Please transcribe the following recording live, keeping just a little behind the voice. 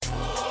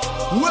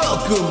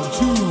Welcome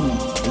to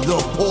the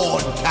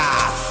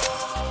podcast.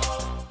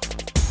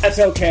 That's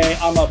okay,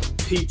 I'm a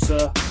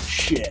pizza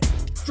shit.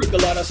 Drink a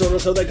lot of soda,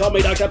 so they call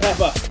me Dr.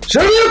 Pepper.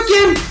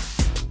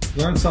 Shoryuken!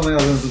 Learn something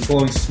other than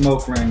blowing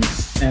smoke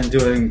rings and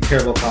doing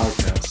terrible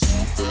podcasts.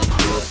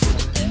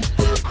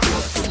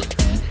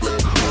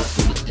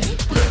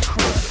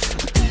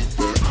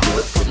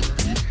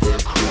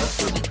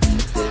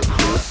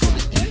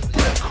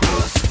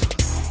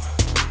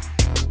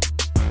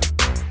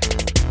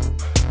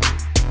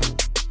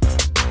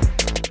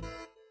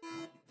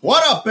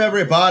 What up,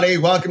 everybody?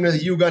 Welcome to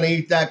the You Gonna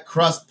Eat That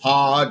Crust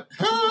podcast.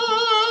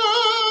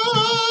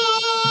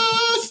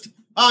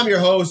 I'm your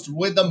host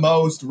with the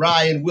most,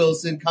 Ryan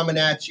Wilson, coming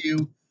at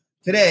you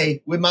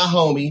today with my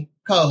homie,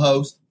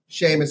 co-host,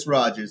 Seamus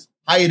Rogers.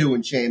 How you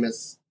doing,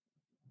 Seamus?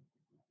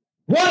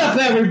 What up,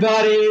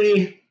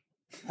 everybody?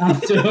 I'm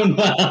doing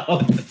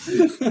well.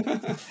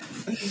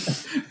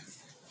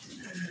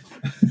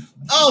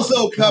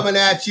 Also coming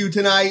at you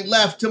tonight,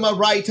 left to my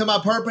right, to my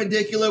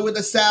perpendicular, with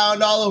the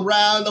sound all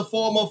around, the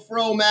former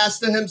Fro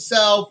Master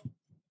himself,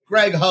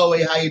 Greg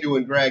Hoey. How you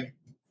doing, Greg?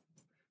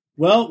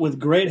 Well, with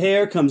great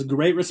hair comes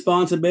great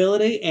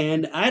responsibility,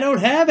 and I don't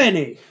have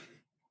any.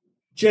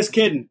 Just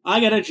kidding.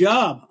 I got a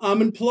job. I'm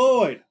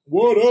employed.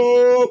 What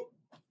up?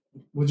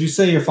 Would you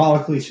say you're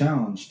follically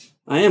challenged?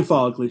 I am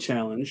follically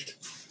challenged.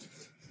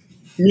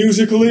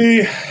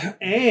 Musically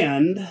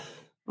and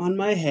on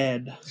my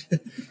head.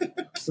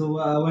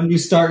 So when do you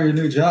start your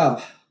new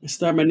job? I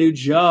start my new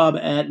job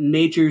at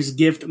Nature's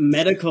Gift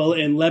Medical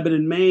in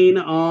Lebanon, Maine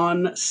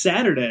on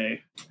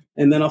Saturday.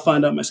 And then I'll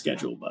find out my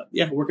schedule. But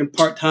yeah, working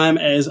part-time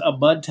as a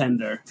bud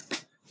tender.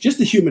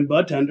 Just a human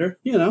bud tender,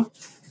 you know.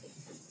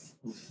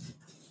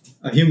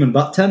 A human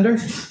butt tender?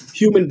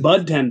 Human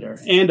bud tender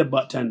and a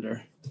butt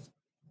tender.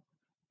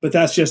 But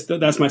that's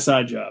my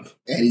side job.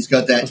 And he's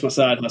got that. That's my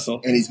side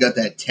hustle. And he's got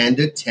that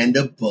tender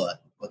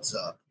butt. What's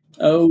up?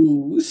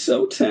 Oh,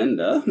 so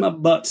tender. My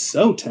butt's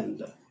so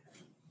tender.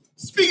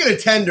 Speaking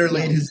of tender,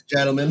 ladies and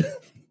gentlemen,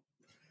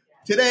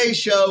 today's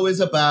show is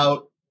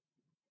about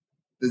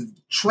the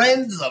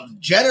trends of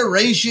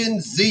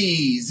Generation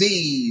Z.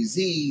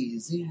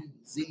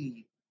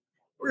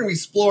 We're going to be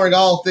exploring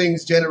all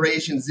things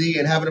Generation Z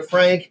and having a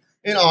frank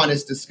and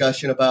honest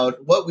discussion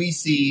about what we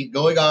see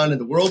going on in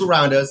the world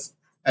around us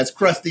as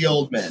crusty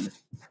old men.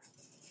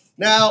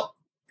 Now,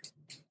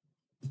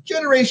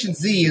 Generation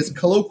Z is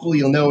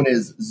colloquially known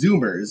as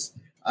Zoomers.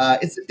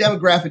 It's a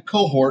demographic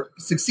cohort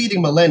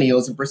succeeding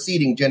millennials and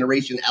preceding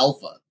Generation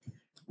Alpha.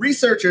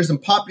 Researchers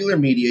and popular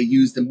media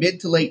use the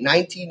mid to late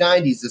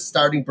 1990s as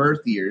starting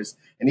birth years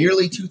and the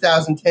early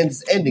 2010s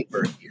as ending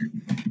birth year.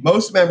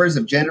 Most members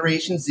of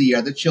Generation Z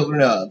are the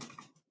children of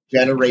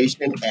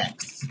Generation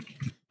X.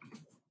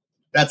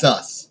 That's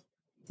us.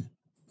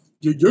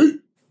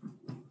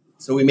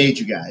 So we made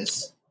you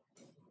guys.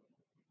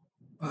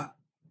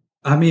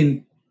 I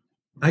mean,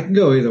 I can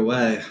go either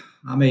way.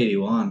 I'm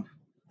 81.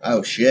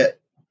 Oh, shit.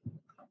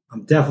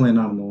 I'm definitely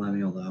not a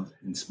millennial, though,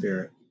 in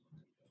spirit.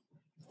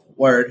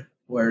 Word.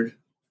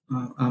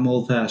 I'm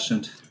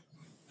old-fashioned.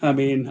 I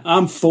mean,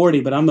 I'm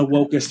 40, but I'm the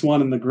wokest one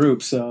in the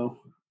group,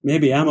 so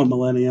maybe I'm a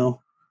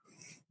millennial.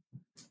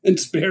 In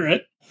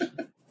spirit.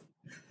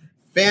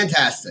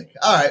 Fantastic.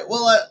 All right,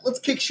 well, let's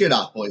kick shit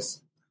off,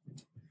 boys.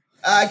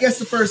 I guess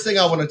the first thing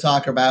I want to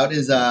talk about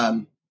is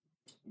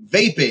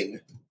vaping.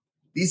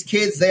 These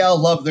kids, they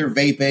all love their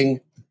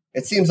vaping.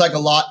 It seems like a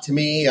lot to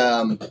me.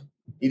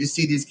 You just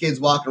see these kids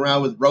walking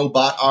around with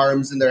robot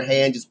arms in their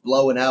hand, just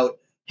blowing out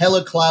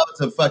hella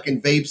clouds of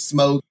fucking vape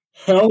smoke.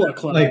 Hella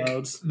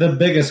clouds. Like, the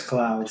biggest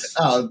clouds.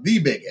 Oh, the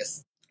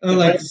biggest. Or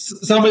like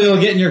somebody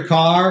will get in your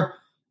car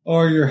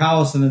or your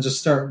house and then just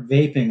start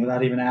vaping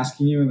without even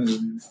asking you, and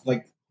then just,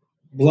 like,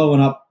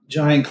 blowing up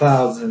giant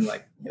clouds and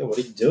like, yo, what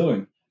are you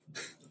doing?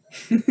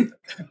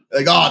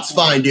 Like, oh, it's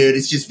fine, dude.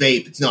 It's just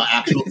vape. It's not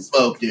actual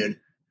smoke, dude.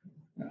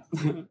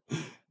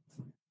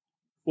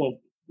 Well,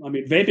 I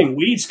mean, vaping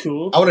weed's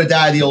cool. I want to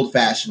die the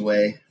old-fashioned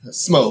way.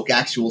 Smoke,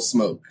 actual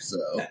smoke. So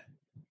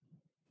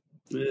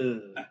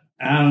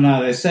I don't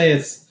know. They say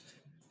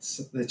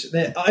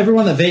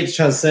everyone that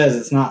vapes says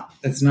it's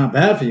not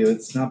bad for you.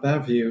 It's not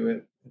bad for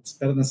you. It's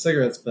better than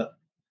cigarettes. But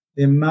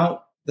the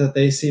amount that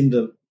they seem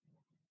to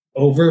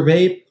over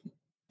vape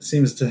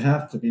seems to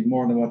have to be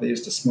more than what they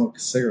used to smoke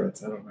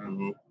cigarettes. I don't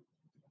know.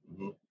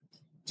 Mm-hmm.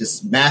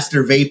 Just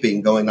master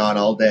vaping going on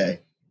all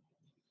day.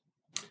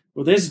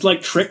 Well, there's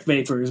like trick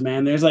vapors,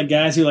 man. There's like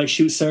guys who like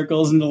shoot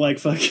circles into like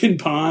fucking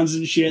ponds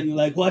and shit, and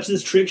like, watch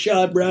this trick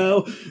shot,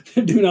 bro.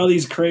 They're doing all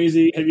these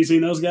crazy. Have you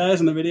seen those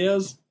guys in the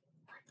videos?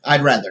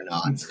 I'd rather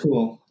not. It's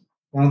cool.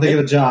 Why don't they get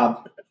a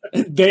job?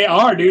 They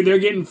are, dude. They're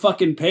getting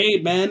fucking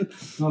paid, man.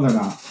 No, they're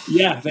not.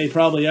 Yeah, they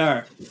probably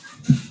are.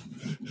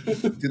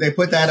 Do they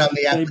put that on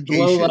the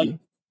application?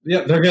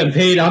 Yep, they're getting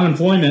paid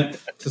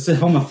unemployment to sit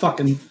home and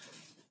fucking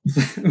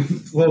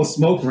blow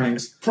smoke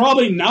rings.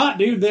 Probably not,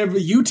 dude. They're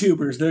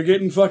YouTubers. They're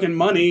getting fucking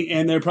money,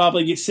 and they're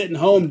probably sitting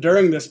home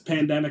during this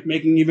pandemic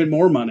making even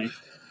more money.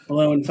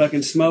 Blowing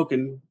fucking smoke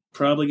and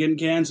probably getting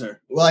cancer.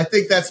 Well, I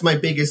think that's my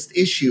biggest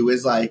issue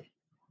is like,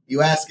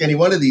 You ask any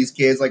one of these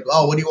kids, like,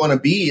 oh, what do you want to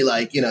be,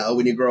 like, you know,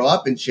 when you grow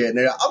up and shit? And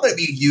they're like, I'm going to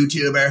be a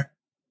YouTuber.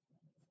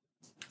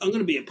 I'm going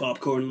to be a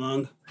popcorn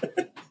lung.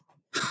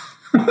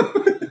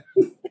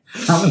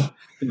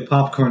 I'm a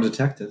popcorn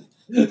detective.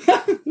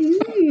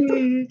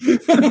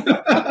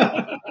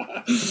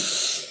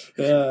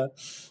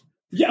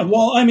 Yeah,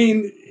 well, I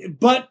mean,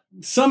 but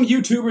some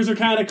YouTubers are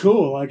kind of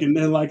cool, like, and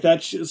then like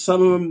that.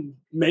 Some of them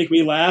make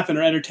me laugh and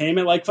are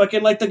entertainment, like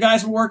fucking like the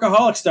guys from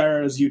Workaholic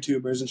started as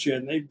YouTubers and shit,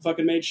 and they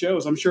fucking made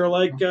shows. I'm sure,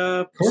 like,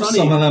 of course, Sonny,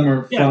 some of them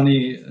are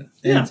funny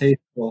and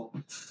tasteful,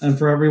 and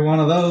for every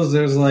one of those,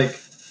 there's like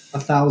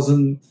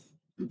 1,000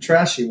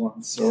 trashy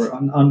ones or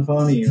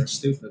unfunny or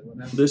stupid,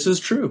 whatever. This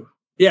is true.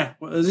 Yeah,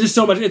 there's just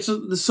so much.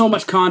 There's so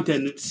much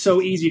content. It's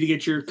so easy to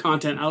get your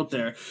content out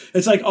there.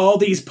 It's like all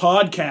these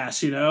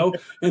podcasts, you know,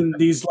 and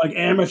these like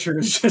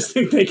amateurs just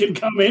think they can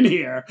come in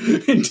here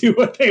and do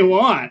what they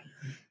want,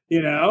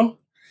 you know.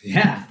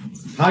 Yeah,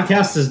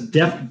 podcasts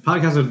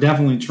are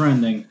definitely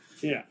trending.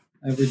 Yeah,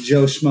 every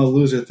Joe Schmo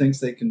loser thinks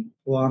they can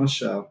pull on a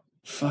show.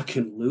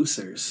 Fucking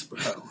losers,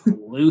 bro.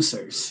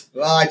 Losers.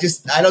 Well, I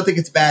don't think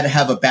it's bad to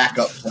have a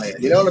backup plan.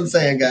 You know what I'm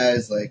saying,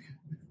 guys? Like,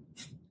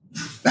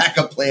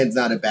 backup plan's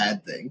not a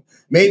bad thing.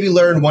 Maybe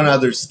learn one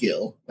other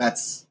skill.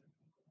 That's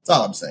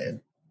all I'm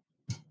saying.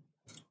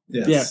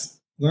 Yes.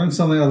 Yeah. Learn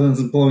something other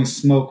than blowing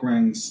smoke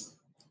rings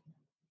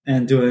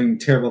and doing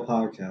terrible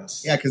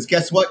podcasts. Yeah, because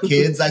guess what,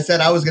 kids? I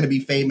said I was going to be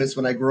famous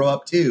when I grow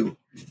up, too.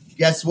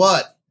 Guess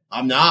what?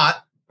 I'm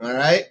not. All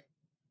right?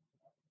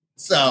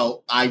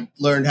 So I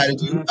learned how to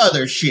do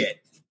other shit.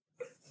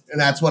 And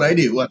that's what I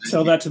do.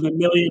 Tell that to the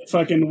million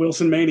fucking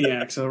Wilson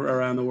maniacs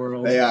around the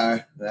world. They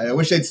are. I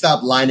wish they'd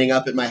stop lining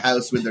up at my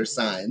house with their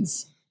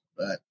signs.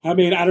 But I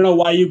mean, I don't know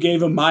why you gave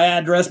them my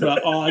address,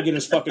 but all I get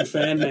is fucking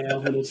fan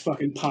mail, and it's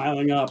fucking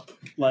piling up.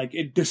 Like,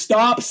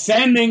 stop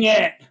sending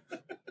it.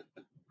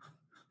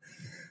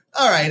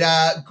 All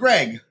right,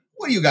 Greg,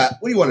 what do you got?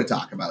 What do you want to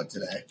talk about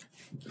today?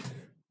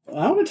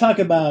 I want to talk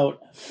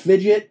about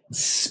fidget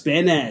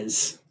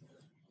spinners.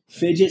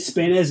 Fidget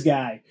spinners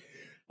guy.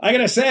 I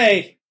gotta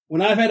say,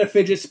 when I've had a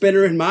fidget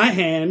spinner in my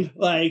hand,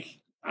 like,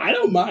 I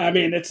don't mind. I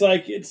mean, it's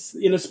like, it's,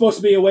 you know, supposed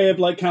to be a way of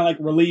like kind of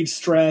like relieve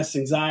stress,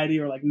 anxiety,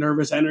 or like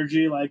nervous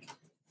energy. Like,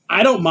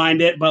 I don't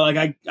mind it, but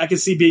like I can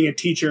see being a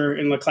teacher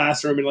in the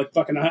classroom and like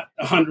fucking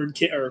 100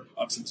 kids, or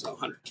obviously it's not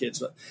 100 kids,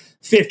 but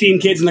 15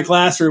 kids in the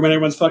classroom and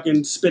everyone's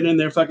fucking spinning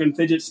their fucking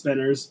fidget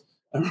spinners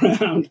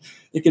around.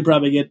 It could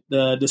probably get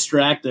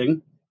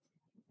distracting.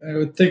 I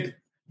would think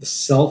the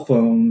cell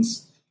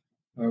phones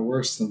are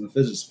worse than the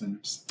fidget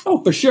spinners.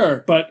 Oh, for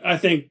sure. But I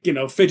think, you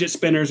know, fidget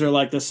spinners are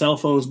like the cell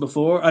phones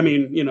before. I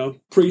mean, you know,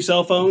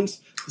 pre-cell phones.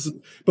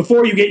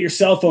 Before you get your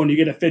cell phone, you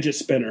get a fidget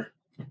spinner.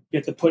 You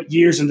have to put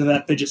years into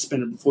that fidget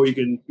spinner before you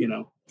can, you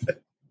know,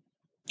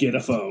 get a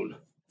phone.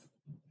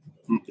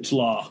 It's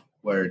law.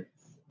 Word.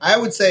 I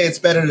would say it's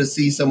better to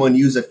see someone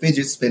use a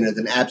fidget spinner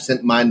than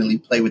absent-mindedly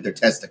play with their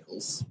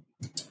testicles.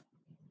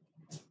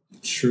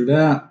 True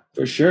that.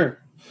 For sure.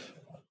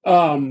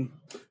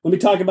 Let me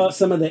talk about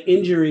some of the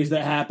injuries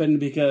that happened,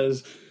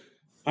 because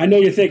I know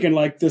you're thinking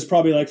like there's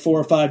probably like 4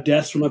 or 5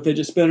 deaths from a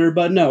fidget spinner,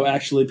 but no,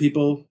 actually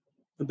people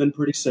have been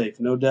pretty safe.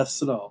 No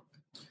deaths at all.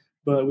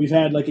 But we've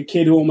had like a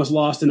kid who almost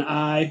lost an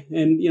eye,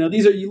 and you know,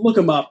 you look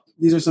them up.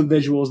 These are some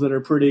visuals that are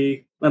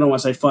pretty, I don't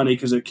want to say funny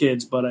because they're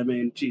kids, but I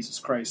mean, Jesus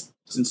Christ,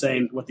 it's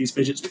insane what these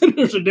fidget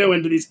spinners are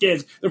doing to these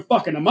kids. They're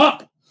fucking them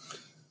up.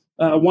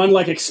 One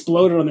like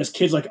exploded on this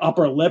kid's like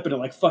upper lip, and it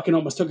like fucking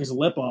almost took his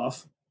lip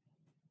off.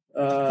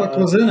 What the fuck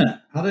was in it?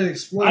 How did it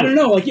explode? I don't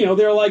know. Like, you know,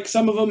 they're like,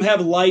 some of them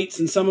have lights,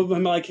 and some of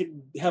them like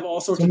have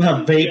all sorts some of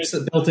have vapes,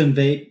 built-in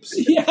vapes.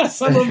 Yeah,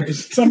 some of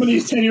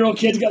these 10-year-old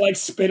kids got like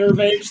spinner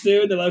vapes,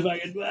 dude. They're like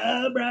fucking,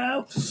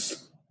 bro.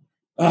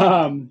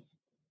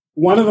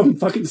 One of them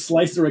fucking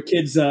sliced through a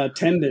kid's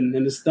tendon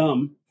in his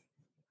thumb.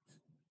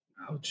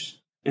 Ouch.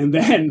 And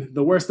then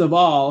the worst of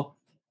all,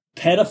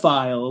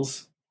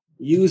 pedophiles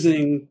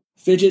using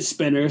fidget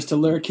spinners to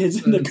lure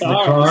kids in the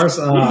cars.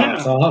 Oh, yeah.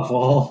 It's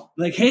awful.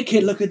 Like, hey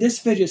kid, look at this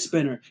fidget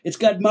spinner. It's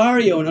got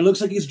Mario, and it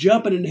looks like he's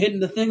jumping and hitting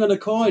the thing on the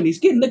coin. He's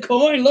getting the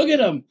coin. Look at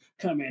him.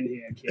 Come in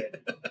here,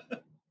 kid.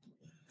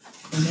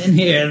 Come in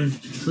here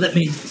and let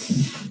me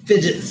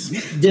fidget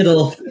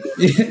diddle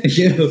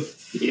you.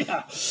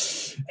 Yeah.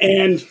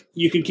 And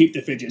you can keep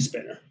the fidget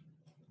spinner.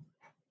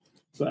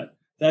 But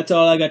that's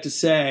all I got to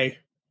say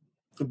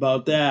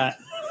about that.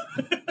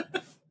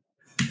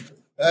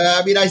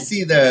 I mean, I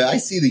see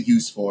the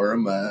use for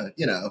them.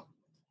 You know,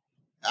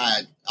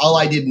 all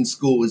I did in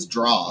school was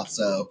draw,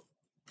 so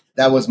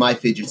that was my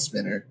fidget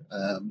spinner.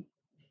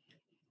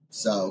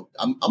 So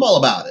I'm all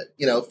about it.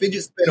 You know,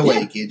 fidget spin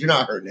away, kid. You're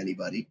not hurting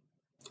anybody.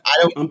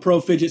 I'm pro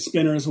fidget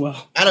spinner as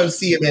well. I don't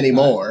see them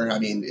anymore. I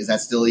mean, is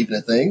that still even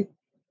a thing?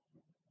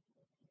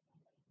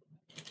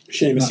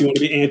 Seamus, you want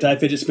to be anti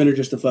fidget spinner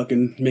just to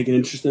fucking make it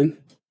interesting?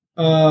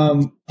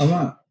 I'm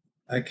not.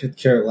 I could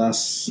care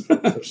less. They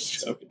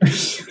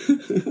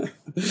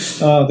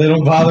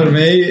don't bother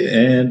me,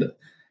 and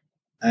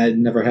I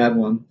never had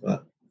one,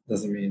 but it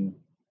doesn't mean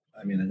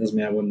I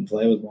wouldn't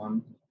play with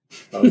one.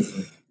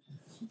 Obviously.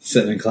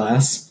 Sitting in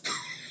class.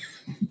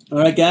 All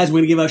right, guys, we're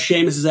going to give out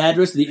Seamus's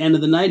address at the end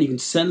of the night. You can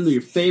send them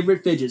your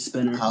favorite fidget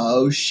spinner.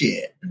 Oh,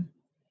 shit.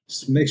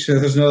 Just make sure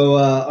there's no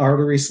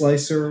artery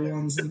slicer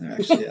ones in there.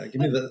 Actually, yeah,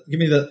 give me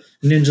the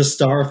Ninja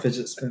Star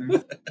fidget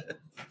spinner.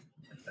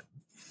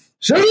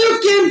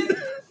 Shoryuken!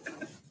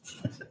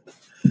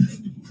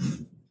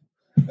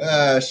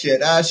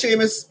 Shit.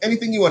 Seamus,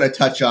 anything you want to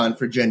touch on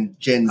for Gen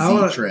Z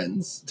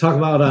trends? Talk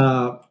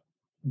about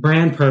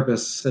brand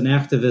purpose and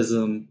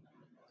activism.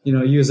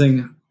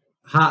 Using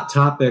hot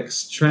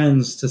topics,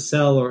 trends to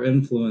sell or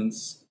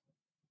influence.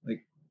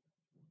 Like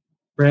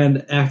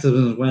brand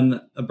activism is when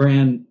a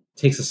brand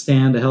takes a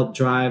stand to help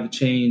drive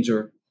change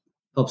or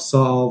help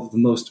solve the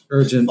most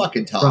urgent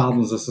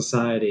problems of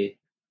society.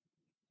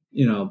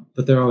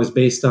 But they're always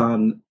based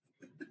on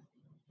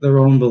their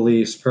own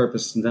beliefs,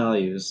 purpose, and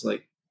values.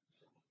 Like,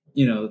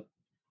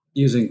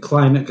 using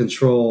climate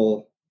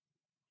control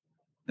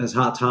as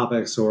hot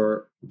topics,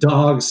 or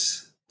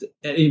dogs.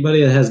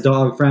 Anybody that has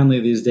dog friendly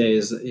these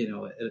days, it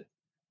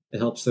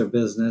helps their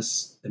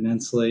business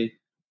immensely.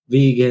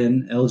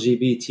 Vegan,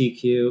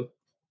 LGBTQ,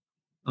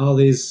 all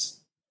these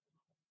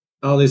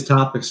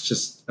topics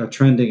just are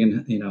trending,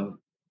 and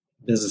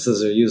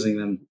businesses are using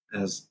them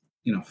as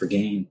for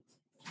gain.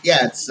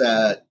 Yeah, it's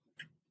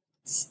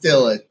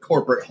still a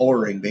corporate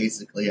whoring,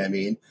 basically. I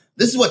mean,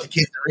 this is what the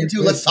kids are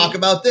into. Let's talk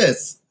about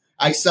this.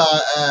 I saw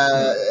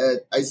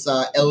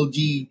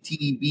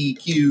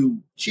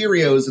LGBTQ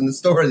Cheerios in the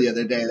store the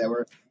other day that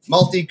were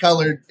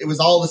multicolored. It was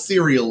all the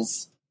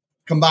cereals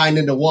combined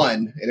into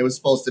one, and it was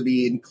supposed to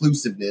be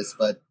inclusiveness,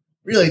 but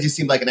really it just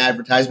seemed like an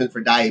advertisement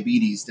for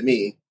diabetes to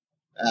me.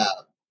 I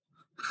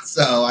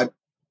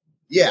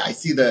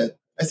see the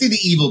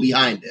evil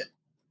behind it.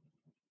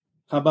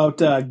 How about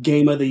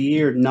Game of the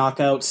Year,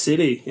 Knockout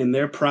City, in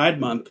their Pride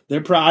Month?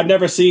 I've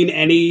never seen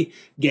any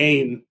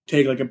game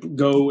take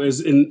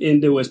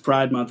into as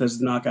Pride Month as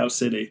Knockout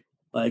City.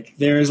 Like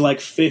there's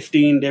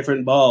 15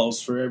 different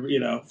balls for every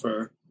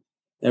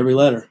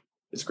letter.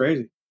 It's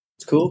crazy.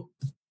 It's cool.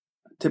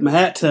 Tip my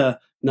hat to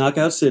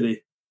Knockout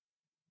City.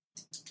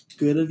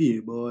 Good of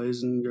you,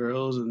 boys and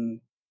girls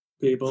and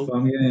people.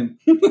 Fun game.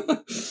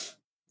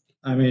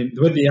 I mean,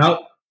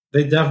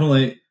 they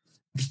definitely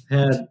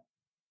had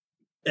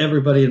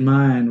everybody in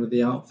mind with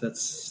the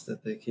outfits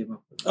that they came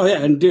up with. Oh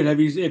yeah, and dude,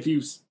 if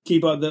you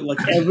keep up that,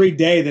 every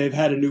day they've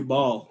had a new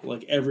ball,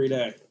 every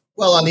day.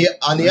 Well, on the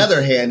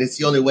other hand, it's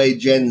the only way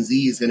Gen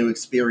Z is going to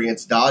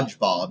experience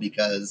dodgeball,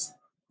 because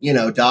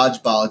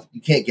dodgeball,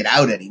 you can't get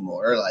out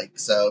anymore.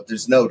 So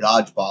there's no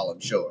dodgeball, I'm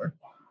sure.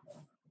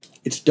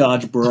 It's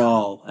dodge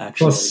brawl,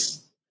 actually.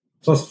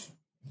 Plus,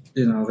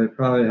 they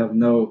probably have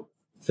no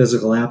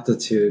physical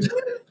aptitude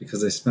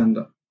because they spend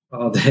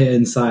all day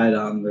inside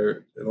on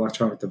their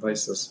electronic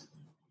devices.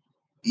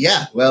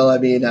 Yeah, well, I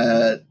mean,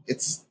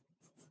 it's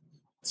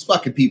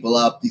fucking people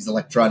up, these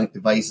electronic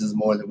devices,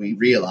 more than we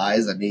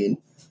realize. I mean,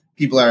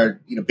 people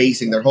are,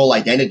 basing their whole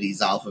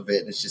identities off of it,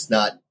 and it's just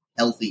not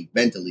healthy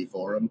mentally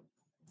for them.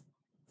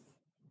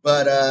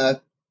 But, I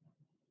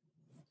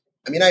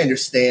mean, I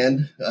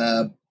understand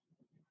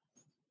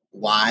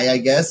why, I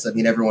guess. I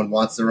mean, everyone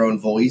wants their own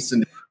voice.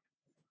 And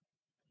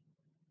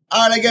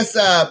all right, I guess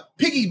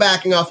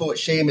piggybacking off of what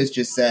Seamus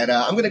just said,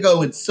 I'm going to go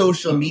with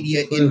social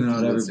media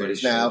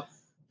influencers now.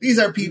 These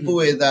are people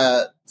with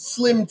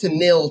slim to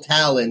nil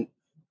talent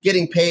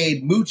getting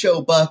paid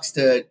mucho bucks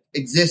to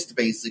exist,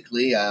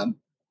 basically.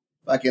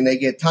 They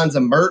get tons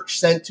of merch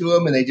sent to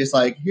them, and they just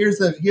here's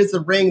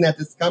the ring that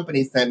this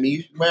company sent me.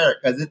 You should wear it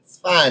because it's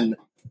fun.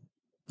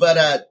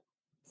 But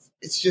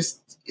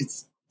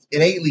it's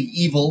innately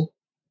evil,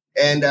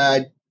 and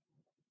I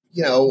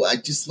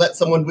just let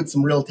someone with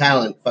some real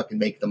talent fucking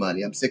make the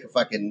money. I'm sick of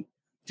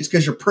just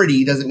because you're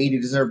pretty doesn't mean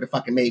you deserve to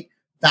fucking make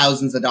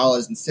thousands of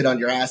dollars and sit on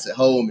your ass at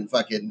home and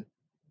fucking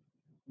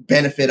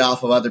benefit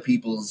off of other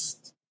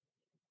people's.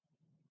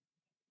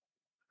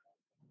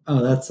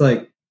 Oh, that's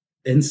like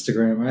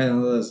Instagram, right?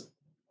 All those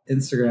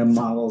Instagram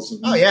models.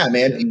 Oh yeah,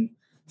 man.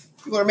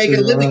 People are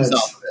making livings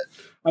off of it.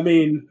 I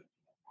mean,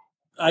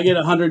 I get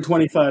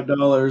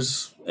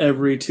 $125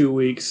 every 2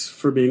 weeks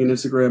for being an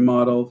Instagram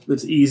model.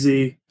 It's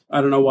easy.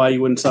 I don't know why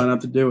you wouldn't sign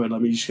up to do it. I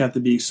mean, you just have to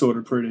be sort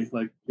of pretty,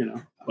 but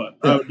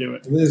I would do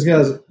it.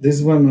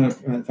 These women, I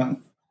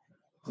found,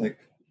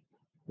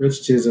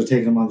 rich dudes are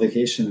taking them on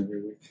vacation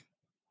every week.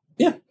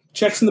 Yeah.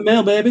 Checks in the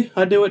mail, baby.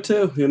 I do it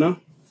too,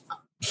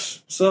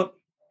 What's up?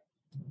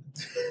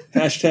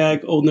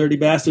 Hashtag old nerdy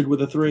bastard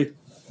with a 3.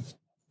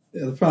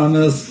 Yeah, the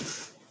problem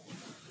is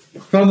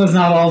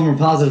not all of them are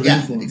positive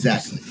influences.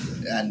 Exactly.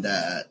 And,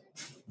 I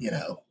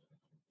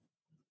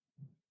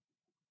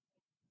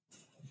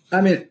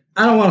mean,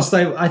 I don't want to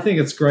say, I think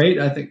it's great.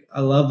 I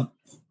love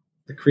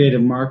the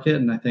creative market,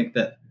 and I think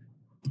that,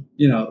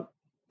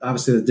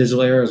 obviously the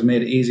digital era has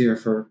made it easier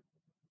for,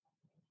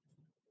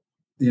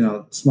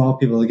 small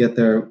people to get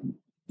their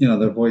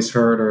voice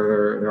heard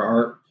or their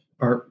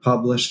art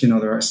published,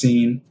 their art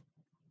seen.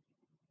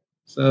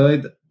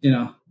 So,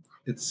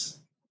 it's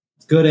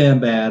good and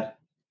bad.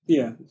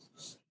 Yeah.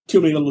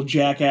 too many little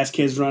jackass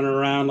kids running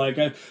around. Like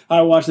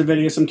I watched the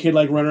video, of some kid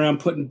like running around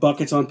putting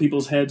buckets on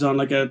people's heads on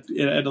at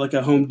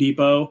a Home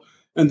Depot,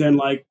 and then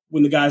like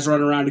when the guy's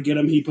running around to get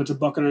him, he puts a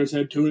bucket on his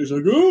head too, and he's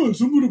like, "Oh,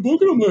 someone put a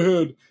bucket on my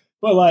head."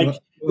 But like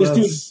this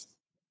dude's.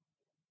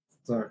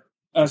 Sorry.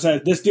 I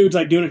said this dude's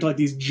like doing it to like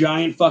these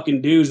giant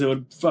fucking dudes that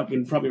would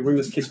fucking probably wring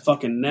this kid's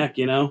fucking neck,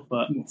 you know?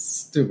 But it's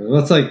stupid.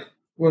 That's like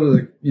what are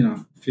a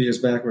few years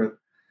back where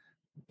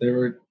they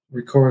were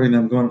recording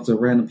them going up to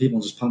random people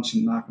and just punching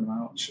and knocking them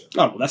out and shit.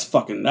 Oh, that's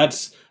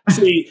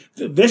see,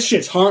 this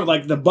shit's hard.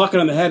 Like the bucket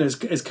on the head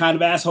is kind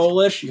of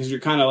asshole-ish because you're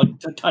kind of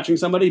like touching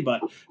somebody,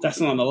 but that's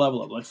not on the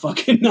level of like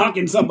fucking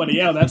knocking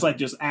somebody out. That's like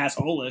just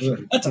asshole-ish.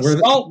 That's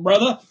assault,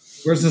 brother.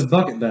 Where's this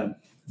bucket been?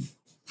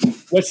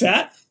 What's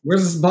that?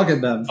 Where's this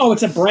bucket been? Oh,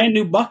 it's a brand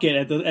new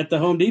bucket at the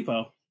Home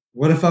Depot.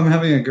 What if I'm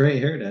having a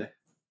great hair day?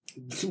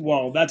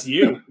 Well, that's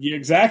you.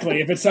 Exactly.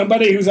 If it's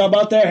somebody who's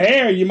about their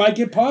hair, you might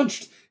get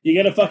punched.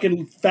 You got to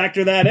fucking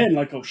factor that in.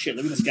 Like, oh shit,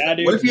 look at this guy,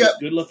 dude. What if you have,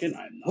 good looking?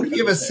 What if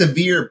you have a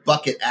severe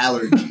bucket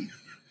allergy?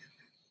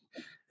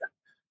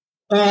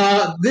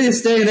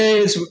 This day and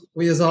age,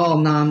 we use all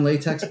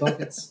non-latex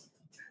buckets.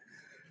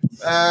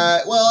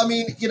 Well, I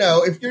mean,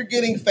 if you're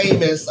getting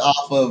famous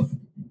off of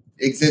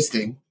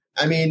existing,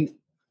 I mean,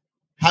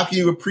 how can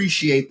you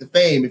appreciate the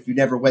fame if you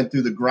never went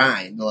through the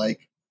grind?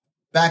 Like,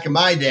 back in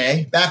my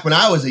day, back when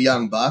I was a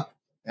young buck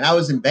and I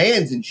was in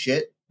bands and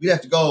shit, we'd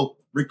have to go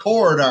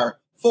record our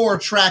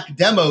 4-track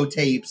demo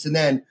tapes and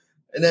then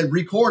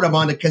record them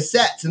onto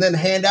cassettes and then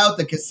hand out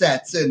the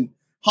cassettes and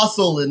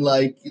hustle and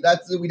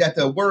we'd have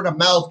to word of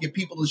mouth get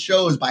people to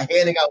shows by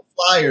handing out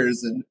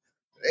flyers and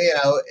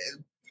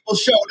people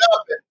showed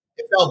up and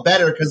it felt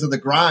better because of the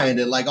grind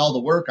and like all the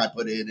work I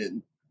put in.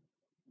 And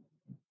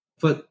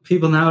but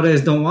people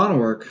nowadays don't want to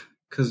work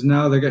because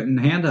now they're getting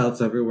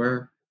handouts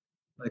everywhere.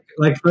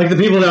 Like the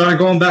people that aren't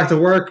going back to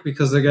work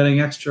because they're getting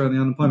extra on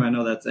the unemployment. I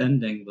know that's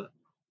ending, but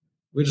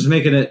we're just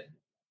making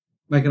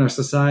our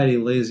society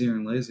lazier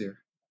and lazier.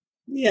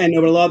 Yeah, I know,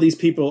 but a lot of these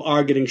people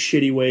are getting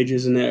shitty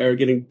wages and are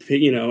getting,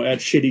 at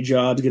shitty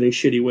jobs, getting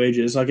shitty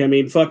wages. Like, I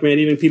mean, fuck, man,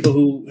 even people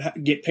who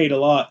get paid a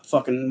lot,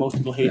 fucking most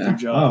people hate their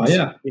jobs. Oh,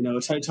 yeah.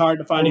 It's hard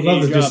to find a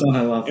good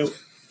job.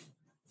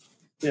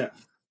 Yeah.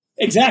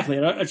 Exactly.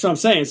 That's what I'm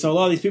saying. So a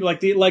lot of these people,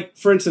 like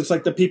for instance,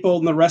 like the people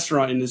in the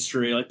restaurant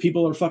industry, like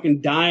people are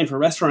fucking dying for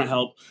restaurant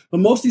help.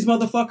 But most of these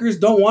motherfuckers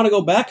don't want to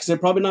go back because they're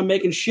probably not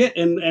making shit.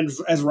 And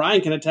as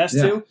Ryan can attest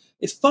to,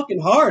 it's fucking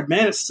hard,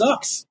 man. It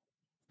sucks.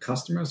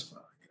 Customers,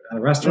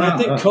 a restaurant.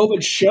 And I think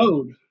COVID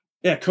showed.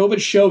 Yeah, COVID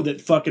showed that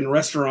fucking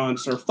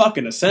restaurants are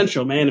fucking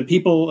essential, man, and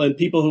people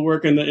who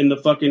work in the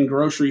fucking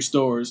grocery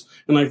stores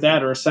and like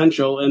that are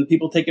essential, and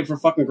people take it for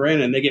fucking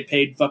granted, and they get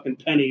paid fucking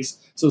pennies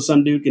so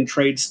some dude can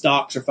trade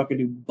stocks or fucking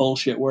do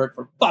bullshit work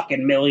for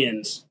fucking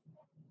millions.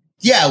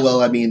 Yeah,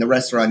 well, I mean, the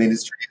restaurant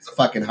industry is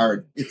fucking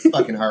hard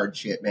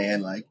shit,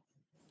 man. Like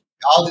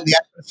all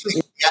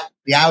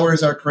the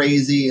hours are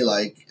crazy.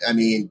 Like, I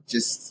mean,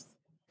 just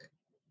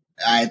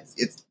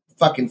it's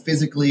fucking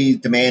physically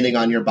demanding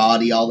on your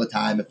body all the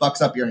time. It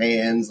fucks up your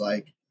hands.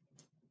 Like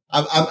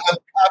I'm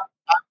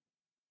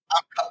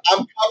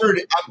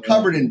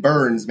covered in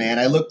burns, man.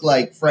 I look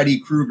like Freddy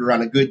Krueger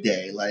on a good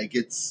day. Like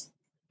it's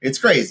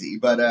crazy.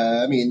 But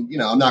I mean,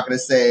 I'm not going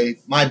to say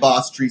my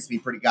boss treats me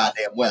pretty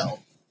goddamn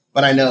well,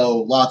 but I know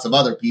lots of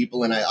other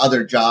people and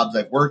other jobs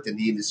I've worked in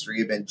the industry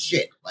have been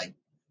shit, like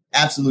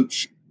absolute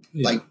shit,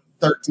 like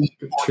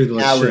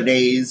 13-hour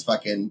days,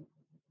 fucking,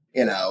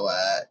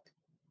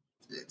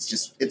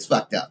 it's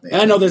fucked up, man.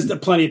 And I know there's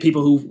plenty of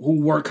people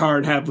who work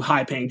hard and have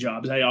high paying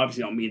jobs. I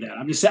obviously don't mean that.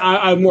 I'm just saying,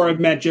 I more have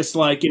meant just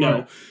like,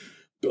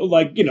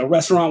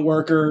 restaurant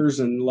workers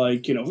and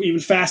like, even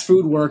fast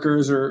food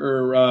workers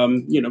or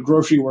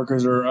grocery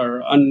workers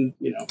are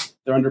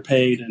they're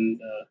underpaid and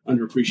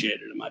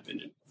underappreciated in my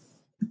opinion.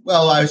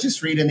 Well, I was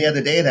just reading the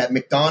other day that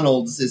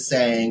McDonald's is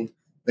saying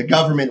the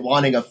government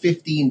wanting a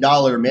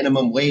 $15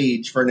 minimum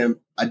wage for a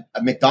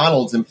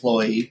McDonald's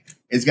employee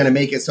is going to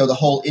make it so the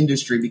whole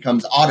industry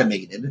becomes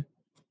automated.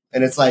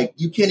 And it's like,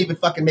 you can't even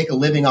fucking make a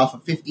living off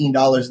of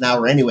 $15 an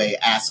hour anyway,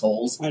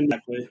 assholes.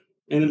 Exactly.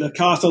 And the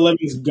cost of living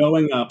is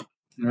going up.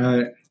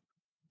 Right.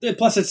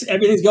 Plus,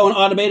 everything's going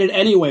automated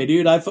anyway,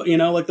 dude. Like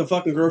the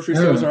fucking grocery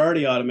stores are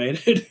already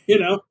automated,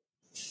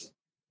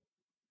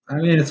 I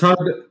mean, it's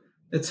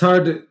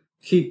hard to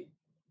keep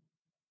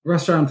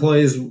restaurant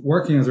employees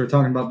working as we're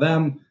talking about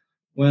them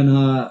when,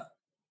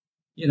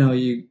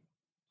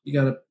 you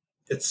got to,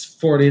 it's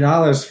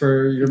 $40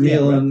 for your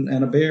meal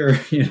and a beer,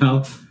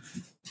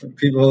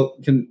 people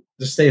can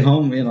just stay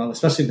home,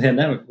 especially the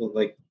pandemic.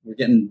 Like we're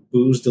getting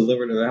booze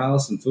delivered to their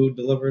house and food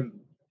delivered.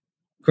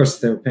 Of course,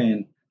 they were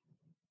paying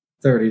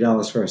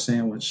 $30 for a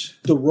sandwich.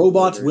 The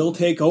robots will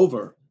take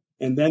over,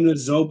 and then the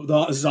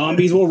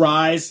zombies will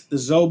rise. The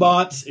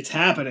Zobots, it's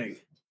happening.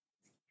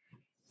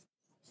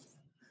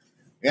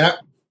 Yeah.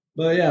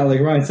 But yeah, like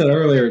Ryan said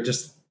earlier,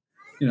 just,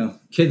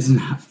 kids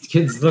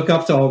look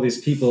up to all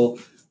these people,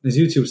 these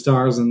YouTube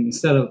stars, and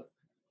instead of,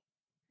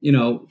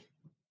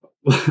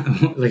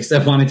 like I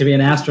said, wanting to be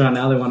an astronaut,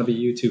 now they want to be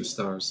YouTube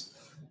stars.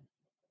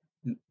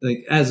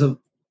 Like as a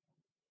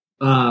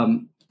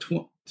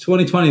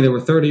 2020 there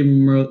were 30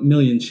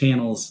 million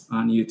channels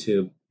on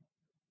YouTube,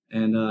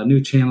 and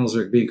new channels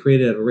are being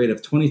created at a rate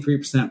of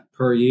 23%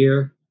 per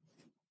year.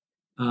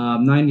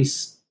 90.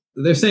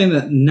 They're saying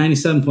that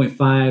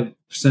 97.5%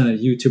 of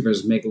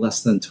YouTubers make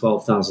less than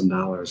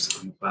 $12,000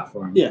 on the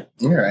platform. Yeah,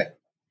 All right.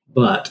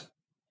 But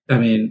I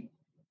mean,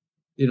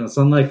 it's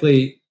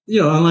unlikely.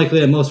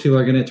 Unlikely that most people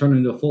are going to turn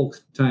into a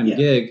full-time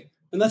gig.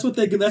 and that's what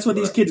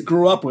these kids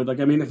grew up with.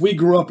 Like, I mean, if we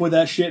grew up with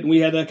that shit and we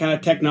had that kind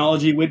of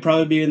technology, we'd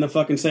probably be in the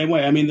fucking same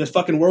way. I mean, this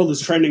fucking world is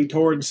trending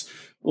towards,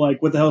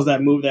 like, what the hell is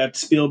that movie? That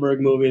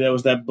Spielberg movie? That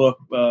was that book.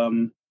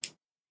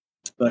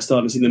 But I still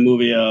haven't seen the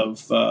movie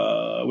of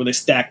where they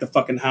stack the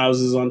fucking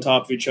houses on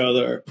top of each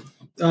other.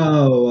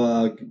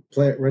 Oh,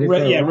 Ready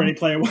Player One? Ready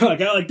Player One.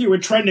 Like, dude, we're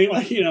trending,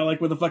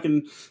 like with the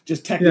fucking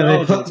just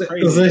technology. Yeah,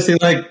 it was basically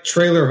like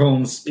trailer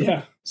homes.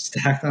 Yeah.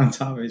 Stacked on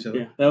top of each other.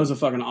 Yeah, that was a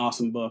fucking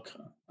awesome book.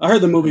 I heard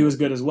the movie was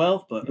good as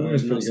well, but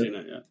I've not seen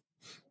it yet.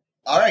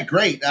 All right,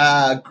 great.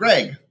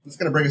 Greg, what's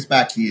going to bring us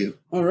back to you?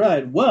 All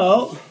right,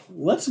 well,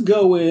 let's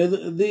go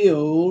with the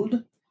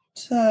old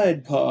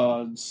Tide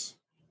Pods,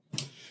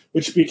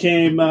 which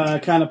became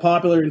kind of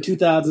popular in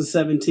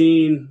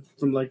 2017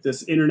 from like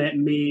this internet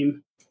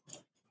meme.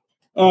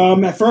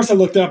 At first I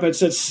looked up, it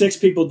said 6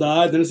 people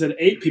died, then it said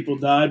 8 people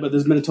died, but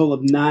there's been a total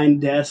of 9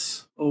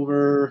 deaths,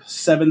 over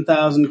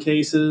 7,000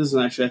 cases,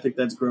 and actually I think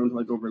that's grown to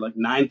like over like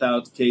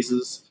 9,000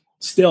 cases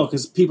still,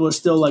 because people are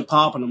still like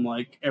popping them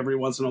like every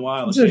once in a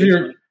while. So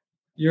if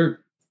your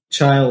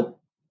child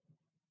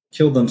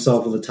killed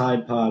themselves with a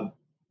Tide Pod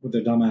with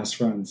their dumbass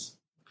friends.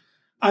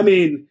 I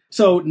mean,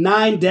 so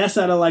 9 deaths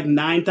out of like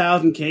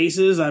 9,000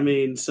 cases, I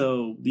mean,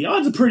 so the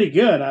odds are pretty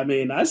good. I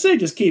mean, I'd say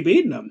just keep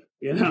eating them,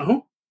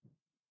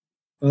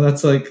 Well,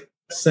 that's like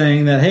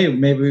saying that, hey,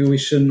 maybe we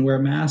shouldn't wear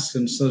masks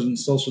and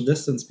social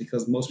distance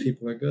because most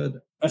people are good.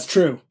 That's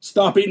true.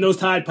 Stop eating those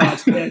Tide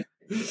Pods, kid.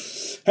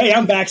 Hey,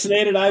 I'm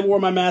vaccinated. I wore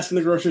my mask in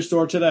the grocery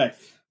store today.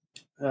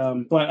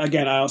 But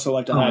again, I also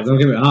like to hide. Don't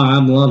get me wrong.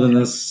 I'm loving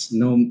this.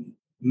 No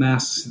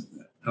masks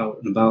out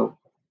and about.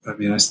 I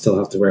mean, I still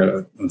have to wear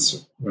it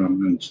when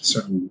I'm in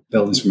certain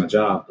buildings for my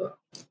job, but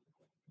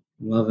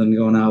I'm loving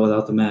going out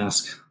without the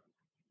mask.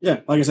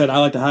 Yeah, like I said, I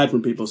like to hide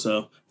from people.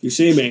 So if you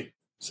see me,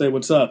 say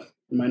what's up.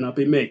 It might not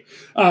be me.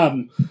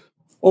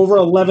 Over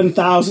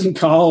 11,000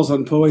 calls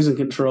on poison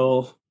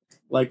control,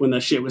 like when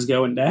that shit was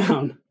going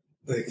down.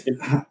 Like,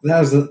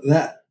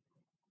 that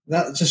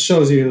just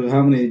shows you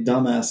how many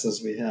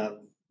dumbasses we have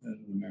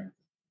in America.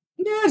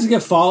 Yeah, just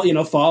get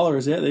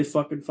followers. Yeah, they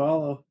fucking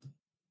follow.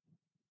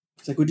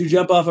 It's like, would you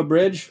jump off a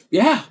bridge?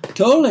 Yeah,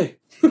 totally.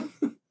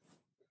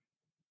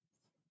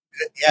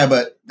 Yeah,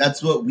 but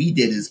that's what we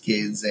did as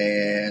kids,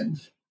 and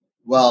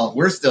well,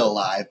 we're still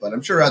alive, but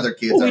I'm sure other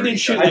kids. Well, we did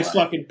shit like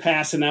fucking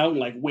passing out and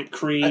like whipped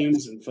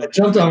creams and fucking. I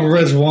jumped off a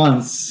bridge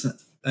once,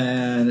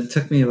 and it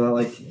took me about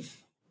like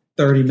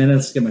 30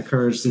 minutes to get my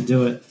courage to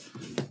do it.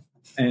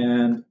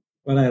 And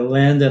when I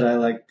landed, I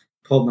like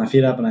pulled my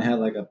feet up, and I had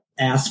like a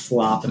ass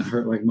flop, and it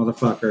hurt like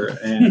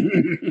motherfucker.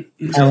 And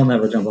I will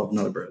never jump off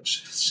another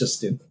bridge. It's just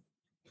stupid.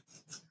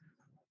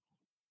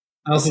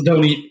 I also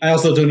don't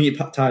eat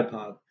Tide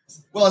Pod.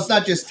 Well, it's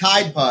not just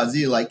Tide Pods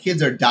either. Like,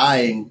 kids are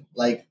dying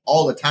like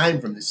all the time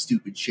from this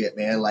stupid shit,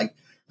 man. Like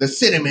the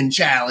cinnamon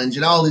challenge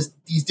and all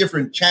these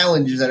different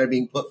challenges that are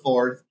being put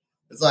forth.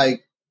 It's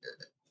like,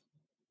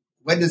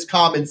 when does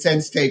common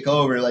sense take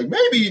over? Like,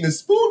 maybe eating a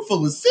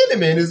spoonful of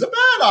cinnamon is a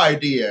bad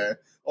idea,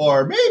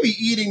 or maybe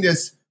eating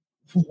this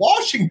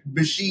washing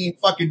machine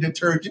fucking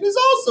detergent is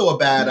also a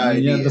bad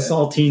idea. Yeah, the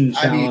saltine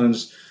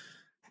challenge,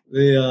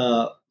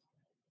 the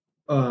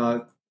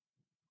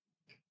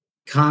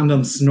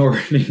condom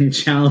snorting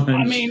challenge.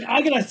 I mean,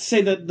 I gotta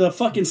say that the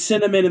fucking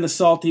cinnamon and the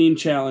saltine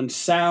challenge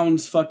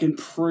sounds fucking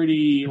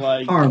pretty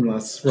like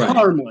harmless, right?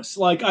 Harmless,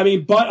 like, I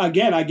mean, but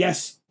again, I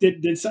guess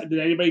did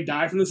anybody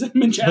die from the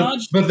cinnamon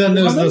challenge? But then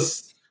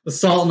there's the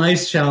salt and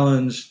ice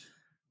challenge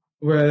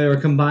where they were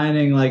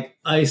combining like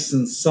ice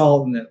and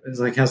salt, and it was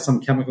like has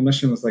some chemical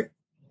mixture. It's like,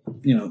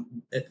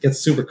 it gets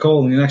super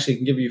cold and it actually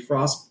can give you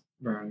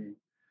frostburn.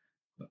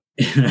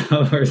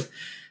 Or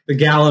the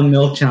gallon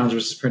milk challenge,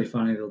 which is pretty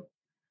funny. They'll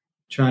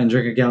try and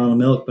drink a gallon of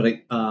milk, but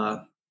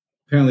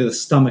apparently the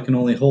stomach can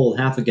only hold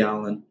half a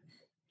gallon.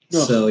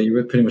 Oh. So you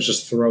would pretty much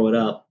just throw it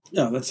up.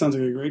 Yeah, that sounds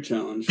like a great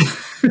challenge.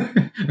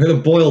 Or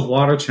the boiled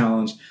water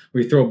challenge,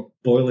 where you throw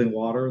boiling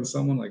water in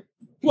someone. Like,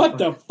 what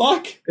the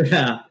fuck?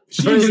 Yeah.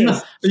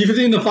 You've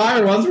seen the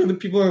fire ones where the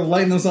people are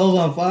lighting themselves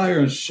on fire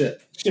and shit.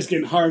 It's just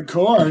getting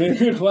hardcore,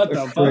 dude. What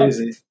the fuck?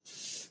 Crazy.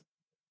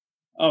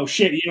 Oh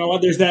shit! You know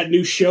what? There's that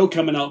new show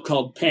coming out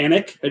called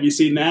Panic. Have you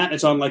seen that?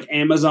 It's on like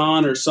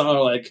Amazon or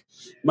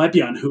might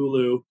be on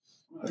Hulu,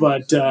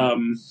 but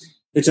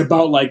it's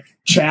about like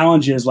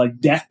challenges, like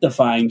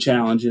death-defying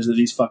challenges that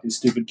these fucking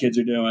stupid kids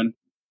are doing.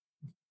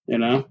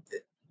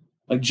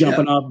 Like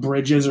jumping off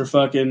bridges or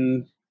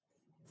fucking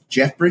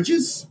Jeff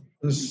Bridges.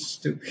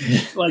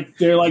 Stupid. Like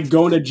they're like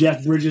going to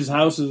Jeff Bridges'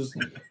 houses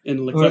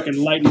and like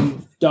fucking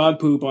lighting dog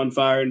poop on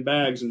fire in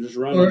bags and just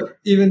running. Or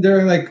even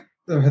during like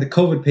the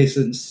COVID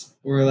patients,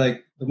 were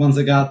like the ones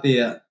that got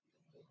the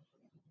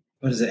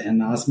what is it,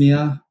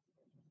 anosmia?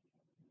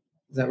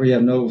 Is that where you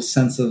have no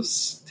sense of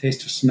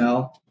taste or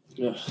smell?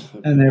 Ugh.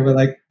 And they were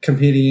like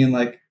competing in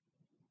like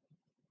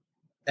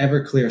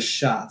Everclear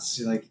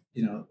shots, like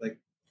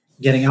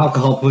getting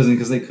alcohol poisoning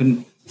because they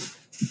couldn't,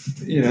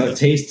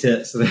 taste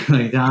it, so they're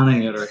like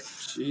downing it, or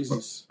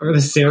Jesus. Or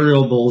the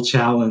cereal bowl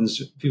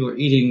challenge. People are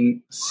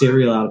eating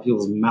cereal out of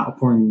people's mouth,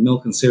 pouring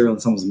milk and cereal in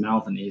someone's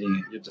mouth and eating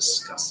it. You're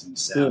disgusting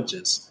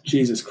savages.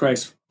 Jesus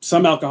Christ.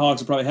 Some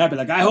alcoholics are probably happy.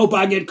 Like, I hope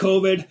I get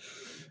COVID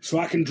so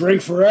I can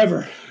drink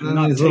forever. Then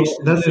these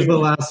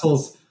little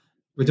assholes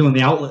were doing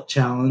the outlet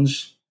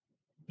challenge,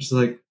 which is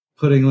like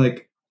putting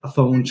like a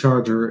phone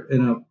charger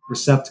in a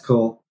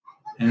receptacle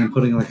and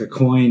putting like a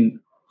coin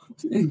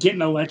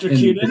getting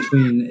electrocuted in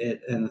between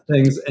it and the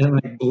things, and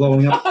like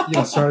blowing up,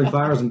 starting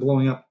fires and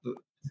blowing up,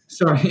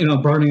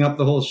 burning up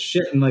the whole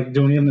shit, and like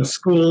doing it in the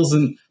schools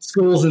and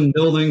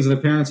buildings and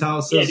the parents'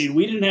 houses. Yeah, dude,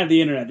 we didn't have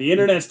the internet. The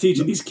internet's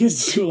teaching these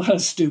kids to do a lot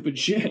of stupid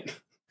shit.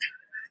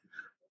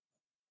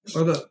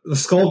 Or the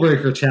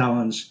Skullbreaker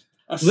challenge,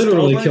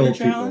 literally killed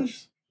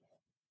challenge?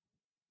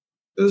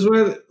 People. It was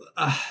where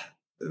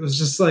it was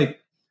just like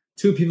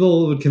two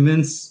people would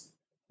convince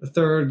the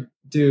third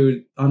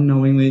dude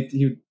unknowingly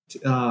he would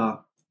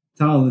tell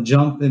him to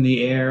jump in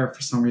the air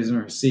for some reason,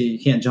 or see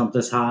you can't jump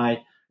this high,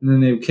 and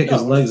then they would kick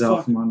his legs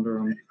out from under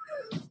him,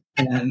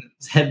 and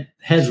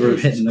heads were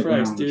hitting the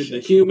ground. Dude, the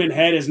human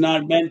head is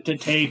not meant to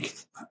take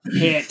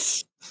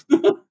hits.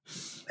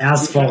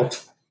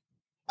 Asphalt.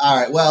 All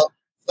right, well,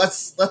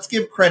 let's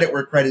give credit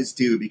where credit's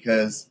due,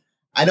 because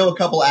I know a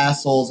couple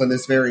assholes on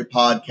this very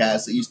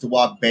podcast that used to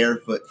walk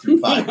barefoot through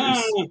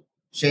fires.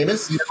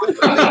 Seamus, you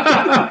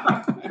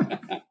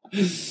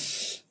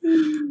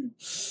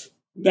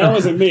know that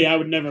wasn't me. I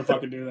would never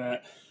fucking do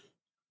that.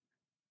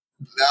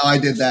 No, I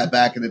did that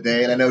back in the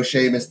day, and I know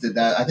Seamus did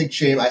that. I think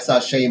I saw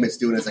Seamus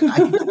doing it. I was like, I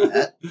can do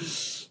that.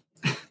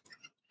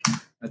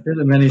 I did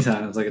it many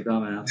times, like a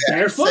dumbass.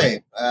 Yeah,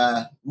 same.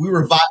 We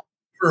were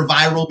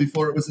viral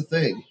before it was a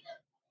thing.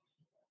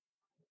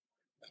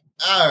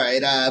 All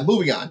right,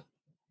 moving on.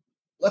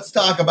 Let's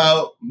talk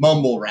about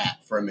mumble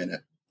rap for a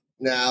minute.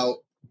 Now,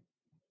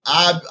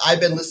 I've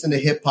been listening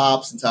to hip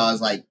hop since I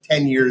was like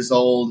 10 years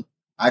old.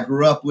 I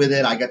grew up with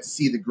it. I got to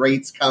see the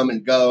greats come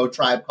and go.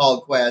 Tribe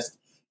Called Quest,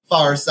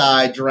 Far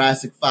Side,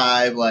 Jurassic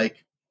 5.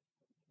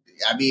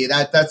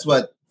 That's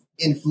what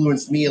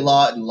influenced me a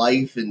lot in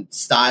life and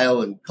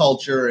style and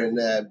culture,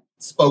 and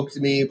spoke to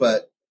me.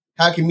 But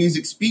how can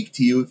music speak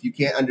to you if you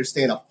can't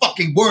understand a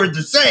fucking word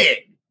they're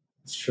saying?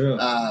 It's true.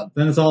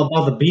 Then it's all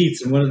about the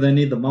beats, and what do they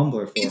need the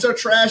mumbler for? Beats are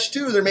trash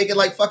too. They're making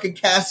like fucking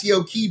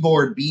Casio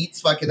keyboard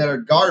beats, fucking that are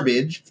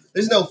garbage.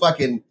 There's no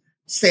fucking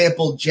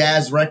sampled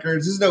jazz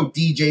records. There's no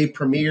DJ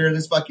Premier.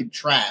 This fucking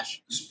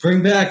trash. Just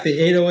bring back the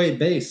 808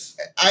 bass.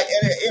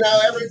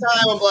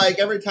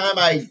 Every time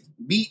I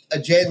meet a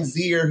Gen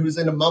Zer who's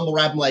into mumble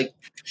rap, I'm like,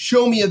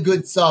 show me a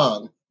good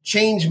song.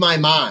 Change my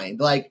mind.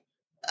 Like,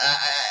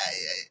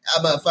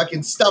 I'm a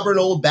fucking stubborn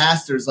old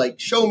bastard. Like,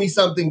 show me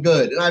something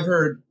good. And I've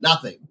heard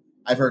nothing.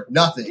 I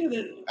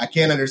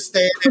can't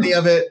understand any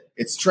of it.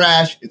 It's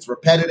trash. It's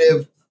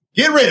repetitive.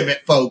 Get rid of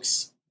it,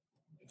 folks.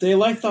 They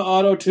like the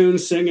auto-tune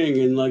singing,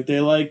 and like they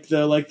like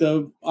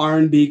the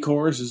R&B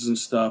choruses and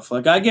stuff.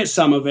 Like, I get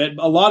some of it.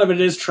 A lot of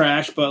it is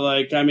trash, but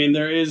like, I mean,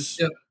 there is.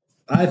 Yep.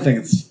 I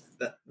think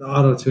the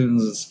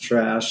auto-tunes is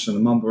trash and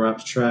the mumble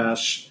rap's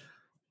trash.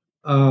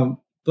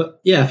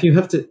 But yeah, if you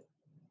have to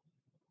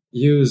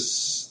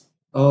use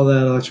all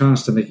that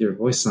electronics to make your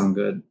voice sound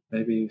good,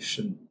 maybe you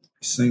shouldn't be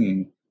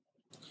singing.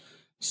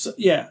 So,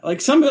 yeah,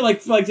 like somebody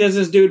like there's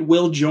this dude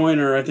Will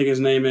Joyner, I think his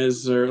name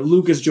is, or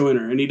Lucas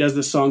Joyner, and he does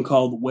this song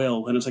called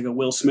Will, and it's like a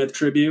Will Smith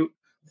tribute,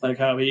 like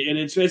how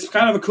it's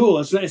kind of a cool.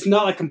 It's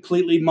not like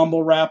completely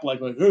mumble rap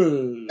like.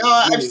 No,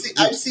 I've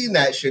seen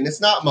that shit. And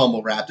it's not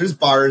mumble rap. There's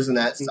bars in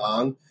that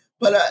song,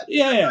 but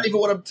yeah. Even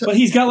what but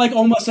he's got like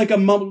almost like a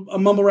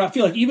mumble rap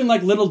feel. Like even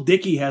like Little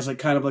Dicky has like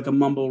kind of like a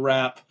mumble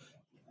rap,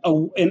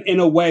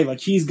 in a way. Like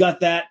he's got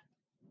that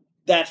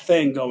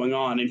thing going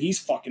on, and he's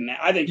fucking.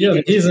 I think he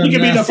could be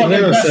the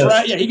fucking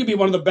best. He could be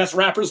one of the best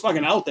rappers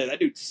fucking out there. That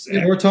dude's sick.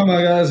 Yeah, we're talking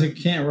about guys who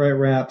can't write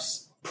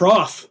raps.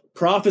 Prof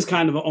is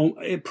kind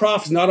of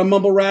Prof's not a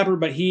mumble rapper,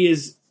 but he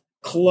is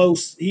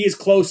close. He is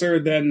closer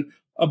than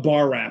a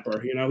bar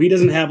rapper. He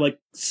doesn't have like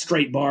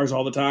straight bars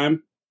all the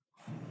time.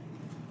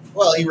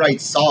 Well, he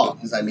writes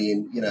songs. I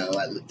mean,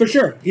 for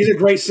sure, he's a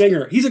great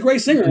singer. He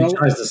tries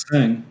to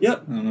sing.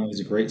 Yep. I don't know. He's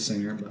a great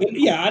singer. But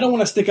I don't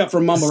want to stick up for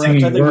mumble rap.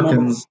 I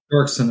think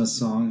works in his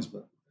songs,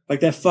 but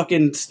like that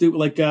fucking stupid.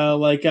 Like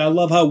I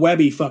love how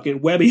Webby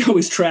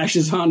always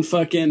trashes on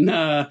fucking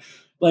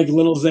like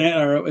Little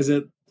Xan, or is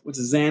it what's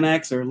it,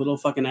 Xanax or Little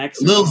fucking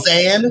X? Lil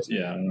Xan.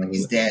 Yeah,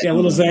 he's dead. Yeah,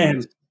 Little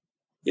Xan.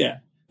 Yeah.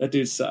 That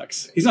dude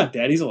sucks. He's not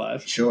dead. He's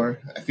alive. Sure.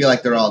 I feel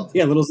like they're all...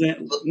 Yeah, Little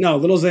Xan. No,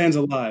 Little Xan's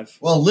alive.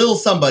 Well, Lil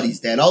somebody's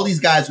dead. All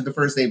these guys with the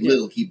first name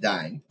Lil keep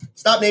dying.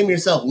 Stop naming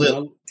yourself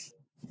Lil.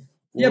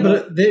 Yeah,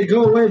 but they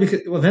go away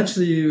because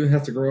eventually you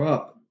have to grow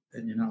up,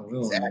 and you're not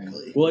Lil.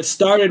 Exactly. Well, it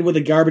started with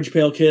a Garbage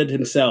Pail Kid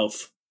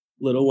himself,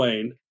 Lil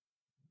Wayne.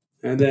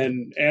 And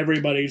then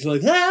everybody's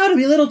like, that ought to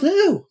be little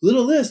too.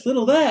 Little this,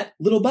 little that,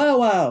 little Bow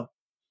Wow.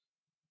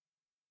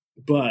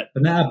 But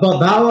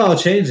Bow Wow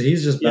changed it.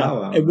 He's just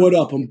Bow Wow. Hey, what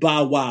up? I'm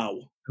Bow Wow.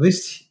 At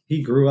least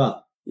he grew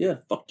up. Yeah,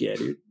 fuck yeah,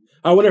 dude.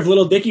 I wonder if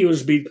Little Dicky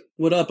was be,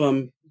 what up?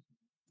 I'm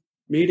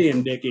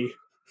Medium Dicky.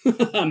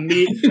 I'm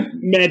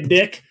Med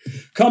Dick.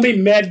 Call me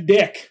Med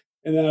Dick.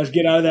 And then I just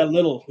get out of that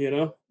little, you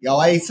know? Yo,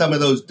 I ate some of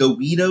those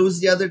Doritos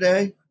the other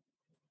day.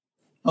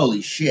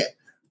 Holy shit.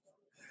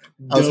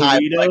 I was high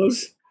for, like,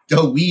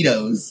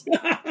 Doritos.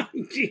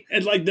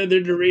 And like the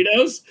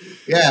Doritos?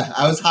 Yeah,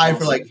 I was high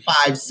for like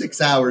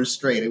 5-6 hours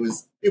straight. It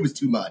was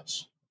too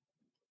much.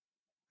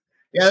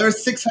 Yeah, there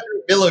was 600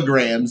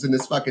 milligrams in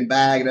this fucking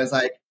bag, and I was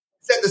like,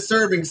 said the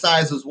serving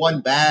size was one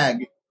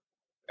bag.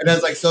 And I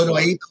was like, so do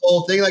I eat the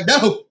whole thing? Like,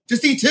 no,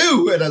 just eat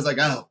 2. And I was like,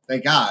 oh,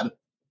 thank God.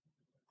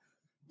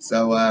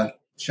 So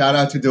shout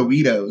out to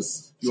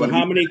Doritos. So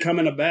how many come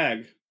in a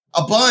bag?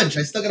 A bunch.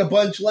 I still got a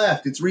bunch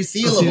left. It's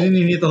resealable. So you didn't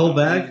even eat the whole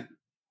bag?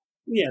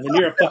 Yeah, then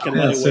you're a fucking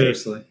lightweight.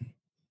 Seriously.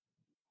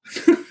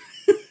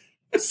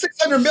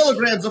 600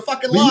 milligrams, a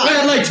fucking lot. You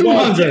had like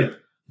 200.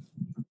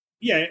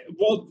 Yeah,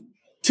 well,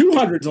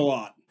 200's a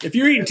lot. If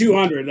you're eating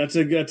 200, that's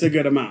a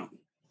good amount.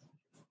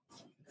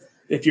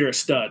 If you're a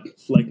stud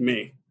like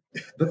me.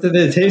 But did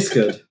it taste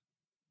good?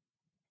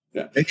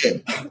 Yeah.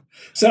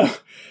 So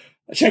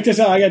check this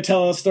out. I got to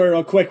tell a story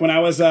real quick. When I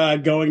was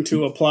going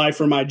to apply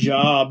for my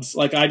jobs,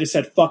 like I just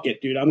said, fuck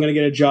it, dude. I'm going to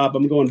get a job.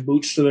 I'm going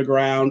boots to the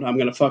ground.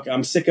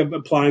 I'm sick of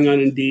applying on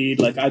Indeed.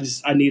 Like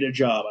I need a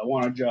job. I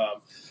want a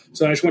job.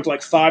 So I just went to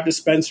like 5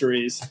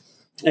 dispensaries,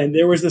 and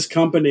there was this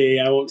company,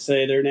 I won't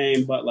say their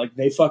name, but like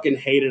they fucking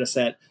hated us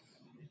at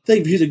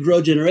Think he's a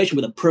grow generation,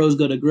 but the pros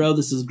go to grow.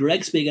 This is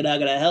Greg speaking. I'm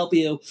going to help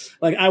you.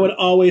 Like I would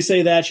always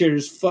say that shit,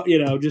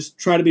 just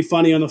try to be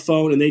funny on the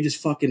phone, and they just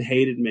fucking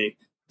hated me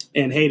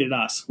and hated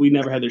us. We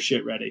never had their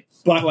shit ready.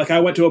 But like I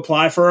went to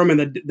apply for him,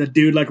 and the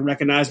dude like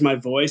recognized my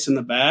voice in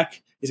the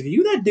back. He's like, "Are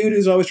you that dude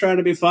who's always trying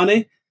to be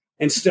funny?"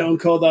 And stone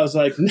cold, I was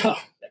like, "No,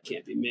 that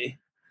can't be me.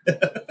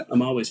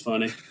 I'm always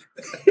funny."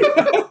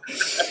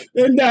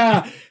 and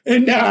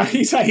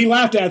he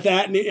laughed at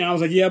that, and I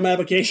was like, "You have my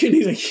application?"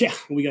 He's like, "Yeah,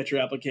 we got your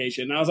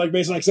application." And I was like,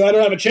 basically, like, "So I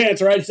don't have a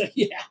chance, right?" He's like,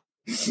 "Yeah."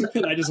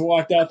 And I just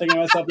walked out thinking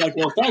to myself, like,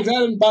 "Well, thanks." I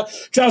didn't buy,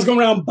 because I was going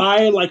around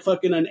buying like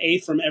fucking an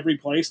eighth from every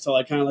place to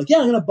like kind of like, yeah,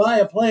 I'm gonna buy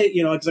a plate,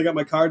 because I got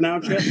my card now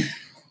and shit.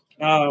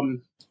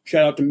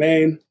 Shout out to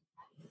Maine.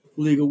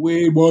 Legal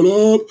weed, what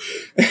up?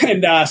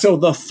 And so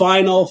the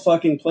final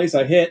fucking place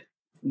I hit,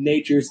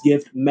 Nature's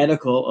Gift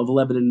Medical of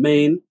Lebanon,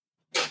 Maine,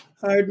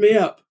 hired me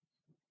up.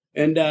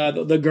 And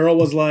the girl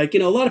was like,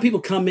 a lot of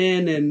people come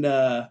in and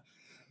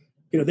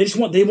they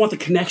want the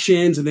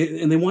connections and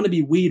they want to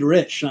be weed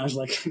rich. And I was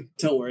like,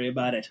 don't worry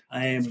about it.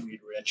 I am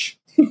weed rich.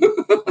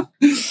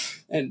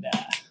 And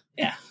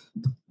yeah,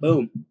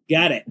 boom,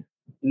 got it.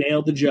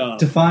 Nailed the job.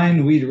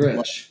 Define weed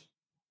rich.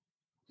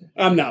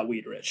 I'm not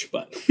weed rich,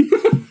 but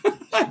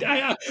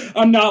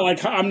I'm not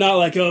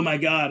like, oh my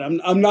God,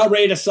 I'm not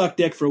ready to suck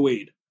dick for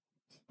weed.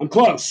 I'm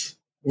close.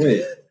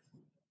 Wait,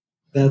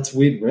 that's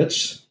weed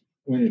rich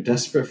when you're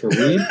desperate for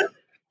weed?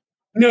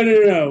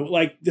 No.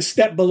 Like the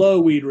step below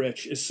weed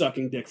rich is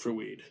sucking dick for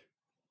weed.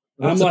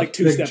 I'm like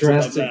 2 steps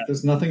above that.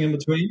 There's nothing in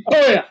between?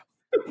 Oh, yeah.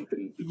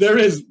 There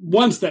is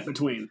one step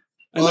between.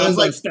 And well, there's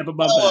like a step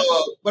above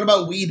that. What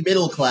about weed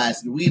middle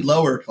class and weed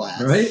lower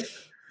class? Right?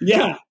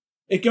 Yeah.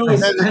 It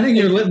goes. I think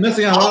you're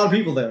missing out a lot of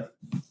people there.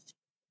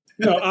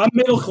 No, I'm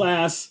middle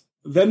class,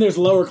 then there's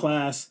lower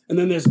class, and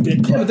then there's dick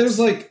class. Yeah, but there's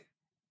like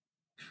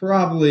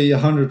probably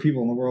 100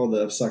 people in the world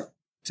that have sucked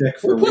dick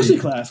for weed. Pussy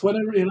class,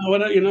 whatever, you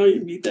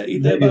eat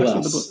that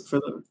box for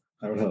the.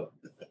 I would hope.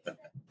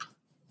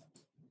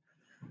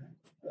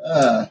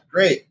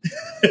 Great.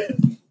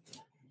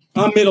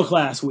 I'm middle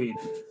class weed.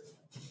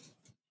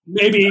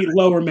 Maybe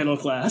lower middle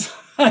class.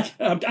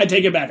 I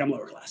take it back. I'm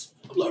lower class.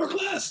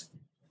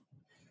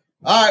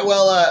 All right,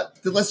 well,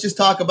 let's just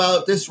talk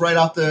about this right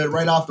off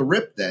the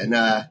rip. Then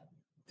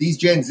these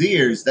Gen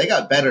Zers, they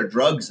got better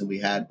drugs than we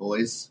had,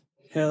 boys.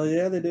 Hell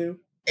yeah, they do.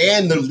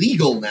 And they're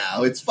legal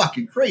now. It's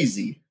fucking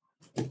crazy.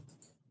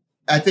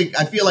 I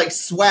feel like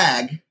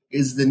swag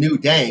is the new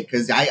dank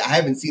because I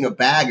haven't seen a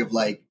bag of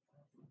like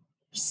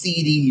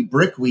seedy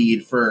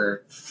brickweed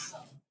for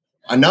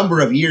a number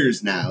of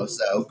years now.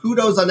 So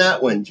kudos on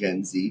that one,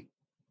 Gen Z.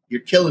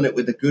 You're killing it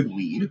with the good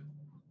weed.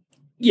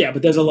 Yeah,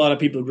 but there's a lot of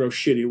people who grow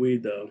shitty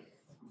weed though.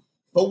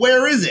 But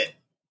where is it?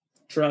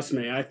 Trust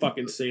me, I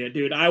fucking see it,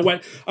 dude. I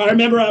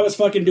remember I was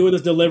fucking doing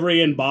this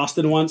delivery in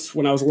Boston once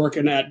when I was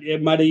working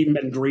it might have even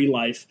been Green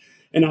Life.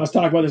 And I was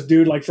talking about this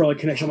dude, like, for, like,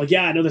 connection. I'm like,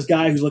 yeah, I know this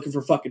guy who's looking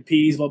for fucking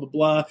peas, blah, blah,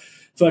 blah.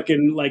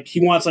 Fucking, like,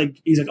 he's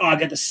like, oh, I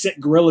got the sick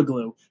Gorilla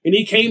Glue. And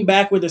he came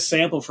back with a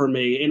sample for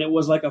me, and it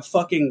was like a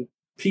fucking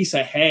piece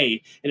of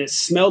hay, and it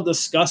smelled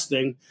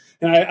disgusting.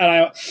 And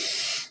I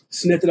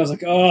sniffed it. I was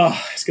like, oh,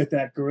 it's got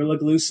that Gorilla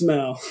Glue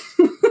smell.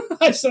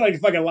 I said, like,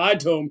 fucking lied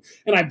to him,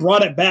 and I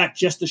brought it back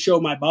just to show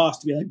my boss,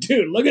 to be like,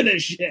 dude, look at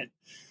this shit.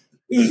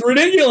 It was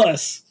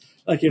ridiculous.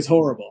 Like, it's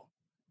horrible.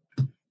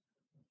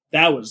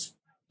 That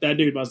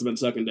dude must have been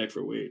sucking dick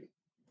for weed.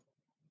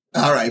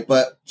 All right,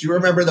 but do you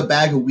remember the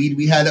bag of weed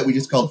we had that we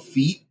just called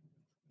feet?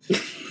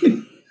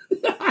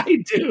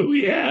 I do,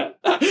 yeah.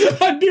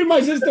 Dude,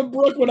 my sister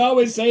Brooke would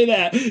always say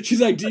that.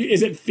 She's like,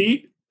 is it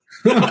feet?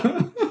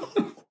 Oh,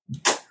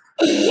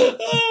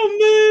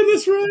 man,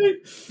 that's right.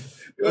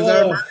 It was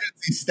our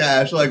emergency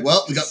stash. Like,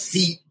 well, we got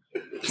feet.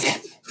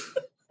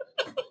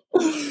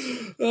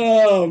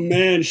 Oh,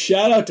 man,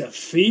 shout out to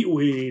feet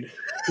weed.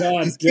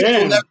 God damn.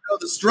 We'll never know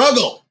the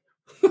struggle.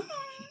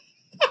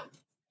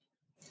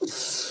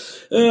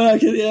 Yeah,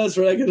 that's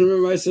right. I can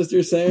remember my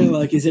sister saying,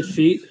 like, is it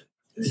feet?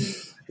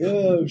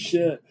 Oh,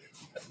 shit.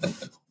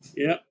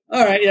 Yeah.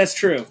 All right. That's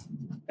true.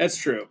 That's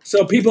true.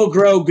 So people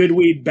grow good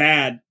weed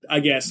bad, I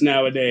guess,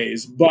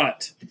 nowadays,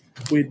 but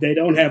they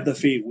don't have the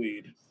feet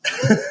weed.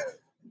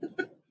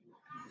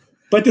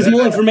 But there's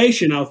more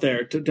information out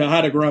there to how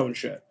to grow and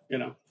shit, you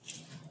know.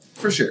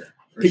 For sure.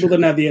 People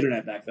didn't have the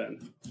internet back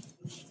then.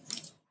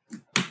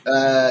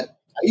 I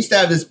used to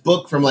have this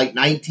book from like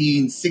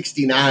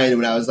 1969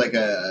 when I was like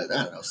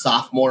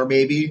sophomore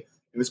maybe.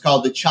 It was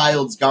called The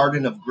Child's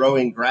Garden of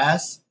Growing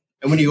Grass.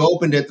 And when you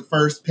opened it, the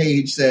first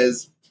page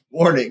says,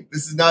 "Warning,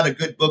 this is not a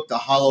good book to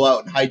hollow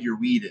out and hide your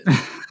weed in."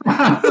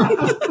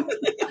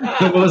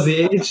 What was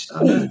the age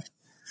on that?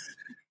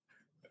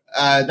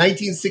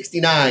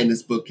 1969,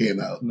 this book came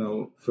out.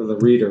 No, for the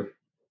reader.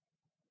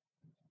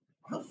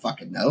 I don't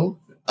fucking know.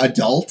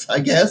 Adult, I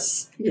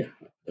guess. Yeah,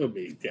 it would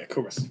be, yeah, of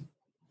course.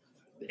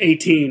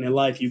 18 in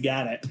life, you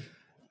got it.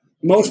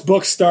 Most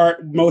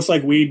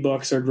like weed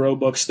books or grow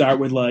books start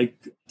with like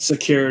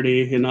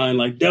security, you know, and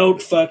like,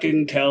 don't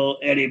fucking tell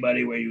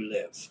anybody where you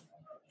live.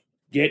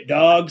 Get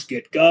dogs,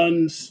 get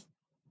guns.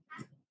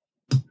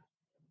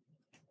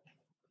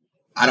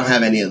 I don't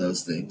have any of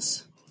those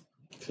things.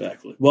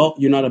 Exactly. Well,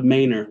 you're not a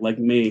Mainer like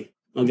me.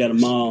 I got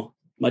them all.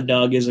 My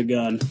dog is a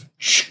gun.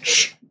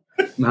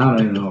 I don't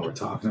even know what we're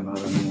talking about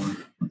anymore.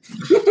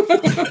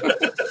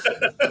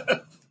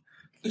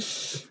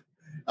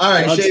 All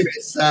right,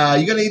 Seamus,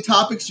 you got any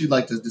topics you'd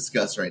like to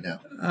discuss right now?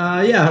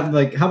 Yeah,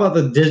 like how about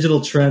the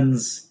digital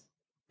trends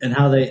and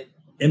how they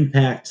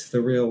impact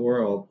the real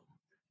world?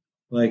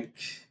 Like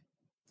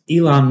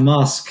Elon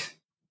Musk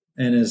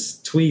and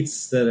his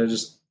tweets that are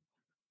just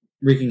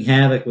wreaking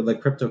havoc with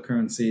like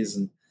cryptocurrencies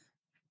and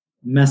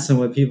messing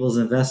with people's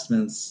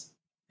investments.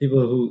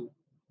 People who,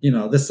 you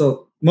know,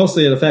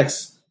 mostly it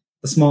affects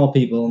the small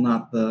people,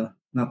 not the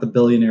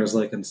billionaires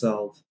like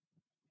himself.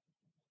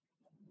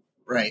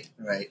 Right.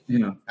 You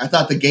know, I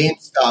thought the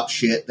GameStop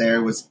shit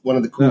there was one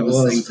of the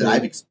coolest things that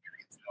I've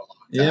experienced in a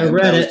long time.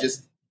 Yeah,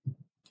 Reddit.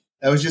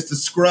 That was just the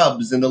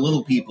scrubs and the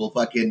little people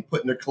fucking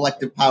putting their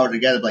collective power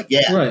together. Like,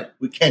 yeah, right.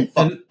 We can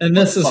fuck. And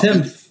this is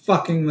him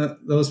fucking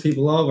those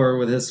people over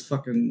with his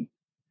fucking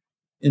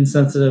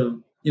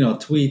insensitive, you know,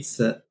 tweets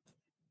that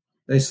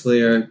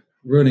basically are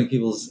ruining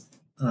people's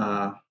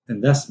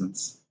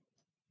investments.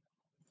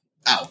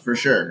 Oh, for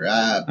sure.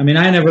 I mean,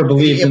 I never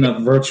believed in a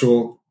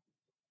virtual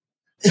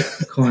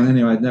coin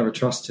anyway. I'd never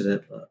trusted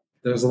it, but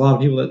there's a lot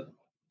of people that,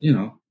 you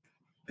know,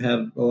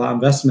 had a lot of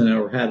investment in it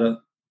or had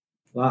a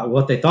lot of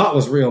what they thought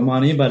was real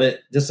money, but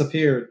it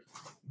disappeared.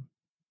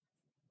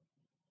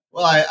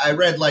 Well, I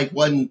read like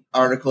one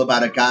article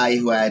about a guy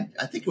who had,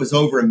 I think it was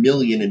over 1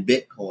 million in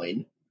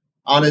Bitcoin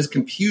on his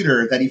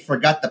computer that he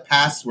forgot the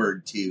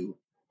password to.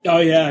 Oh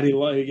yeah,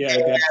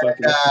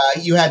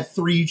 you had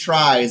 3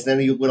 tries,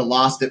 then you would have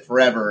lost it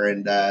forever.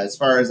 And as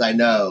far as I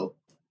know,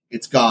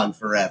 it's gone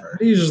forever. How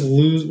do you just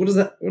lose? What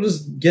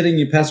does getting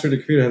your password to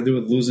computer have to do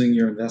with losing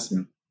your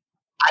investment?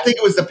 I think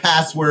it was the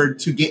password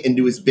to get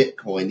into his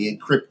Bitcoin, the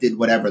encrypted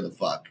whatever the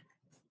fuck.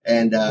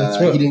 And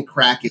he didn't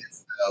crack it,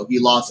 so he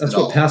lost it all.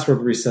 That's what password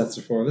resets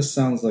are for. This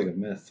sounds like a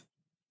myth.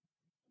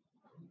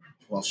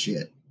 Well,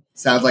 shit.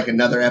 Sounds like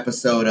another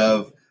episode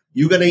of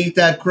You Gonna Eat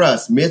That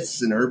Crust,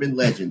 Myths and Urban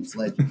Legends.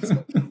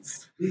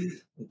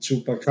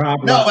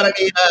 Chupacabra. No, but I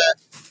mean,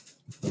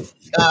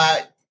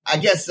 I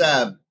guess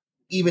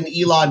even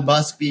Elon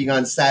Musk being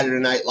on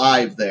Saturday Night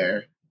Live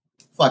there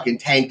fucking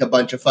tanked a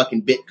bunch of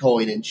fucking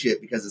Bitcoin and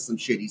shit because of some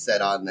shit he said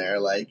on there.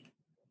 Like,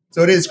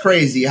 so it is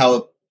crazy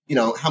how, you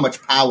know, how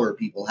much power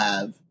people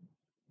have,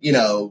 you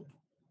know,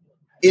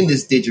 in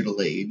this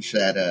digital age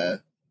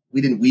that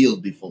we didn't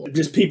wield before.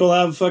 Just people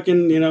have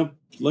fucking, you know,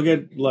 look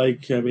at,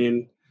 like, I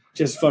mean,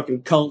 just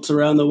fucking cults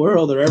around the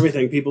world or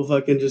everything. People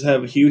fucking just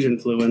have a huge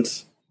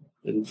influence.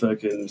 And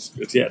fucking,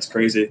 it's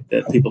crazy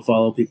that people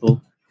follow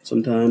people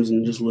sometimes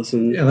and just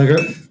listen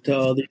to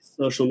all these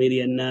social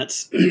media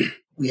nuts.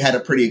 We had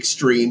a pretty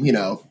extreme, you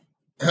know,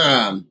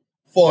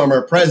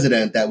 former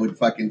president that would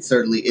fucking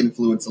certainly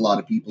influence a lot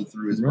of people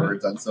through his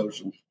words on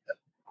social media.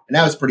 And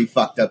that was pretty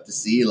fucked up to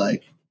see,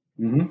 like,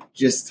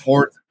 just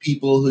hordes of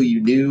people who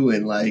you knew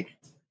and, like,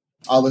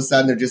 all of a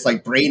sudden they're just,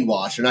 like,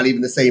 brainwashed. They're not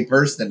even the same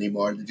person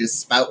anymore. They're just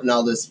spouting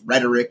all this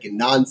rhetoric and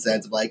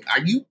nonsense. I'm like,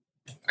 are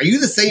you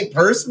the same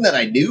person that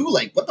I knew?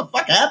 Like, what the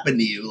fuck happened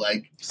to you?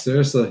 Like,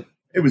 seriously.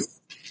 It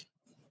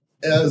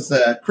was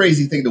a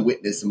crazy thing to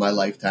witness in my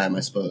lifetime, I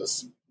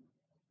suppose.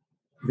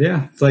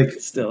 Yeah, it's like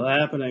it's still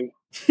happening.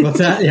 What's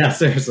that? Yeah,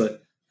 seriously.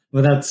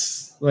 But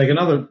that's like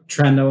another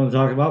trend I want to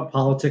talk about: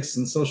 politics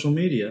and social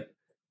media.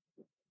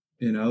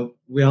 You know,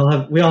 we all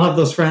have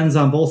those friends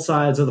on both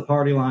sides of the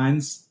party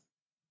lines.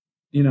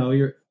 You know,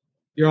 you're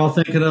all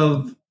thinking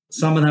of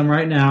some of them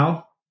right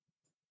now.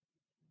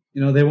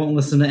 You know, they won't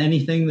listen to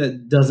anything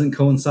that doesn't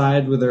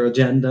coincide with their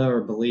agenda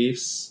or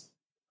beliefs.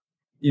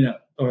 You know,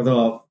 or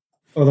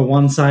the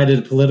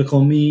one-sided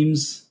political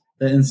memes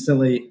that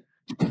instantly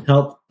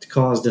help to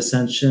cause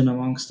dissension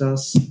amongst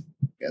us.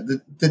 Yeah,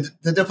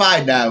 the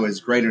divide now is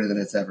greater than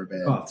it's ever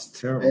been. Oh, it's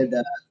terrible. And,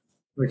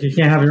 like, you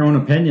can't have your own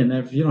opinion.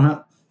 If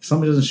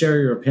somebody doesn't share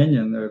your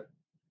opinion,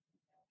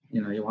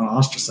 you want to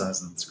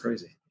ostracize them. It's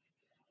crazy.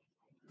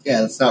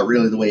 Yeah, that's not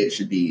really the way it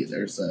should be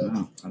either. So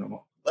No, I don't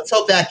know. let's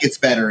hope that gets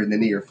better in the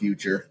near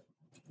future.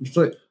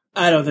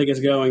 I don't think it's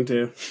going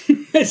to.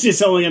 It's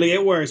just only going to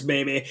get worse,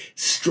 baby.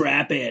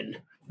 Strap in.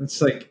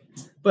 It's like,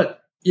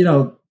 but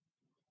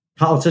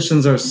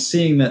politicians are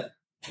seeing that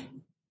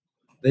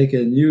they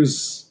can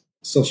use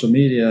social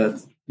media,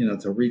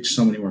 to reach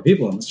so many more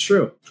people, and it's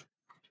true.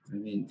 I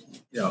mean,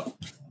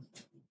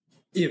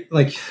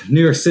 like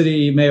New York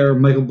City Mayor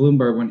Michael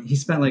Bloomberg, when he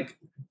spent like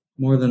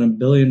more than $1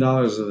 billion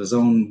of his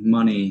own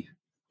money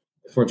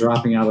before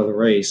dropping out of the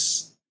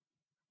race,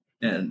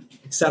 and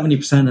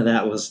 70% of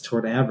that was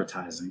toward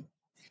advertising.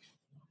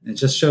 It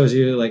just shows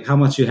you like how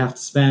much you have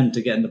to spend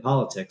to get into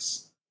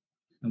politics,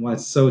 and why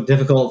it's so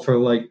difficult for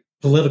like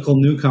political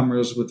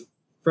newcomers with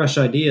fresh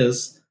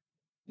ideas.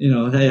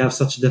 They have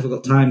such a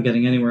difficult time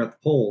getting anywhere at the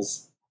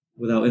polls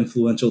without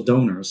influential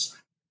donors,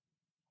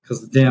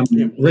 because the damn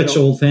rich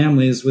old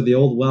families with the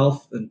old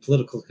wealth and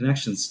political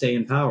connections stay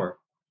in power.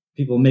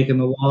 People making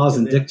the laws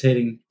and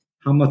dictating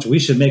how much we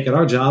should make at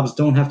our jobs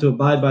don't have to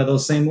abide by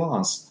those same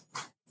laws.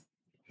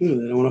 They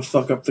don't want to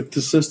fuck up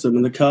the system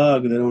and the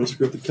cog. They don't want to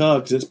screw up the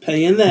cog because it's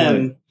paying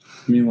them. Right.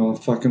 Meanwhile,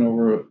 fucking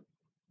over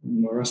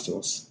the rest of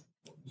us.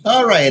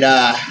 All right.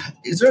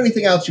 Is there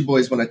anything else you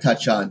boys want to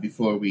touch on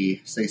before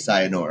we say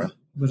sayonara?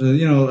 But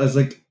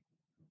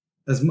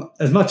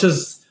as much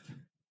as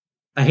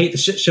I hate the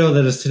shit show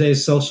that is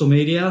today's social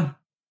media,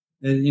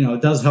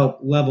 it does help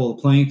level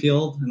the playing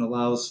field and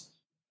allows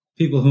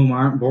people who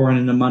aren't born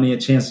into money a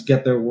chance to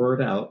get their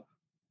word out.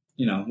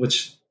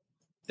 Which,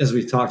 as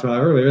we talked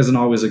about earlier, isn't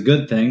always a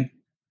good thing.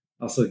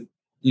 Also,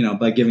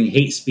 by giving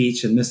hate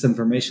speech and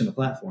misinformation a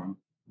platform.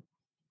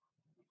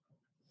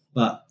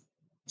 But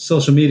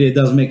social media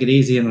does make it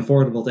easy and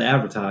affordable to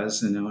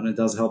advertise, and it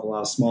does help a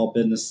lot of small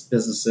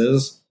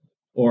businesses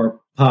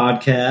or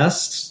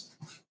podcasts.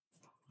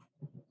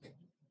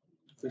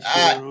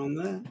 On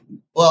that.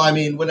 Well, I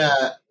mean, when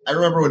I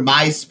remember when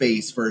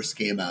MySpace first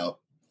came out,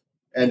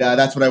 and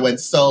that's when I went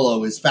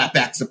solo as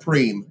Fatback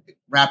Supreme,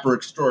 rapper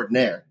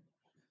extraordinaire.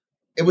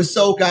 It was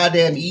so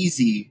goddamn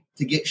easy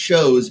to get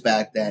shows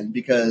back then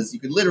because you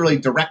could literally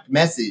direct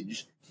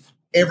message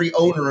every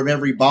owner of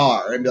every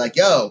bar and be like,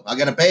 yo, I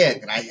got a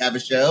band. Can I have a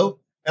show?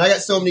 And I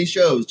got so many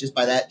shows just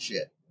by that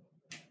shit.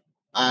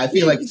 I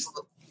feel like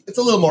it's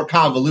a little more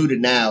convoluted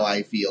now,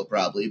 I feel,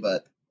 probably,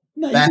 but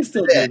no, you can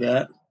still do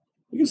that.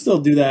 You can still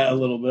do that a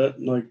little bit,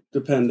 like,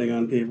 depending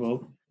on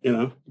people,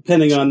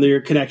 depending on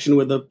your connection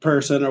with the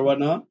person or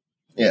whatnot.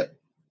 Yeah.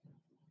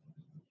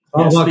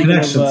 All about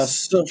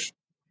connections.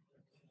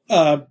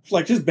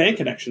 Like just bank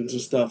connections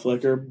and stuff,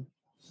 like, or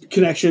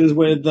connections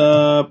with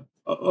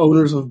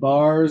owners of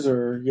bars,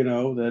 or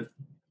that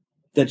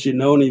and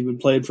you've been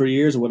played for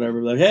years or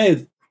whatever. Like,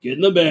 hey,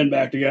 getting the band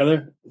back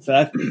together. In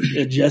fact,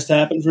 it just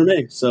happened for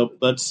me. So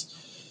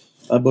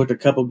I booked a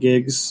couple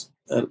gigs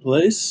at a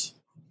place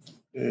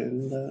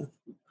in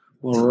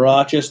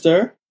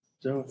Rochester.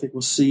 So I think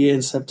we'll see you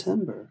in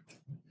September.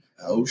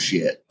 Oh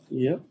shit!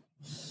 Yep.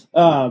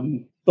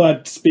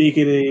 But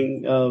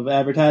speaking of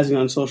advertising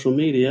on social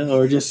media,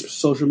 or just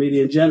social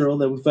media in general,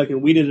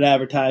 we did an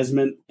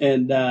advertisement,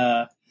 and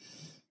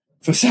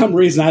for some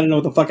reason I didn't know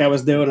what the fuck I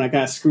was doing. I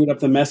kind of screwed up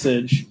the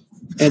message,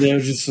 and it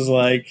was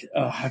like,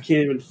 I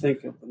can't even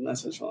think of the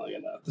message long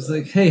enough. It's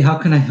like, hey, how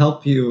can I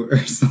help you, or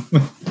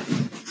something?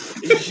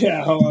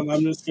 Yeah, hold on.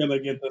 I'm just gonna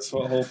get this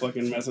whole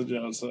fucking message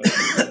out. So,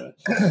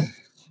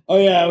 oh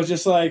yeah, I was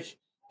just like,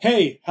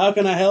 hey, how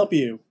can I help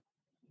you?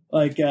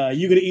 Like,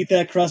 you gonna eat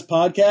that crust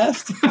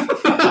podcast?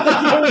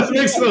 That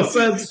makes no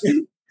sense.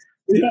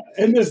 Yeah,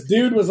 and this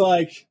dude was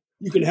like,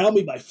 you can help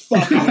me by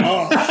fucking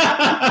off.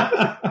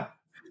 That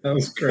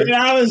was great. And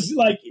I was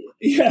like,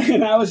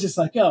 and I was just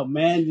like, oh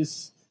man,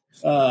 his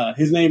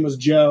name was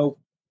Joe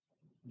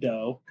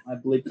Doe. I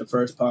bleeped the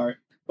first part,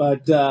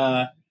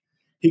 but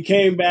he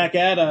came back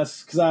at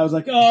us because I was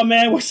like, oh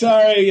man, we're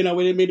sorry, we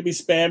didn't mean to be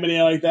spamming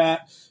you like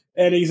that.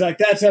 And he's like,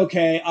 that's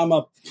okay, I'm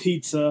a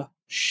pizza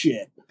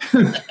shit.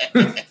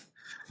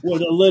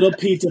 With a little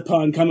pizza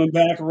pun coming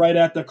back right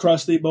at the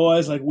crusty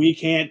boys, like, we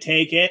can't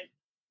take it.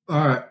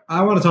 All right,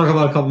 I want to talk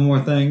about a couple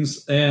more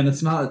things, and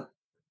it's not.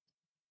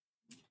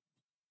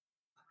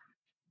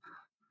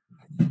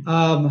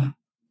 How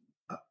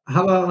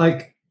about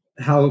like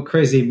how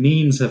crazy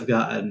memes have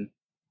gotten?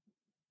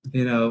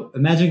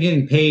 Imagine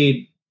getting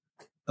paid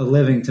a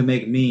living to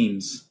make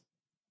memes.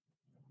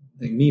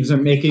 Like, memes are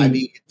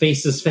making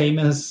faces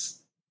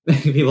famous.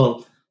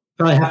 People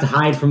probably have to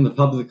hide from the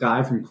public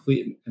eye from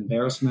complete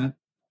embarrassment.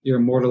 You're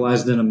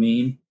immortalized in a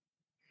meme.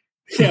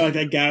 Yeah, like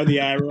that guy with the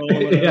eye roll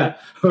or whatever. Yeah,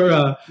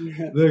 or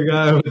the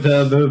guy with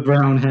the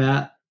brown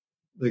hat,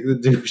 like the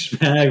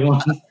douchebag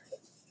one.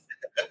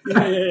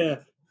 Yeah.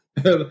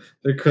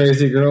 The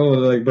crazy girl with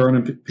like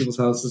burning people's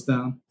houses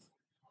down.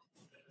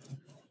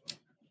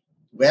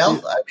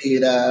 Well, I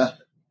mean,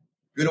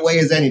 good a way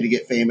as any to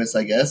get famous,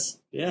 I guess.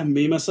 Yeah,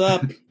 meme us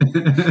up.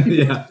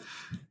 Yeah.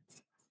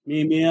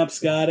 Meme me up,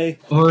 Scotty.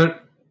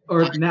 Or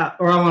I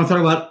want to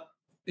talk about,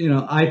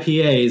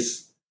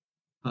 IPAs.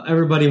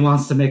 Everybody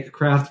wants to make a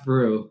craft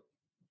brew.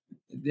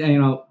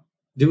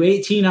 Do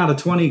 18 out of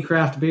 20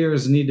 craft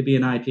beers need to be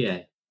an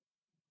IPA?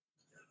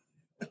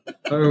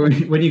 Or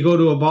when you go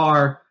to a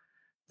bar,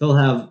 they'll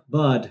have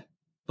Bud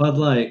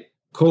Light,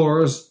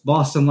 Coors,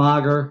 Boston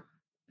Lager,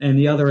 and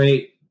the other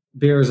 8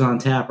 beers on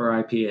tap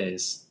are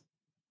IPAs.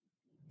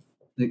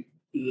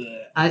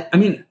 I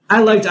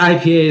liked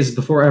IPAs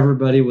before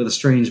everybody with a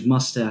strange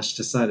mustache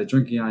decided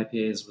drinking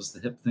IPAs was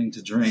the hip thing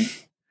to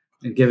drink,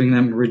 and giving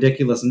them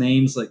ridiculous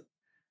names like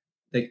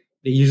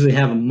they usually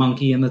have a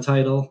monkey in the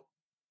title,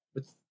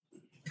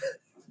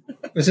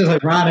 which is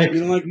ironic.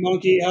 You don't like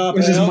monkey hop?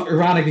 Which is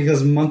ironic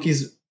because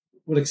monkeys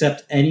would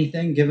accept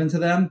anything given to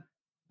them,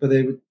 but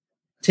they would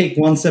take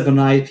one sip of an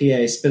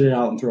IPA, spit it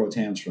out, and throw a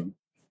tantrum.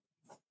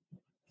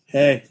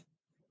 Hey,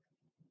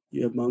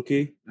 you a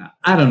monkey?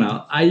 I don't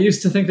know. I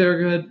used to think they were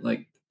good,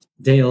 like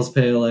Dale's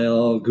Pale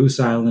Ale, Goose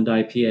Island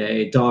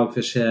IPA,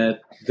 Dogfish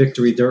Head,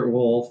 Victory Dirt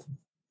Wolf.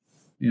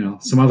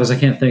 Some others I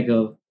can't think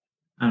of.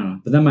 I don't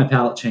know. But then my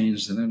palate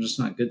changed, and they're just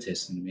not good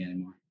tasting to me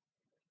anymore.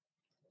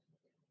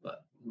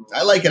 But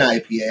I like an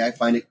IPA. I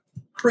find it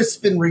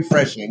crisp and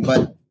refreshing,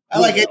 but I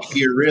like any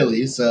beer,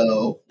 really,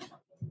 so...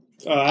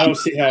 I don't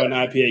see how an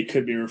IPA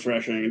could be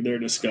refreshing. They're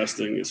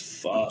disgusting as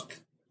fuck.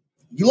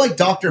 You like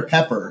Dr.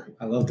 Pepper.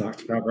 I love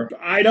Dr. Pepper.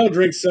 I don't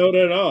drink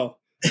soda at all.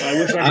 I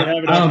wish I could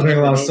have it. I don't drink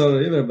a lot of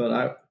soda either,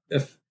 but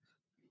if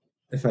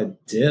I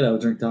did, I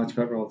would drink Dr.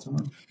 Pepper all the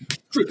time.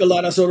 Drink a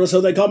lot of soda, so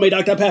they call me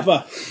Dr.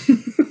 Pepper.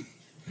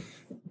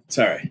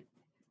 Sorry.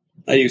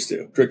 I used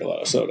to drink a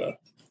lot of soda,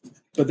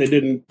 but they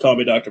didn't call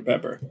me Dr.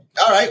 Pepper.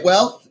 All right,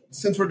 well,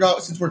 since we're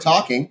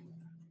talking,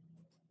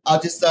 I'm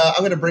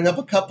going to bring up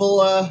a couple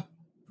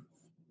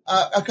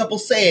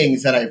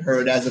sayings that I've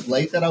heard as of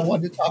late that I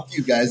wanted to talk to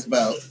you guys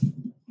about.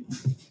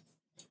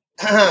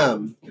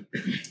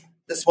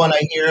 This one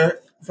I hear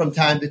from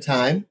time to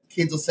time.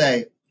 Kids will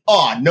say,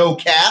 "Aw, no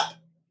cap."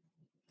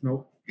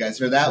 Nope. You guys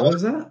heard that one? What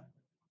is that?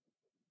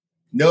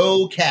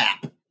 No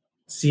cap.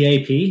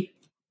 CAP?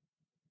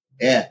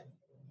 Yeah.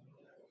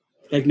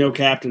 Like no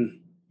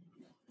captain,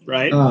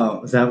 right?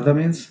 Oh, is that what that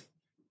means?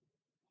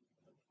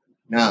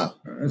 No.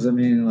 Or does it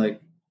mean like...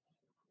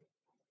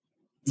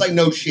 It's like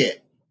no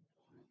shit.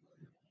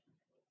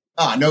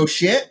 No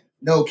shit?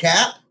 No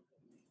cap?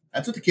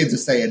 That's what the kids are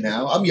saying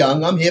now. I'm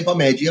young, I'm hip, I'm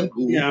edgy, I'm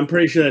cool. Yeah, I'm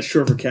pretty sure that's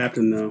short for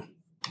captain, though.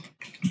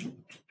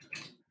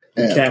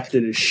 Yeah.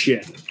 Captain is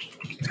shit.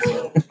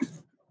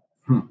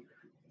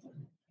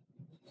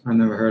 I've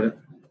never heard it.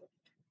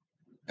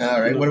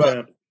 All right.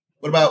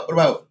 What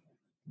about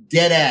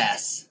dead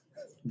ass?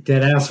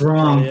 Dead ass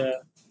wrong. Yeah,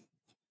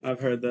 I've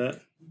heard that.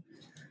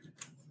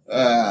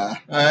 All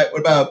right. What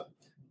about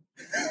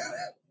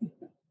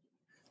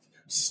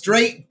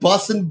straight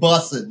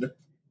bussin'?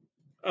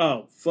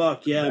 Oh,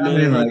 fuck, yeah. I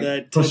mean, like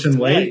that. pushing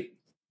weight?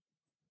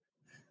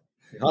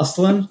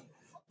 Hustling?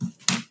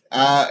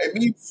 It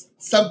means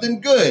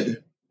something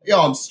good.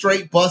 Yo, I'm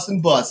straight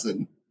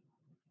bussin'.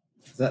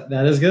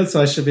 That is good,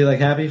 so I should be like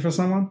happy for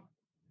someone?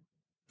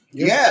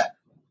 Yeah.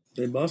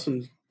 They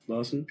bussin'.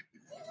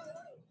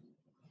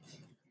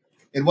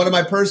 And one of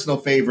my personal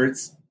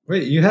favorites.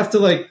 Wait, you have to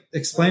like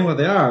explain what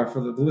they are for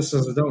the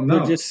listeners that don't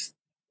know.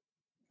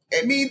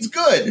 It means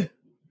good.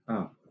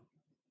 Oh.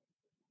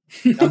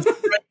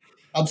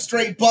 I'm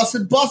straight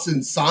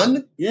bussin',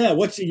 son. Yeah,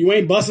 you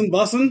ain't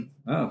bussin'?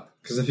 Oh,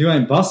 because if you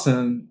ain't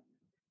bussin',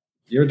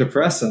 you're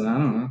depressing. I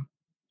don't know.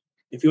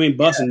 If you ain't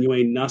bussin', you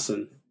ain't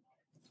nussin'.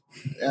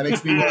 That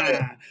makes me want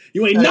to...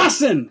 You ain't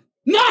nussin'!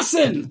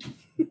 Nussin'!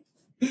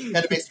 Kind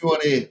of makes me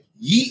want to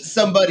yeet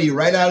somebody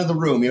right out of the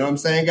room. You know what I'm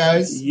saying,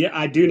 guys? Yeah,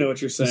 I do know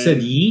what you're saying. You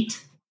said yeet?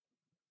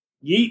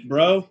 Yeet,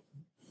 bro.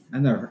 I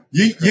never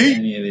yeet.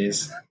 any of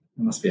these.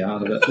 I must be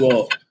out of it.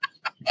 Well,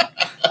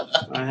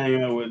 I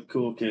hang out with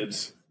cool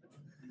kids.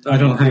 I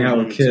don't hang out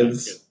with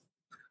kids.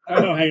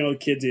 I don't hang out with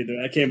kids either.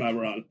 That came out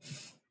wrong.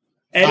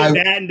 Edit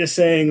that into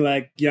saying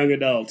like young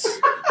adults.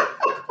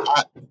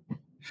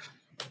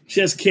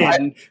 Just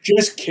kidding.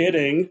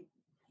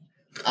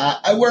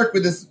 I work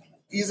with this.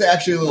 He's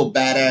actually a little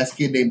badass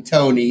kid named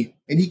Tony,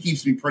 and he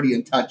keeps me pretty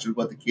in touch with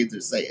what the kids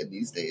are saying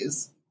these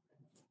days.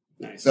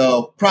 Nice.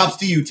 So props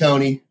to you,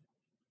 Tony.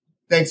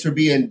 Thanks for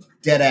being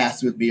dead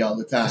ass with me all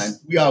the time.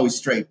 We always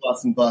straight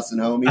bussin',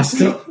 homie.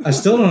 I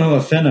still don't know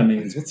what finna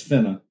means. What's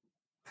finna?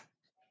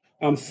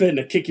 I'm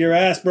finna kick your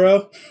ass,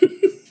 bro.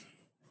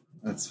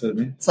 That's what it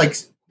means.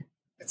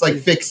 It's like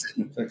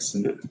fixing.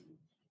 Fixing.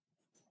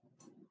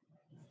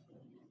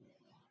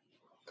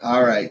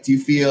 All right. Do you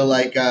feel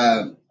like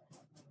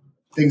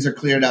things are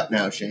cleared up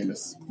now,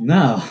 Seamus?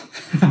 No.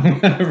 I'm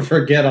going to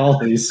forget all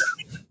these.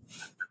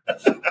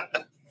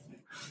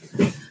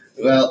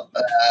 Well,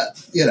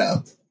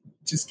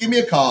 just give me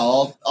a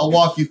call. I'll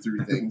walk you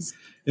through things.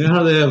 You know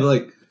how they have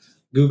like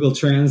Google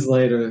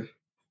Translate, or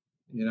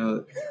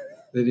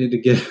they need to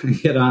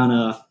get on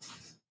a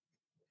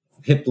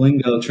hip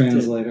lingo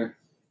translator.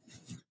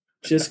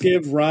 Just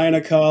give Ryan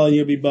a call and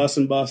you'll be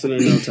busting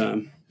in no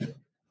time.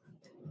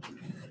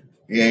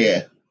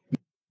 Yeah.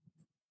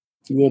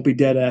 You won't be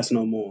dead ass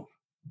no more.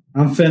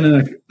 I'm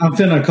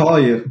finna call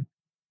you.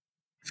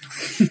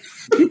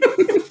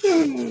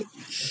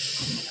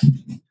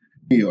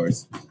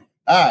 Yours.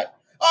 All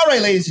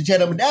right, ladies and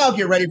gentlemen. Now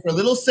get ready for a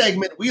little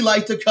segment we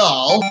like to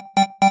call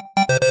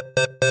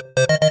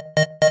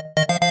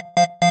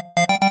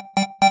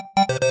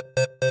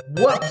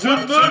What's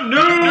in the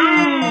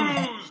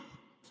news?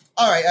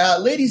 All right,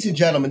 ladies and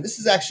gentlemen, this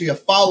is actually a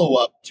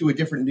follow-up to a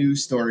different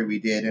news story we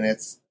did, and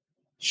it's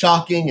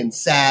shocking and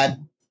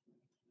sad,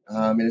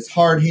 and it's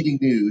hard-hitting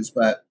news,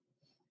 but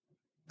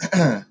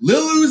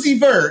Lil Uzi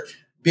Vert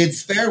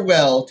bids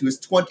farewell to his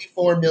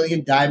 $24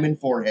 million diamond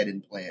forehead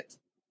implant.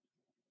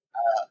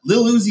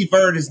 Lil Uzi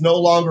Vert is no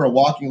longer a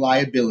walking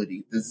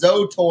liability. The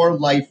Zotor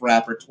Life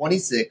rapper,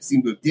 26,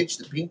 seemed to have ditched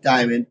the pink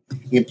diamond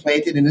he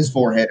implanted in his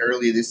forehead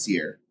earlier this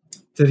year.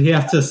 Did he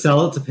have to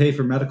sell it to pay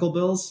for medical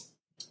bills?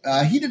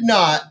 He did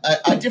not.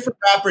 A different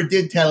rapper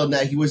did tell him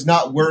that he was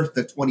not worth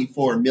the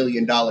 $24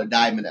 million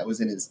diamond that was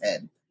in his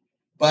head.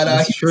 But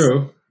that's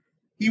true.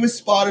 He was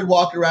spotted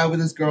walking around with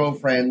his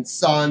girlfriend,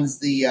 Sans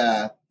the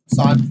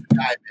diamond.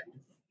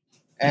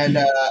 And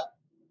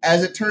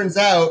as it turns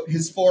out,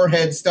 his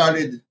forehead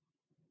started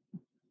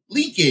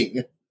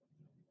leaking.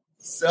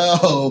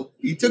 So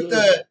he took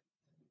the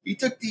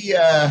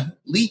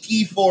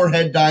leaky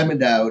forehead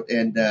diamond out,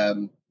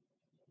 and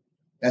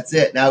that's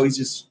it. Now he's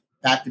just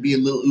back to be a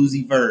Lil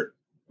Uzi Vert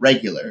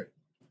regular.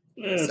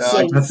 Yeah,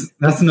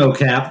 that's no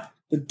cap.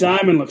 The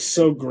diamond looks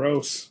so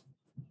gross.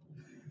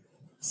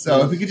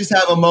 So if we could just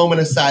have a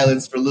moment of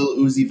silence for Lil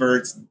Uzi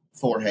Vert's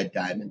forehead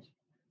diamond.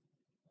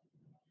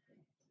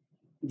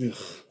 Ugh.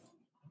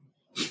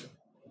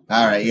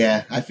 All right,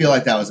 yeah, I feel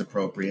like that was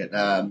appropriate.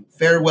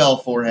 Farewell,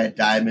 forehead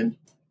diamond.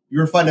 You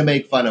were fun to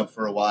make fun of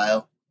for a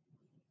while.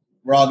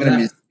 We're all going to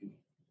miss you.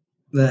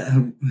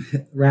 That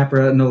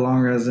rapper no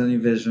longer has any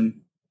vision.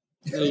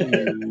 I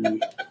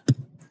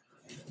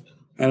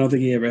don't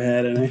think he ever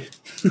had any.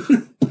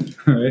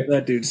 Right.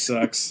 That dude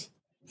sucks.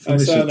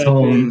 Somebody should have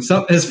told him.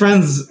 His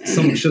friends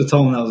should have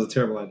told him that was a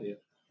terrible idea.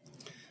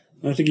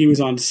 I think he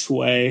was on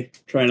Sway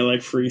trying to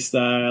like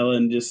freestyle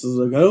and just was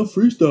like, I don't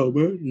freestyle,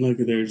 man. And like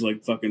they're just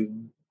like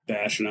fucking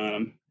bashing on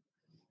him.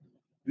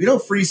 If you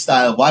don't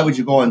freestyle, why would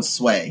you go on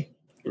Sway?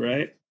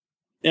 Right?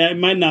 Yeah, it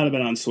might not have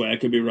been on Sway. I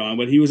could be wrong,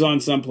 but he was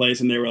on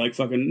someplace and they were like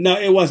fucking. No,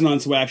 it wasn't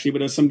on Sway actually,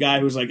 but it was some guy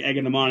who was like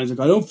egging him on. He's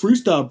like, I don't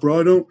freestyle, bro.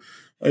 I don't.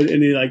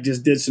 And he like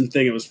just did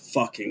something. It was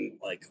fucking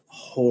like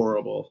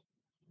horrible.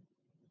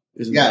 It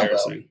was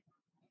embarrassing. Well,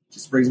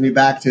 just brings me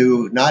back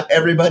to not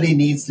everybody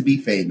needs to be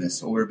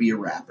famous or be a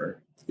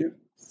rapper. Yeah.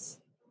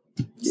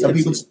 Some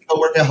people just go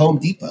work at Home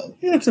Depot.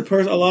 Yeah, it's a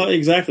person. A lot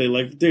exactly.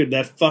 Like, dude,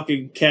 that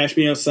fucking Cash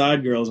Me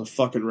Outside girl is a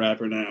fucking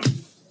rapper now.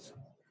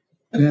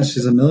 Yeah,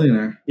 she's a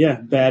millionaire. Yeah,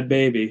 Bad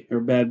Baby or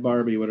Bad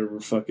Barbie, whatever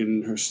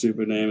fucking her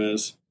stupid name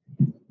is.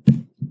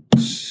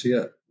 She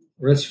got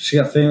rich. She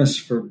got famous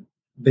for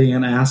being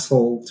an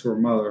asshole to her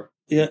mother.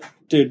 Yeah,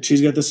 dude,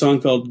 she's got the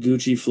song called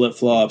Gucci Flip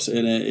Flops,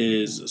 and it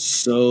is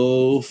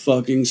so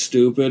fucking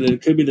stupid.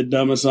 It could be the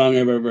dumbest song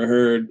I've ever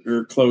heard,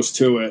 or close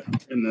to it,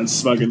 and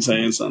that's fucking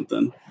saying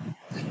something.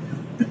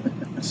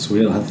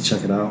 Sweet, I'll have to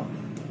check it out.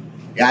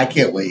 Yeah, I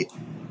can't wait.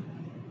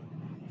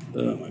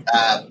 Oh my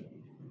god.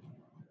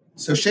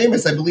 So,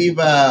 Seamus, I believe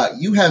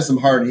you have some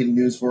hard-hitting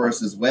news for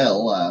us as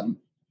well.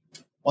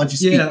 Why don't you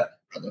speak,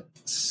 brother?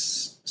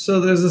 So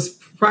there's this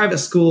private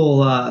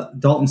school,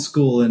 Dalton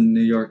School in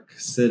New York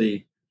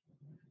City,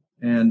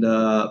 and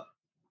a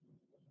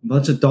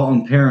bunch of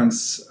Dalton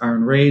parents are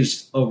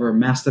enraged over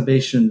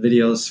masturbation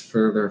videos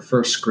for their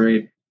first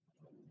grade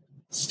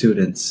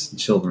students and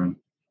children.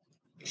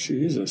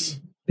 Jesus.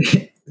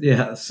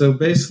 Yeah, so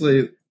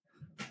basically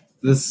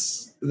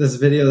this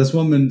video, this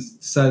woman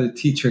decided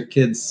to teach her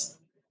kids,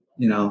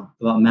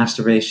 about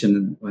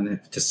masturbation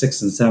to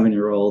 6 and 7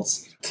 year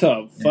olds.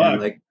 Oh, fuck.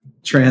 And, like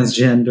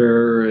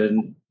transgender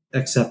and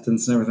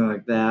acceptance and everything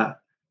like that.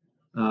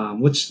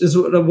 Which is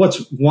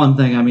what's one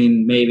thing. I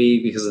mean,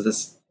 maybe because of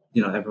this,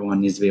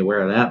 everyone needs to be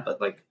aware of that. But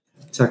like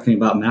talking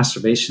about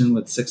masturbation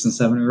with 6 and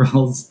 7 year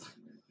olds,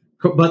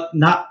 but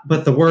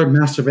the word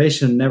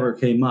masturbation never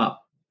came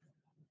up.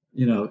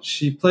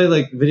 She played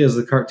like videos of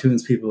the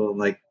cartoons. People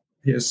like,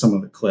 here's some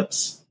of the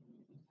clips.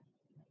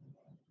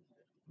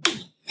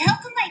 How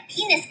come my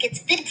penis gets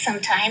big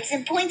sometimes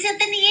and points up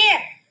in the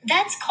air?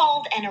 That's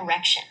called an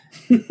erection.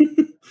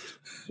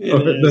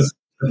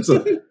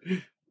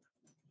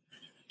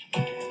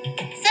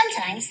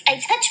 Sometimes I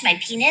touch my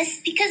penis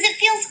because it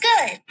feels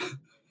good.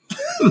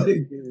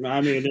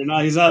 I mean,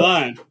 he's not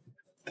lying.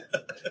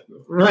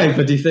 Right,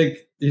 but do you think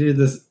you need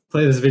to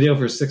play this video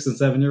for 6 and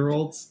 7 year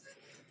olds?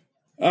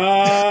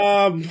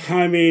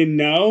 I mean,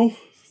 no.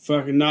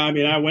 Fucking no. I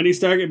mean, when he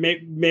started,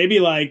 maybe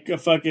like a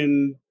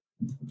fucking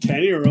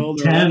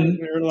 10-year-old or 10,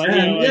 like, 10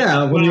 you know, like,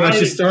 yeah. When you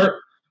actually start,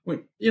 I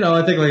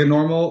think like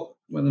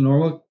when the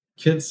normal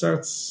kid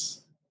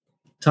starts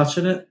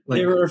touching it,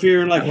 like, or if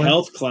you're in like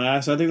health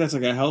class, I think that's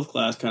like a health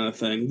class kind of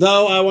thing.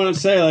 Though I want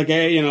to say, like,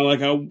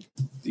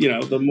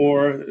 the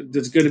more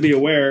it's good to be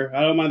aware.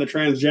 I don't mind the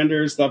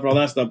transgender stuff and all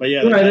that stuff, but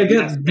yeah, right. I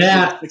get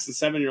that 6 and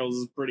 7-year-olds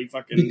is pretty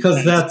fucking because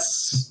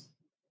intense.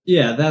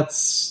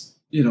 that's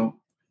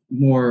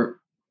more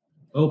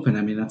open.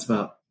 I mean, that's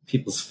about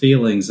people's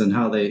feelings and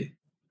how they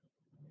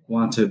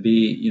want to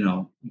be,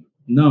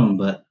 known.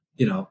 But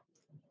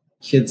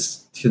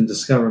kids can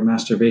discover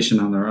masturbation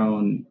on their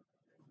own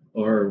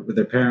or with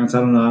their parents.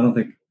 I don't know. I don't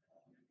think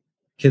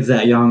kids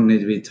that young need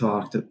to be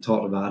taught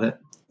about it.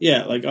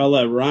 Yeah, like I'll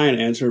let Ryan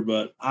answer,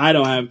 but I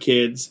don't have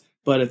kids.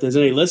 But if there's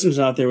any listeners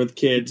out there with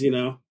kids,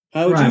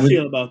 how would you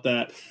feel about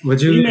that?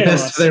 Would you be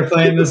pissed if they're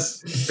playing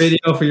this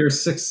video for your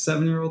 6,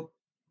 7-year-old?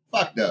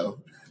 Fuck no.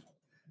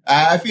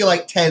 I feel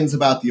like 10's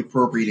about the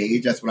appropriate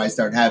age. That's when I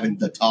start having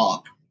the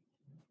talk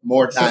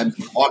more times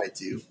than I wanted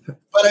to.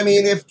 But I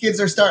mean, if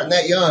kids are starting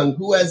that young,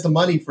 who has the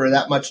money for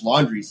that much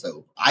laundry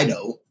soap? I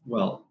don't.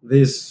 Well,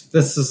 these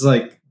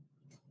are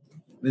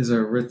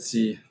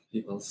ritzy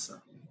people, so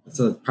it's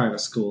a private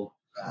school.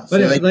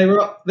 But they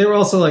were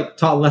also like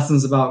taught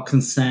lessons about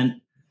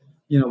consent.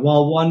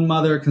 While one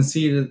mother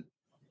conceded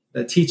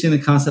that teaching the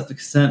concept of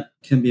consent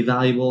can be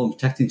valuable in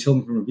protecting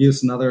children from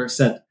abuse, another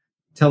said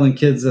telling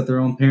kids that their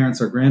own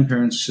parents or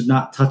grandparents should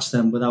not touch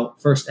them without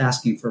first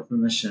asking for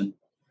permission.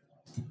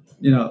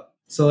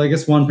 So I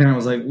guess one parent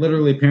was like,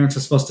 literally, parents are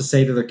supposed to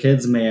say to their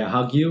kids, "May I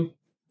hug you?"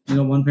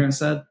 One parent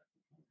said.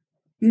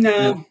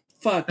 No,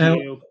 fuck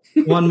you.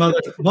 One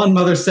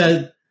mother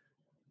said,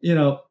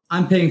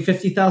 I'm paying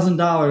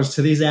 $50,000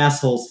 to these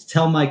assholes to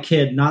tell my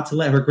kid not to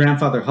let her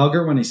grandfather hug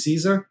her when he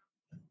sees her.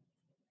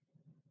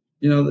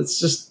 It's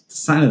just a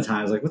sign of the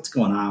times. Like, what's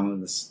going on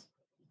in this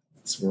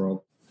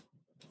world?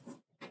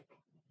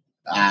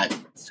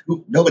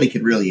 Nobody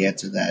can really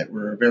answer that.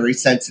 We're a very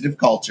sensitive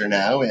culture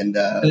now, and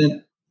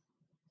the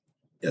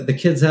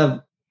kids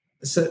have.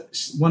 So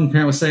one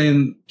parent was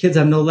saying kids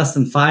have no less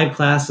than 5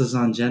 classes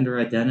on gender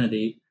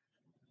identity.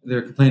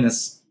 They're complaining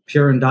it's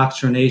pure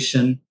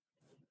indoctrination.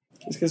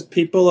 It's because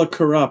people are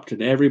corrupt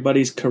and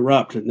everybody's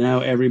corrupt, and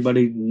now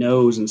everybody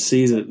knows and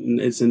sees it,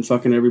 and it's in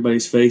fucking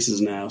everybody's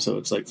faces now. So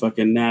it's like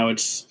fucking now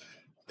it's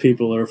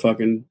people are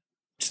fucking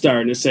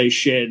starting to say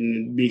shit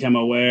and become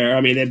aware.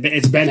 I mean,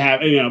 it's been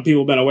happening.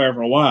 People have been aware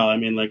for a while. I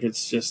mean, like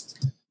it's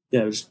just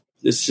it's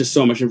just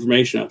so much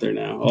information out there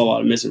now. A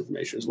lot of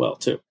misinformation as well,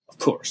 too, of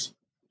course.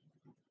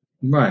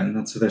 Right, and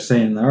that's what they're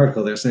saying in the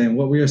article. They're saying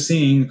what we are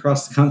seeing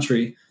across the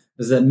country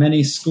is that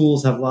many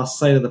schools have lost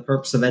sight of the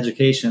purpose of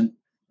education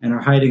and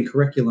are hiding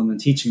curriculum and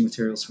teaching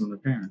materials from their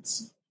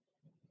parents.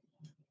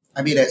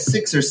 I mean, at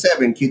 6 or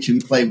 7, kids should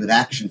be playing with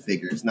action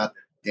figures, not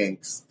their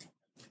dinks.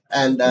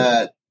 And,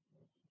 are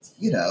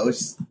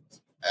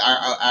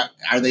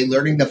they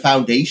learning the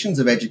foundations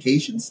of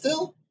education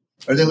still?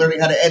 Or are they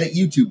learning how to edit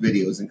YouTube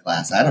videos in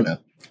class? I don't know.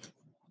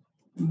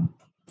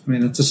 I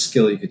mean, it's a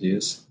skill you could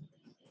use.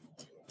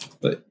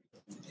 But,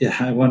 yeah,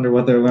 I wonder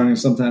what they're learning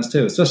sometimes,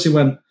 too, especially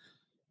when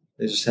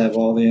they just have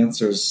all the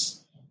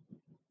answers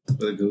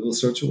with a Google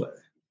search away.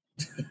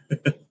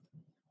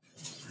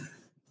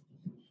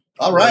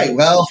 All right,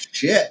 well,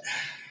 shit.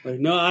 Like,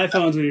 no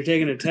iPhones when you're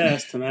taking a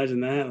test.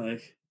 Imagine that.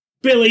 Like,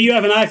 Billy, you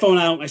have an iPhone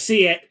out. I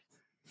see it.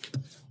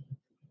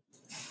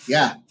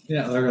 Yeah.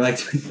 Yeah, they're like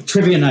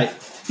trivia night.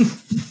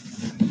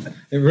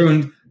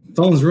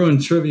 Phones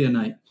ruined trivia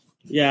night.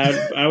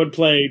 Yeah, I would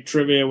play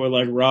trivia with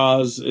like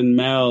Roz and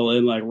Mel,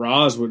 and like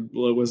Roz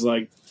was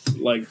like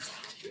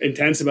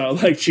intense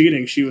about like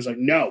cheating. She was like,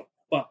 "No,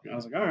 fuck." I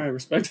was like, "All right, I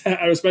respect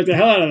that. I respect the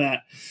hell out of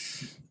that."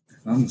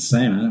 I'm the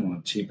same. I didn't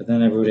want to cheat, but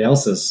then everybody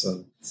else is.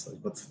 So it's like,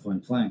 what's the point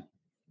of playing?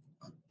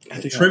 I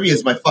think trivia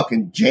is my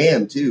fucking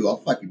jam too. I'll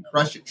fucking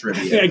crush it.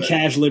 Trivia. I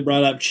casually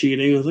brought up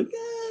cheating. I was like,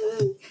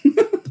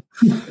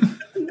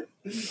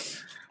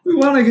 we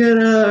want to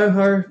get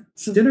our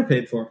dinner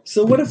paid for.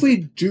 So what if we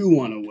do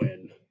want to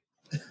win?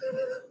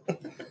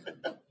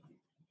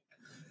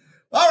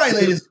 All right,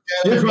 ladies and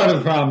gentlemen. You're part of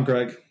the problem,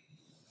 Greg.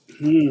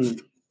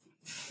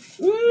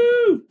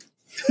 Woo!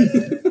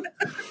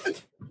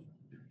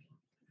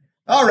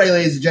 All right,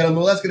 ladies and gentlemen.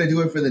 Well, that's going to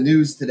do it for the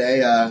news today.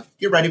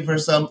 Get ready for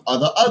some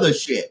other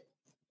shit.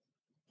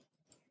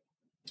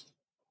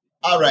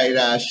 All right,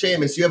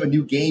 Seamus, you have a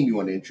new game you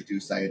want to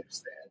introduce, I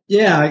understand.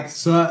 Yeah,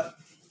 so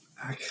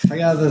I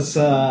got this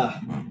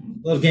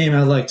little game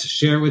I'd like to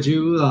share with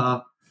you.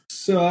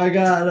 So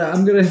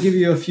I'm going to give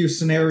you a few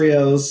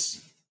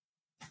scenarios,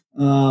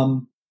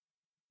 and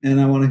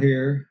I want to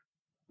hear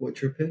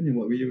what's your opinion.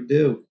 What would you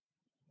do?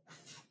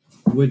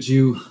 Would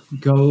you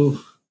go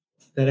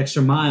that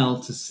extra mile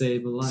to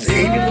save a life?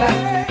 Save your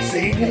life,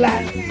 save your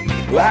life.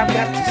 Well, I've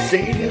got to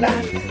save your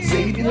life,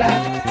 save your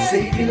life,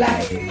 save your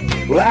life.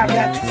 Well, I've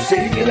got to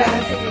save your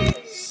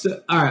life.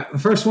 So, all right, the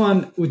first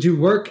one, would you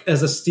work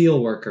as a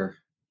steel worker?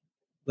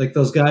 like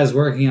those guys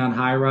working on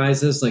high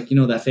rises, like,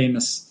 that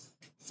famous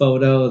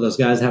photo of those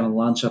guys having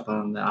lunch up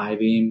on the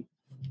I-beam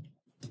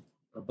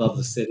above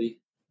the city.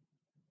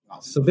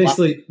 So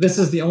basically, this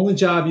is the only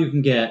job you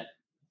can get,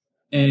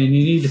 and you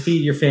need to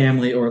feed your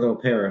family or they'll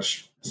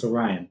perish. So,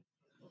 Ryan.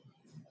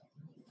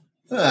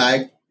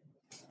 I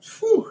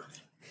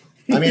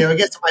mean, I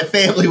guess if my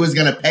family was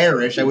going to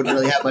perish, I wouldn't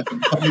really have much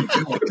fucking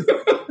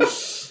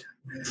choice.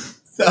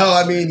 So,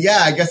 I mean, yeah,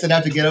 I guess I'd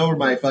have to get over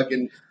my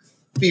fucking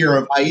fear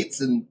of heights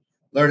and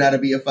learn how to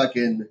be a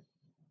fucking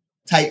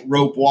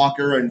tightrope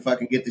walker and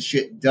fucking get the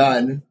shit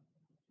done.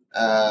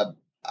 I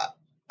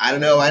don't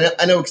know.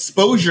 I know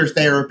exposure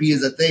therapy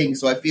is a thing,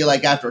 so I feel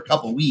like after a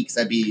couple weeks,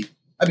 I'd be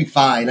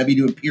fine. I'd be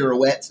doing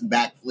pirouettes and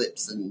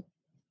backflips and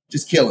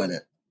just killing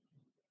it.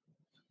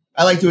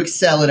 I like to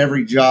excel at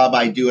every job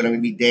I do, and I'm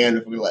going to be damned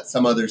if I'm going to let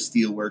some other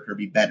steel worker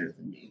be better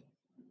than me.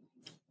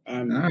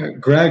 All right,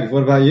 Greg,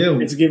 what about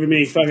you? It's giving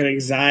me fucking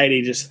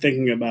anxiety just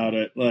thinking about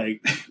it.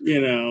 Like,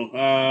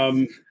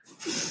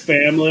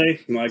 family,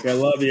 like, I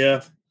love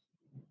you.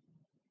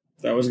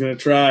 I was going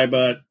to try,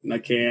 but I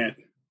can't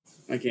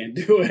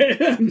do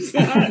it. I'm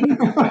done.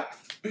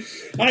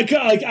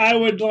 I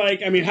would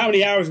I mean, how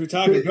many hours are we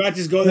talking? Do I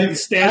just go there and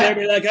stand there and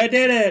be like, I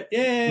did it?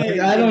 Yay.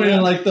 I don't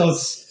even like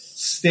those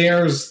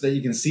stairs that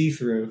you can see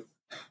through.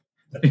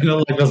 Like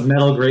those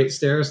metal grate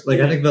stairs. Like,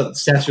 I think the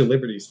Statue of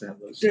Liberty used to have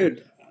those.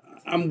 Dude,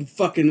 I'm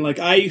fucking,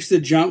 I used to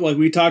jump,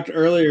 we talked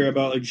earlier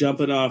about,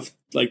 jumping off,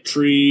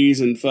 trees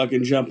and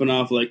fucking jumping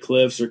off,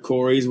 cliffs or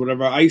quarries,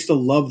 whatever. I used to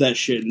love that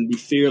shit and be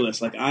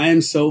fearless. I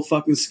am so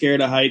fucking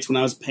scared of heights when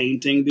I was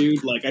painting, dude.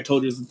 I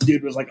told you, this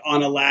dude was,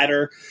 on a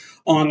ladder,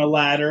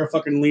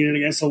 fucking leaning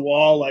against a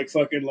wall, hey,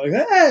 and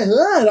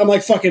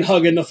I'm, fucking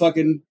hugging the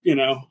fucking,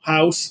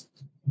 house.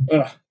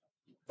 Ugh.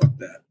 Fuck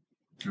that.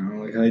 I don't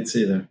like heights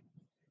either.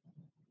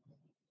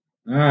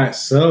 All right,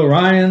 so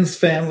Ryan's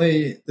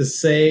family is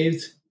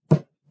saved,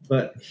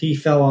 but he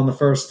fell on the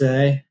first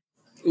day.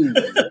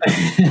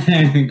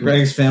 And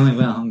Greg's family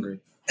went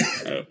hungry.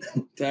 Oh.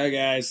 Bye,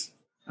 guys.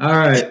 All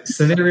right,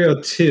 scenario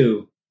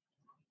 2.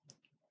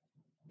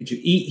 Would you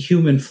eat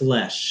human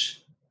flesh?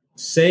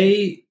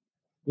 Say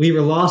we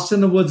were lost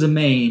in the woods of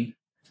Maine,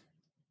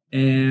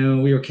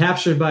 and we were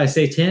captured by a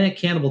satanic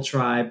cannibal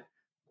tribe,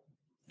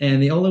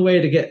 and the only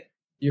way to get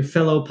your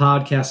fellow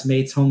podcast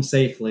mates home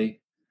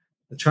safely,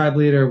 the tribe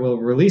leader will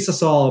release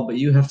us all, but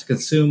you have to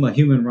consume a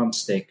human rump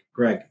steak.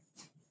 Greg.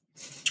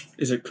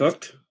 Is it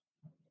cooked?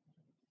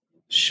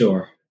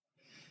 Sure.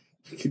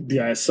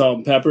 Yeah, salt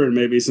and pepper and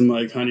maybe some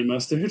honey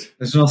mustard.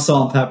 There's no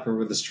salt and pepper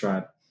with this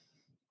tribe.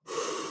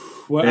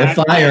 Well,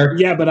 fire.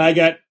 Yeah, but I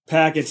got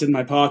packets in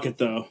my pocket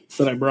though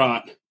that I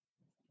brought.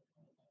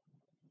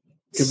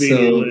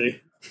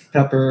 Conveniently. So,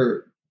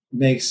 pepper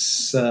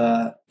makes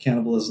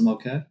cannibalism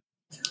okay?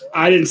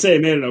 I didn't say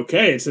it made it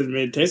okay. It said it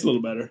made it taste a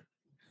little better.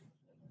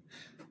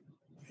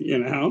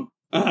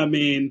 I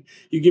mean,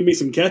 you give me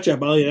some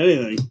ketchup, I'll eat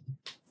anything.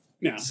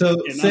 No. So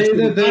say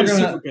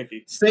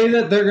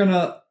that they're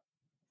gonna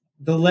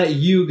they'll let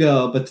you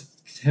go, but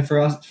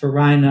for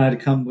Ryan and I to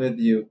come with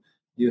you,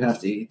 you have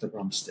to eat the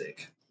rump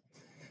steak.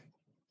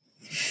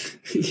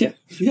 Yeah,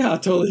 I'll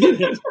totally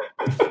eat it.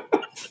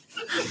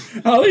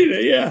 I'll eat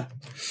it, yeah.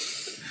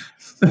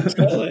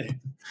 Totally.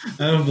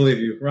 I don't believe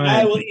you, Ryan.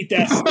 I will eat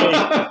that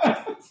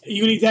steak.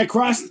 You gonna eat that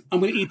crust? I'm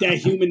gonna eat that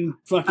human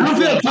fucking. I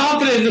don't feel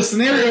confident in this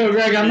scenario,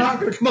 Greg. I'm not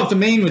gonna come up to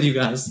Maine with you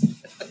guys.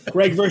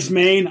 Greg versus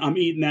Maine. I'm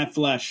eating that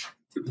flesh.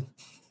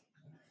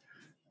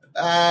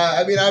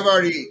 I mean, I've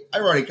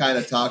already kind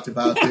of talked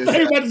about this. I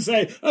was about to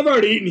say I've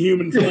already eaten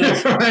human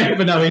flesh, right?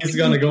 But no, he's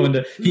gonna go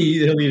into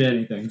he'll eat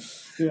anything.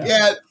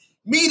 Yeah,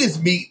 meat is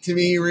meat to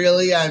me,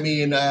 really. I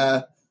mean,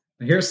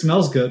 here it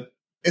smells good.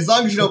 As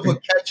long as you don't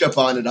put ketchup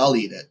on it, I'll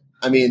eat it.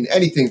 I mean,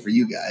 anything for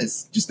you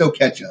guys. Just no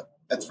ketchup.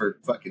 That's for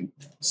fucking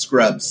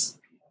scrubs.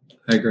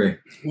 I agree.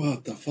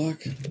 What the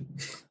fuck?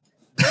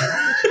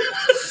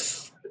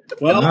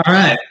 Well, all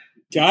right.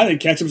 God, and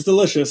ketchup's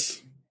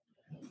delicious.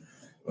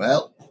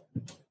 Well,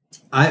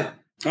 I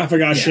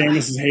forgot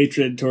Seamus's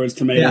hatred towards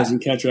tomatoes and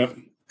ketchup.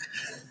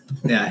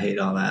 Yeah, I hate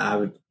all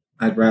that.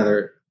 I'd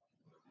rather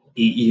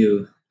eat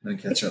you than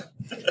ketchup.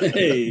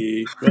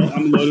 Hey, well,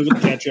 I'm loaded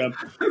with ketchup.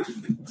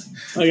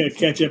 I got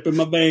ketchup in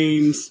my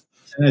veins.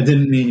 And I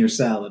didn't mean your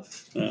salad.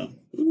 Oh.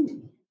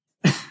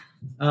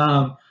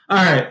 All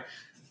right.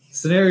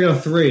 Scenario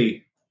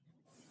 3.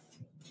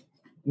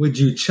 Would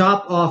you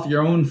chop off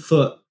your own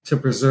foot to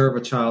preserve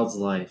a child's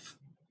life?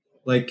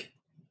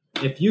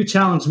 If you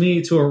challenged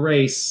me to a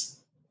race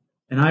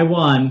and I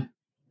won,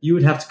 you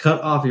would have to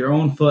cut off your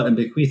own foot and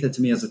bequeath it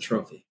to me as a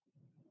trophy.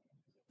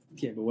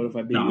 Yeah, but what if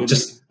I beat you? What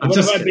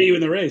if I beat you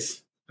in the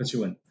race? But you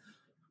win.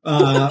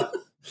 No,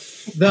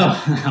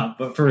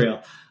 but for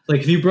real.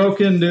 If you broke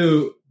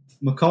into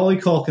Macaulay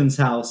Culkin's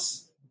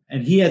house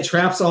and he had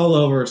traps all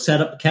over,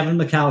 set up Kevin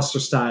McAllister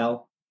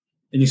style,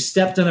 and you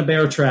stepped in a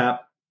bear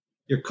trap,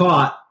 you're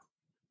caught,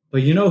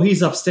 but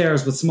he's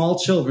upstairs with small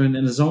children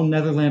in his own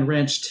Netherland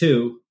ranch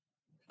too.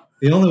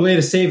 The only way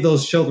to save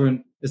those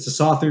children is to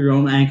saw through your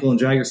own ankle and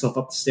drag yourself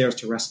up the stairs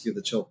to rescue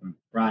the children.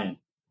 Ryan.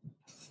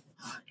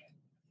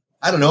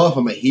 I don't know if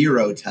I'm a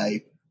hero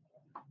type.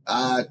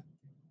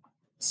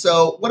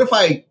 So what if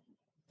I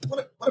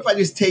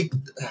just take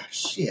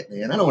shit,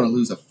 man? I don't want to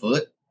lose a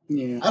foot.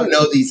 Yeah. I don't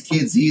know these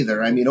kids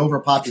either. I mean,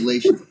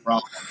 overpopulation's a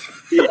problem.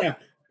 Yeah,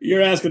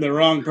 you're asking the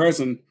wrong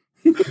person.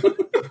 Should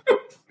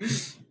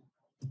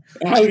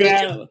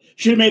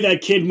have made that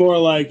kid more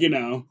like,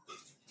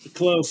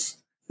 close.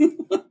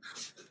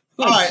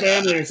 Like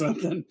family or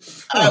something.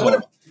 All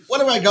right,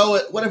 what if I go?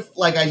 What if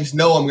I just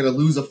know I'm going to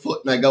lose a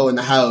foot and I go in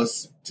the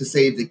house to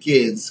save the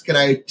kids? Can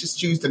I just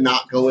choose to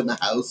not go in the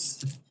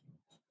house?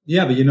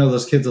 Yeah, but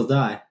those kids will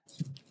die.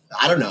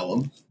 I don't know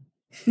them.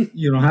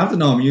 You don't have to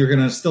know them. You're going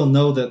to still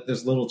know that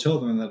there's little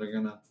children that are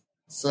going to.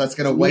 So that's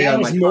going to weigh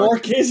on my more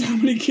kids? How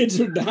many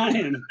kids are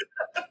dying?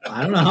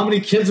 I don't know how many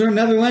kids are in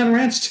Netherland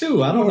Ranch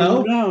too. I don't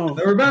know. No.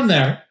 Never been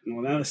there.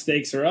 Well, now the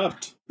stakes are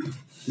upped.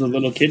 The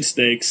little kid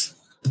steaks.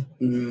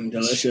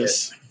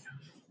 Delicious.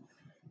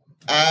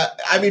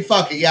 I mean,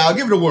 fuck it. Yeah, I'll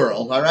give it a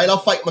whirl. All right, I'll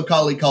fight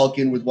Macaulay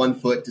Culkin with 1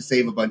 foot to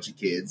save a bunch of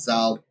kids.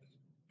 I'll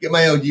get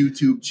my own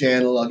YouTube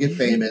channel. I'll get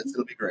famous.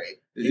 It'll be great.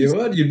 You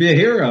would. You'd be a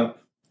hero.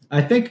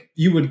 I think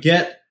you would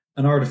get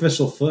an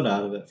artificial foot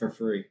out of it for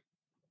free.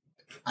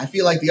 I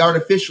feel like the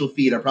artificial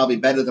feet are probably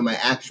better than my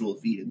actual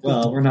feet.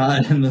 Well, we're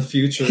not in the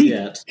future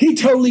yet. He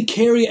totally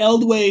Carrie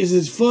Eldways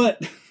his foot.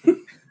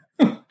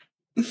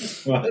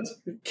 What?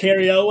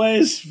 Carrie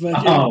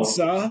Elways?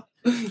 Saw?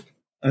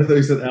 I thought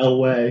you said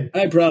Elway.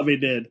 I probably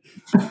did.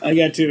 I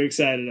got too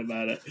excited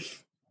about it.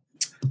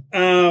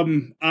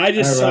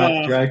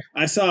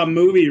 I saw a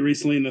movie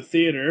recently in the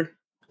theater.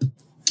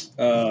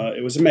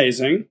 It was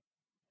amazing.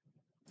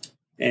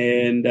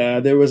 And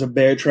there was a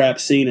bear trap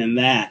scene in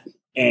that.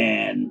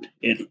 And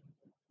it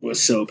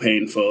was so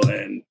painful.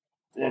 And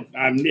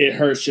it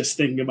hurts just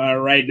thinking about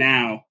it right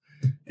now.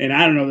 And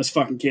I don't know this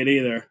fucking kid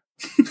either.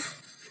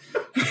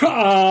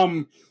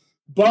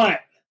 But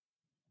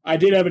I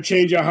did have a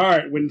change of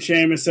heart when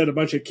Seamus said a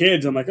bunch of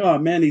kids. I'm like, oh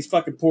man, these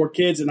fucking poor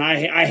kids. And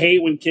I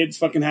hate when kids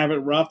fucking have it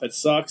rough. It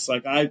sucks.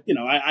 Like I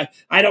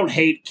don't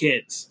hate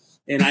kids,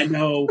 and I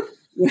know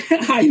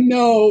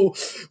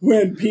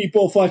when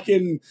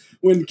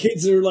when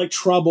kids are like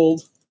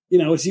troubled.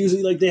 It's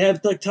usually like they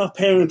have like tough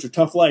parents or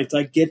tough lives.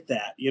 I get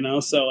that,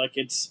 So like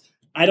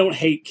I don't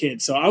hate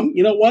kids. So I'm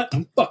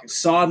fucking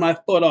sawing my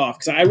foot off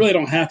because I really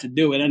don't have to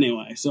do it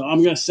anyway. So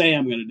I'm gonna say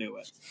I'm gonna do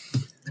it.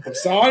 I'm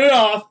sawing it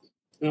off.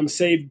 And I'm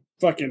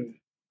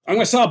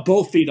gonna saw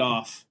both feet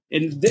off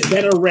and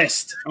then a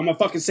wrist. I'm gonna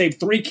fucking save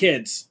 3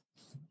 kids.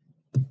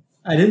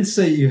 I didn't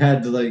say you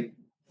had to like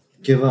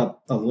give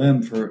up a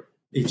limb for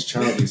each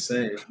child you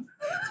save.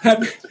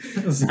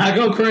 Let's not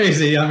go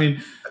crazy. I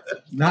mean,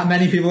 not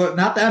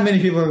that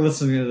many people are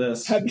listening to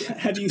this.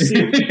 Have you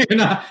seen? you're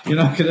not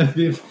gonna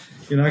be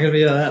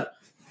that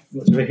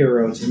much of a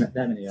hero to that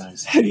many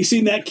eyes. Have you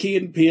seen that Key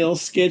and Peele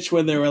sketch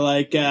when they were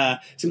like,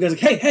 some guy's like,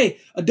 hey,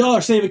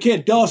 $1 save a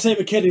kid, $1 save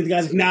a kid, and the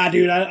guy's like, nah,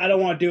 dude, I don't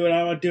want to do it, I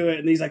don't want to do it,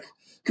 and he's like,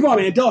 come on,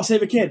 man, $1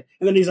 save a kid,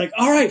 and then he's like,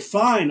 all right,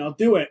 fine, I'll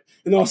do it,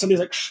 and then all of a sudden he's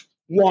like,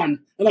 1,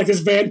 and like this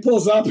van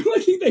pulls up, and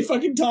like they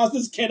fucking toss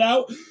this kid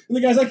out, and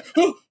the guy's like,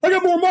 oh, I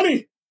got more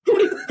money. How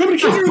many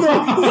kids are there?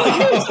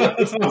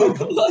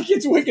 Like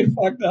it's wicked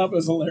fucked up.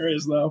 It's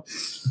hilarious though.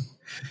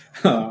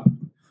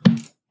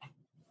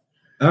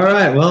 All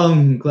right. Well,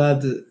 I'm glad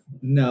to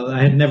know.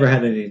 I had never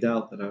had any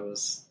doubt that I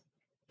was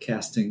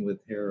casting with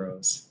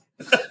heroes.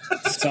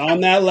 Sawing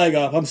that leg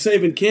off. I'm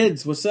saving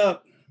kids. What's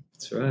up?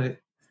 That's right.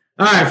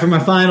 All right. For my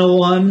final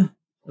one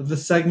of the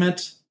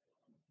segment,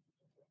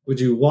 would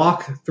you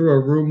walk through a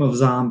room of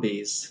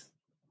zombies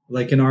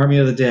like an Army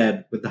of the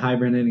Dead with the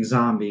hibernating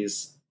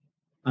zombies?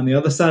 On the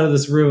other side of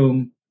this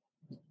room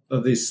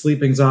of these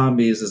sleeping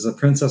zombies is a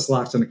princess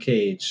locked in a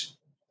cage.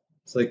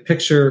 It's like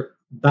picture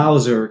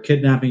Bowser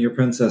kidnapping your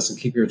princess and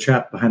keep you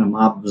trapped behind a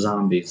mob of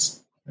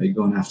zombies. Are you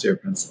going after your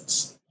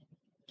princess?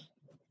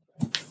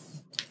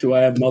 Do I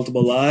have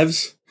multiple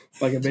lives,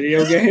 like a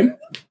video game?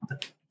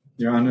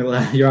 You're on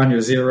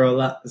your zero.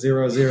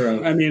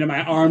 I mean, am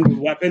I armed with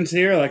weapons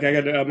here? Like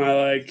Nope.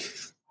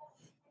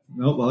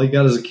 All you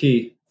got is a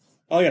key.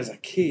 All I got is a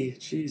key.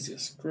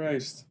 Jesus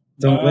Christ!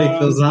 Don't wake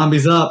those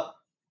zombies up.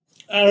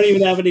 I don't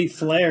even have any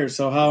flares,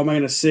 so how am I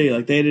going to see?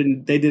 Like they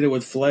did it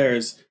with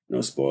flares. No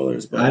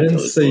spoilers, but I didn't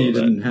say you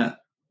didn't have.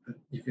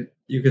 You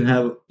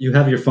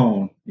have your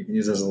phone. You can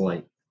use it as a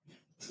light.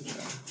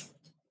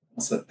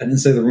 I didn't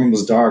say the room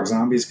was dark.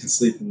 Zombies can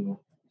sleep with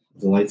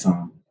the lights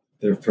on.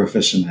 They're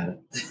proficient at it.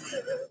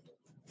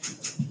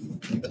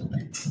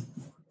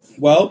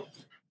 Well,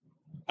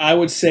 I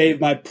would save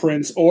my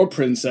prince or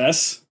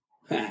princess.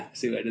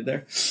 See what I did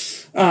there?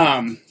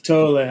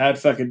 Totally. I'd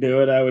fucking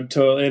do it. I would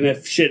totally. And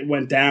if shit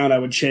went down, I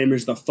would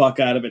chambers the fuck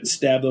out of it and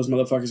stab those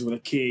motherfuckers with a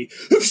key.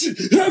 That's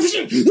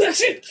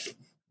it.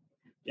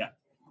 Yeah.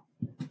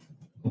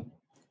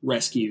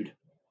 Rescued.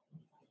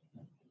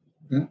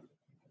 Yeah.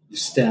 You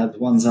stabbed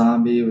one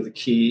zombie with a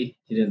key.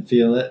 You didn't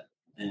feel it,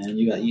 and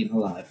you got eaten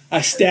alive. I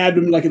stabbed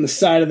him like in the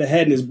side of the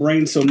head, and his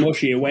brain's so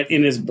mushy it went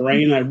in his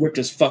brain. And I ripped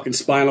his fucking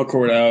spinal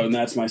cord out, and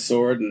that's my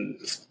sword. And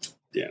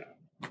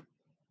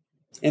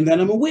and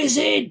then I'm a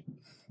wizard.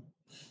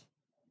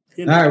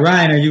 All right,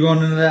 Ryan, are you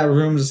going into that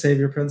room to save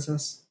your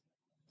princess?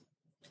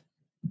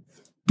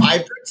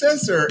 My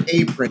princess or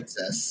a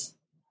princess?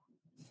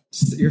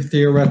 Your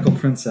theoretical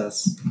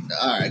princess.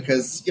 All right,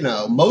 because,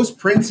 most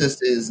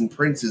princesses and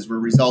princes were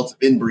results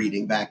of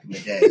inbreeding back in the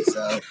day,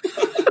 so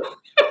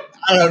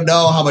I don't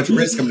know how much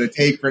risk I'm going to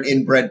take for an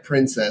inbred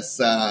princess.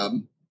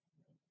 I'm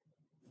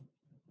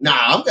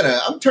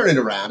turning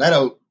around. I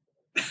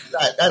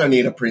don't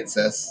need a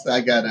princess. I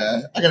got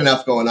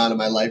enough going on in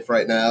my life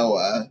right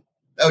now.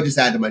 That would just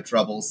add to my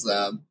troubles.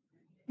 I'm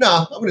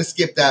going to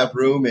skip that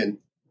room and,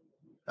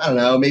 I don't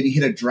know, maybe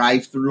hit a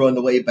drive-thru on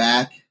the way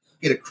back.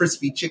 Get a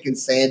crispy chicken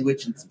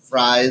sandwich and some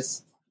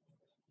fries.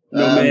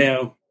 No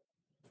mayo.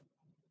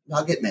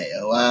 I'll get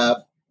mayo.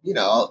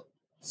 I'll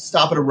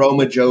stop at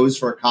Aroma Joe's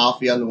for a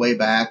coffee on the way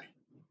back.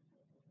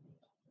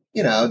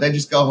 Then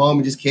just go home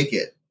and just kick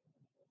it.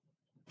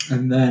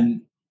 And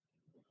then,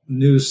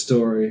 news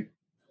story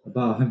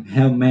about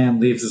how man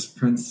leaves his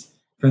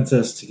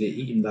princess to get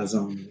eaten by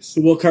zombies.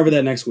 We'll cover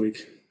that next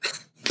week.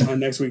 On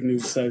next week's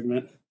news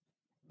segment.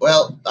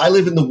 Well, I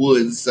live in the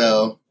woods,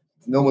 so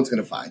no one's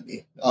going to find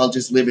me. I'll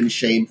just live in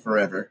shame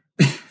forever.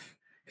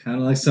 Kind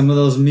of like some of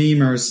those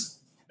memers.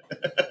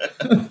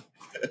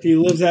 He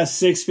lives at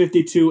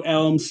 652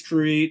 Elm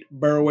Street,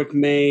 Berwick,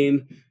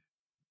 Maine,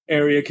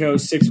 area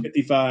code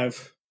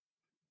 655.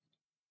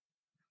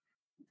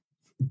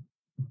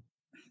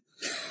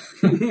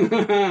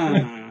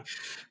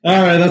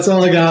 All right, that's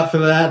all I got for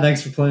that.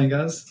 Thanks for playing,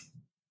 guys.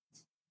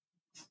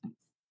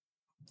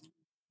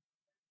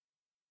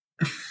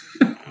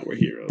 We're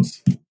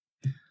heroes.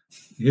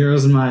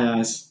 Heroes in my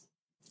eyes.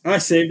 I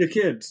saved the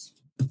kids.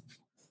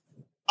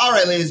 All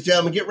right, ladies and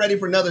gentlemen, get ready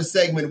for another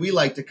segment we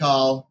like to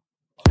call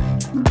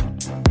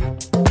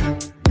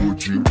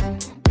Would you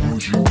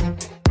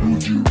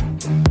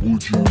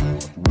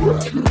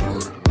rather?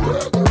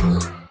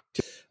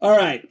 All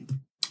right.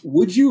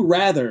 Would you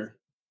rather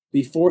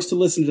be forced to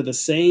listen to the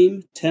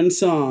same 10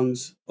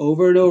 songs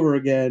over and over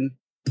again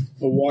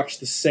or watch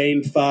the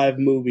same 5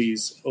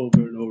 movies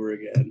over and over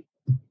again?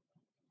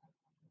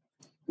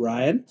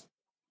 Ryan?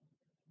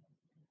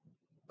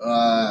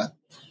 I'd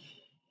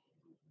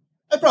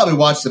probably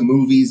watch the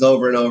movies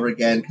over and over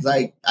again because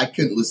I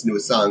couldn't listen to a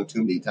song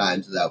too many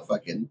times without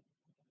fucking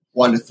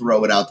wanting to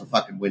throw it out the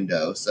fucking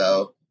window.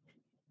 So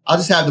I'll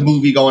just have the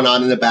movie going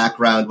on in the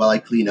background while I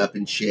clean up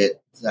and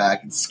shit. I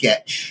can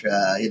sketch,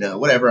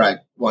 whatever I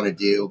want to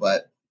do.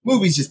 But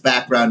movies just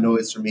background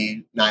noise for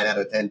me 9 out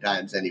of 10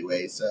 times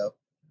anyway. So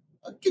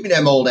give me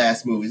them old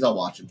ass movies. I'll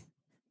watch them.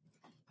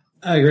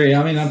 I agree.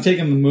 I mean, I'm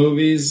taking the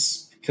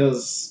movies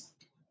because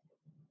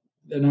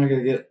they're not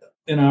going to get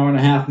an hour and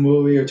a half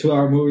movie or 2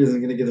 hour movie isn't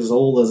going to get as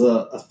old as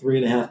a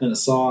 3.5 minute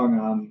song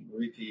on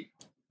repeat.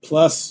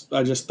 Plus,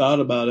 I just thought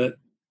about it.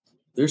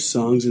 There's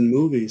songs in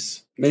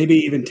movies. Maybe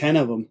even 10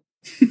 of them.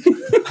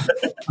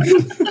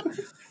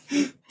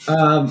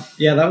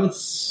 Yeah, that would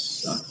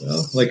suck,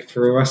 though. Like,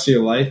 for the rest of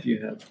your life,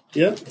 you have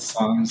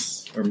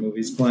songs or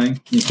movies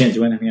playing. You can't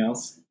do anything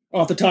else.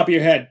 Off the top of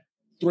your head,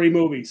 3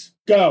 movies.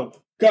 Go.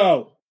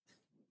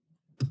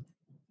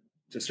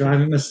 Just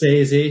Driving Miss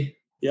Daisy.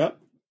 Yep.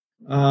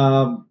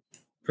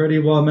 Pretty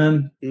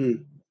Woman.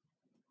 And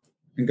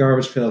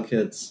Garbage Pail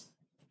Kids.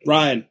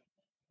 Ryan.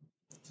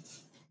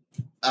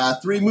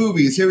 3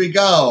 movies. Here we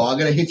go. I'm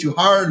going to hit you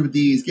hard with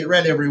these. Get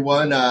ready,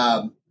 everyone.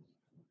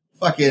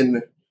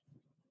 Fucking.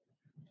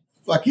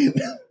 Oh,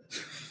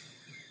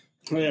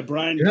 yeah,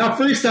 Brian. You're not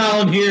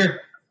freestyling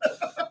here.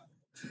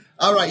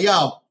 All right,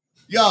 yo.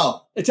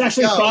 It's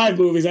actually 5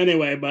 movies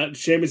anyway, but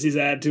Seamus needs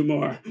to add 2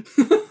 more.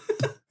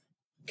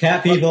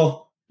 Cat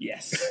People.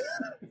 Yes.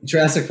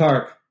 Jurassic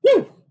Park.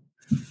 Woo!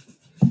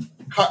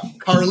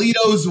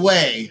 Carlito's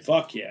Way.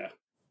 Fuck yeah.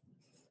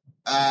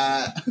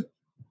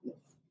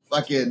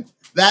 Fucking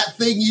That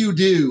Thing You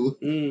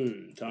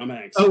Do. Tom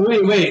Hanks. Oh,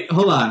 wait.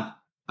 Hold on.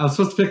 I was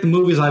supposed to pick the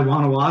movies I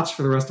want to watch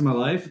for the rest of my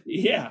life?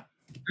 Yeah.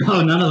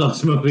 Oh, none of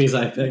those movies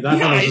I picked. I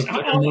thought I was just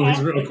picking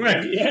movies real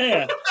quick.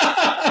 Yeah.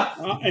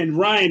 And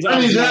Ryan's... I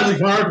mean,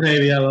 Jurassic Park,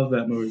 maybe. I love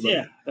that movie. But.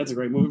 Yeah, that's a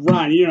great movie.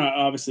 Ryan, you're not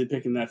obviously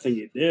picking That Thing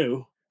You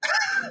Do.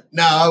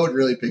 No, I wouldn't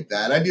really pick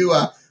that. I do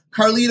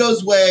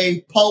Carlito's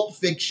Way, Pulp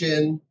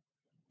Fiction,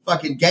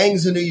 fucking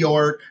Gangs of New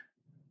York,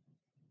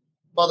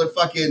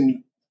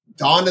 motherfucking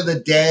Dawn of the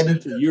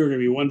Dead. You're going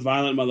to be one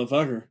violent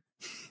motherfucker.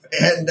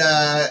 And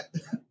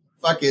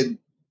fucking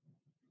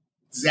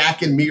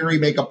Zach and Miri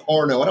make a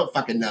porno. I don't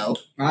fucking know.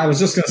 I was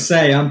just going to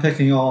say, I'm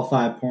picking all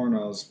 5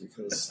 pornos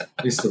because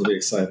at least it'll be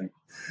exciting.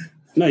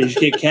 No, you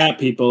should get Cat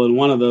People in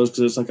one of those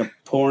because it's like a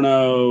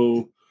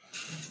porno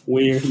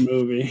weird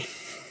movie.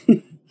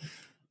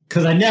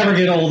 Because I never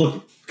get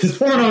old. Because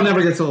porno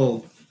never gets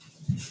old.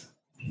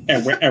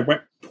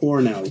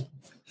 Porno.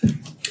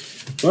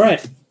 All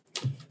right.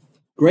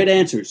 Great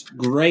answers.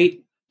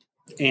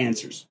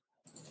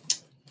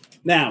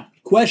 Now,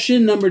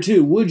 question number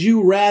 2. Would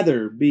you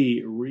rather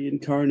be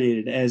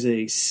reincarnated as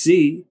a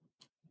sea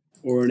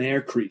or an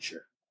air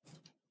creature?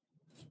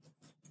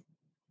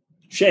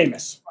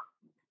 Seamus.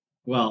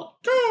 Well,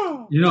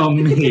 you know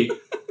me.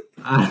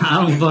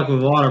 I don't fuck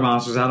with water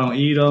monsters. I don't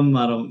eat them.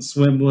 I don't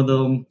swim with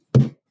them.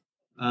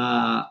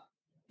 I've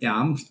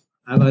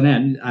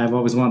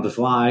always wanted to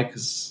fly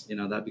because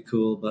that'd be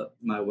cool, but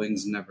my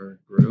wings never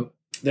grew.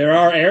 There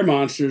are air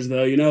monsters,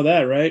 though. You know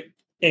that, right?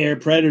 Air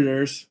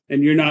predators.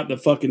 And you're not the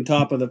fucking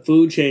top of the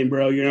food chain,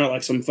 bro. You're not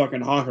like some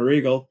fucking hawk or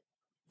eagle.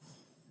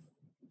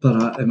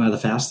 But am I the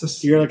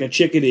fastest? You're like a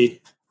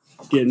chickadee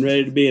getting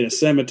ready to be in a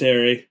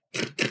cemetery.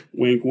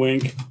 Wink,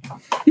 wink.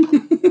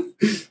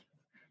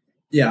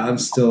 Yeah,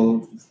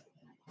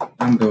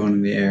 I'm going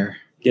in the air.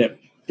 Yep,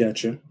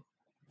 gotcha.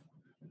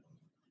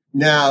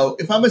 Now,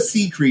 if I'm a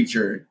sea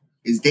creature,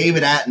 is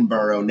David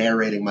Attenborough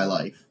narrating my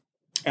life?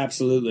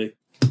 Absolutely.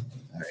 All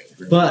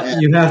right.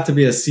 But you have to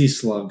be a sea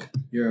slug.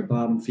 You're a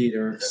bottom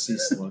feeder sea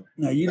slug.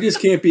 No, you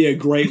just can't be a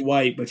great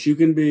white, but you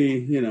can be,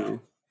 you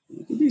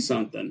can be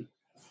something.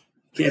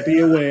 Can't be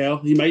a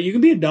whale. You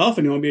can be a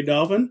dolphin. You want to be a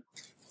dolphin?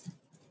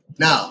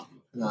 No.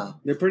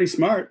 They're pretty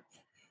smart.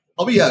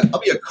 I'll be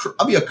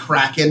a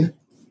kraken.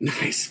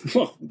 Nice.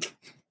 Well,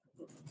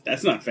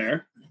 that's not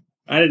fair.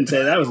 I didn't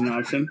say that was an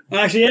option.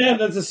 Actually, yeah,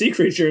 that's a sea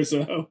creature,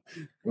 so.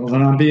 Well,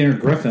 then I'm being a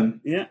griffin.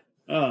 Yeah.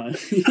 All of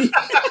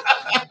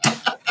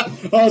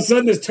a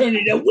sudden, it's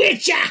turning into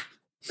Witcher.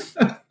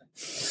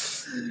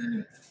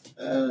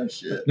 Oh,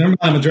 shit. Never mind,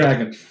 I'm a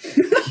dragon.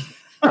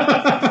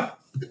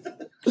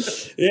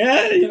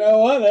 Yeah, you know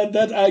what?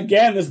 That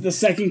again, this is the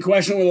second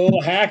question with a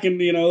little hack and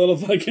a little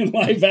fucking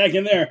life hack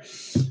in there.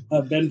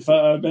 I've been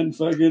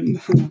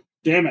fucking.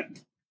 Damn it!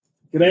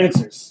 Good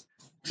answers.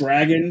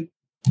 Dragon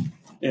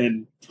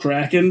and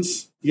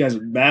krakens. You guys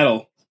would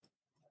battle.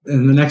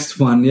 And the next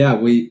one,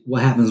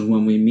 what happens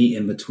when we meet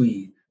in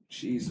between?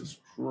 Jesus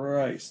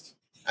Christ!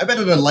 I bet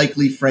an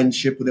unlikely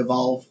friendship would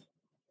evolve.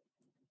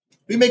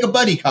 We make a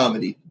buddy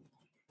comedy.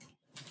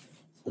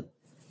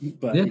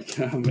 Buddy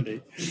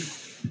comedy.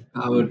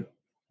 I would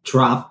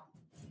drop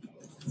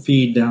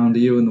feed down to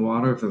you in the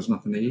water if there's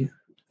nothing to eat.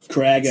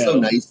 Craggo. So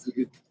nice,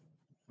 dude.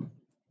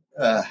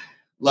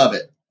 Love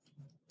it.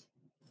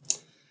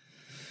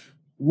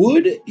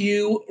 Would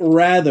you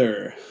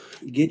rather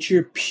get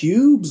your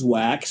pubes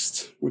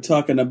waxed? We're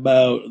talking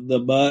about the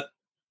butt,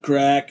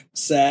 crack,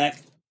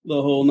 sack,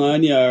 the whole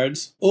 9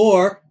 yards,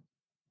 or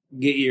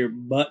get your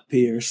butt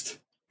pierced?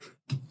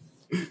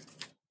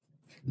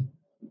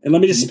 And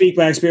let me just speak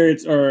on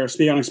experience.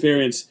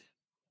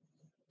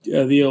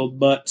 The old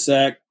butt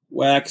sack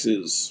wax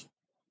is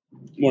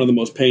one of the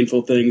most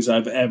painful things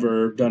I've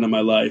ever done in my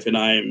life, and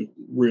I am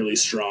really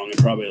strong and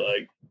probably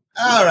like.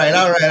 All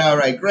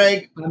right,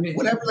 Greg. I mean,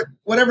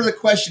 whatever the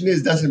question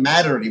is doesn't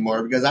matter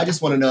anymore because I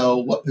just want to know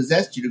what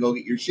possessed you to go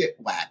get your shit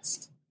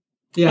waxed.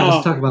 Yeah,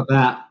 let's talk about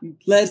that.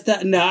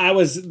 I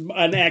was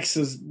an ex.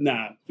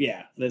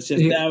 Yeah.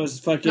 That was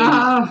fucking.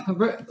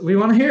 We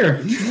want to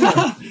hear.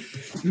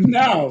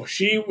 No,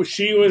 she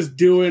was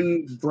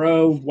doing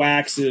bro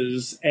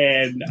waxes,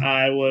 and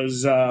I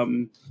was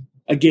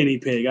a guinea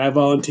pig. I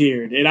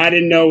volunteered, and I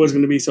didn't know it was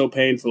going to be so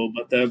painful.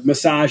 But the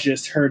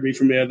massagist heard me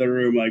from the other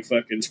room, like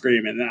fucking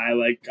screaming.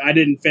 And I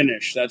didn't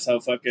finish. That's how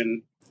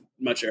fucking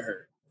much it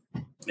hurt.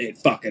 It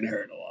fucking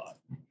hurt a lot.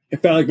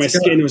 It felt like my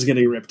skin was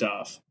getting ripped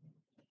off.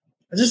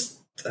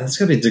 That's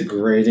gonna be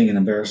degrading and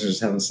embarrassing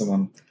just having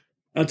someone.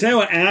 I'll tell you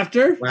what.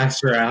 After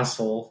wax your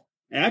asshole.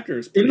 After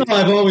is even though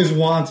I've always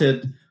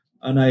wanted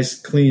a nice,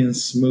 clean,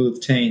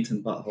 smooth taint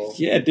and butthole.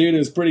 Yeah, dude, it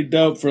was pretty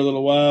dope for a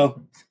little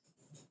while.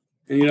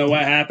 And you know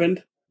what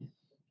happened?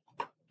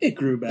 It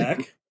grew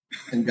back.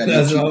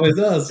 As it always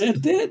does.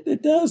 It did.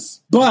 It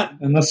does. But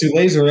unless you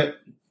laser it.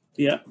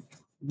 Yeah.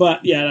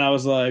 But yeah, and I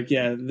was like,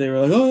 yeah, they were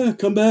like, oh yeah,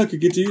 come back,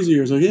 it gets easier.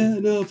 I was like, yeah,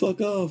 no, fuck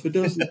off, it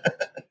doesn't.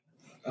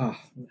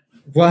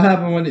 What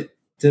happened when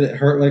did it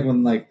hurt? Like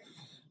when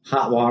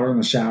hot water in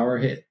the shower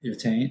hit your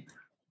taint?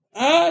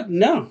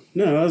 No,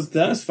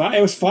 that was fine.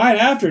 It was fine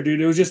after,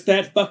 dude. It was just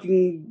that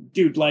fucking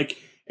dude.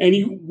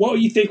 What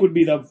you think would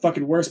be the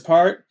fucking worst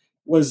part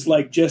was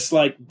just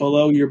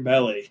below your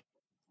belly,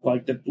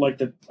 like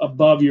the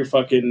above your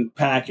fucking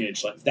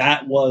package. Like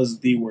that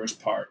was the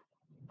worst part.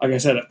 Like I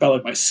said, it felt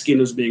like my skin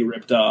was being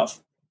ripped off.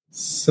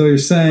 So you're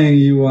saying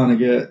you want to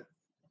get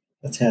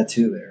a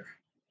tattoo there?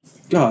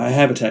 Oh, I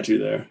have a tattoo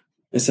there.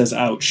 It says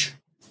 "ouch."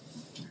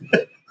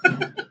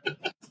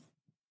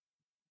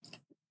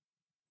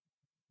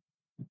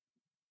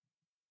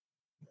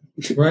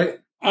 Right.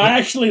 I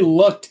actually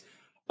looked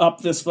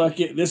up this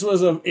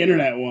was an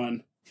internet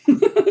one.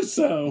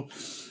 So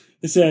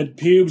it said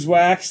pubes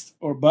waxed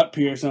or butt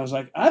pierced. And I was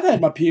like, I've had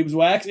my pubes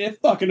waxed. It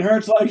fucking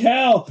hurts like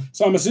hell.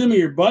 So I'm assuming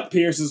your butt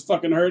pierce is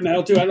fucking hurting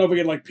hell too. I don't know if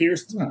we get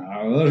pierced.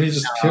 No, he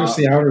just pierced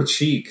the outer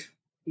cheek.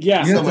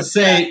 Yeah. You have to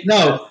say,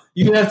 no,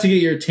 you have to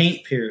get your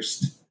taint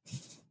pierced.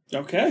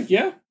 Okay,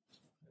 yeah.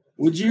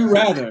 Would you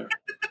rather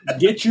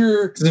get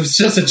your it's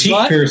just a cheek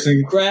butt,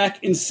 piercing,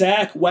 crack, and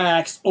sack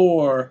waxed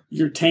or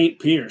your taint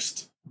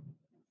pierced?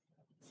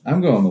 I'm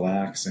going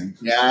waxing.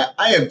 Yeah,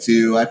 I am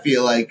too. I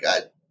feel like,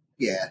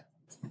 yeah.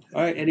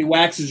 All right, any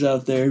waxers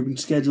out there? We can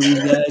schedule you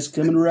guys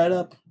coming right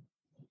up.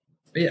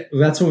 Yeah,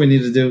 that's what we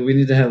need to do. We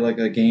need to have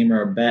a game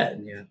or a bet,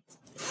 and the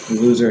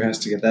loser has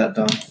to get that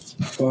done.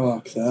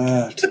 Fuck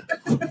that.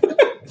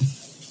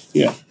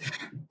 Yeah.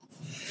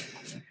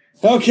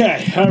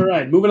 Okay. All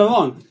right. Moving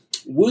along.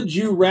 Would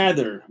you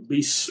rather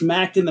be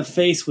smacked in the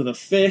face with a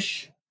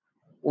fish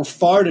or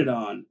farted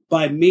on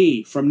by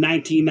me from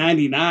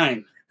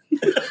 1999?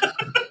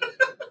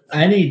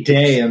 Any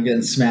day I'm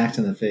getting smacked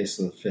in the face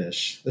with a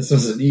fish. This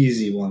was an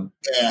easy one.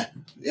 Yeah,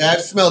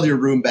 I've smelled your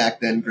room back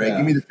then, Greg. Yeah.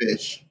 Give me the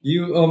fish.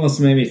 You almost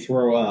made me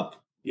throw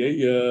up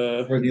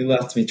Yeah. when you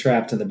left me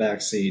trapped in the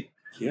back seat.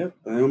 Yep.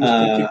 I almost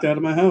got kicked out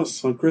of my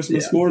house on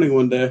Christmas morning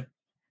one day.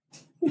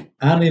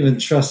 I don't even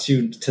trust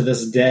you to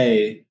this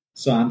day,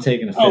 so I'm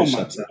taking a fish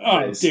upside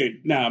the face.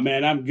 Dude, no,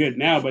 man, I'm good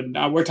now. But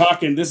now we're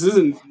talking. This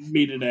isn't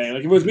me today.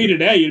 Like if it was me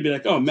today, you'd be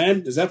like, "Oh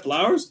man, is that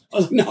flowers?" I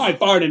was like, "No, I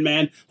farted,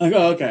 man." Like,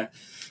 oh, okay.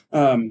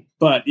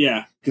 But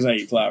yeah, because I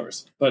eat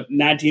flowers. But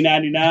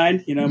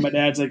 1999, you know, my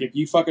dad's like, if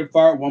you fucking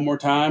fart one more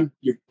time,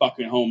 you're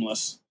fucking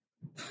homeless.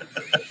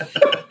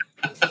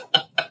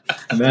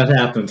 And that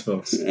happened,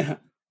 folks. Yeah.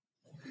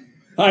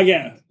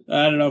 Again,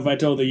 I don't know if I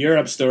told the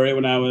Europe story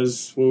when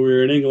we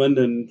were in England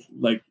and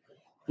like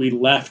we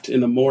left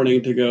in the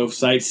morning to go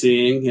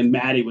sightseeing and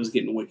Maddie was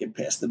getting wicked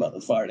pissed about the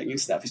farting and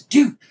stuff. He's,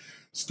 dude,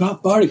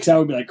 stop farting, because I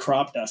would be like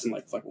crop dust and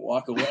like fucking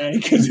walk away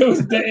because it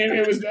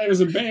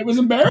was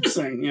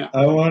embarrassing. Yeah,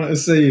 I want to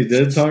say you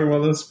did talk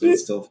about this, but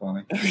it's still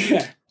funny.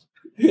 But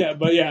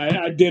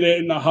I did it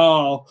in the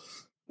hall,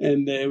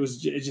 and it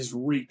just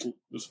reeked. It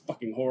was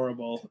fucking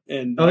horrible.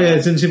 And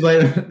didn't you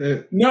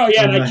blame? No,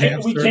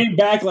 we came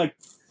back like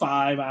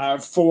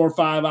 4 or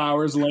 5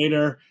 hours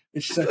later,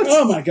 and she's like,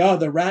 "Oh my god,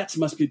 the rats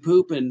must be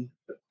pooping.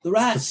 The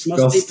rats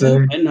must be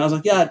pooping." And I was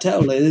like, "Yeah,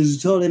 totally. This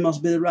totally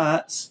must be the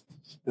rats."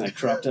 And I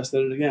crop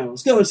dusted it again.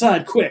 Let's go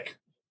inside, quick.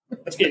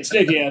 It's getting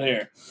sticky out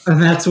here.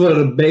 And that's what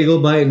a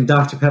bagel bite and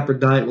Dr. Pepper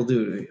diet will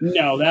do to you.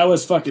 No, that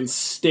was fucking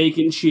steak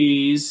and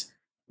cheese,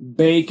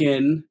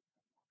 bacon,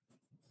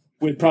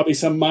 with probably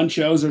some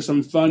Munchos or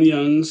some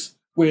Funyuns,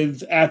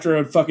 with after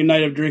a fucking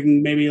night of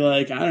drinking maybe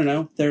like, I don't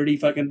know, 30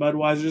 fucking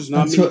Budweisers.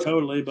 Not me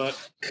totally, but...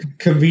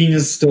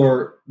 Convenience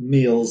store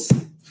meals.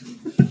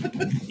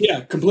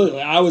 Yeah,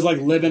 completely. I was like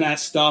living at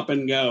Stop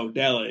and Go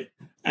Deli.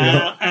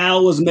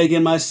 Al was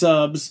making my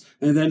subs,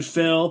 and then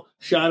Phil.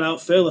 Shout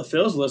out Phil if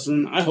Phil's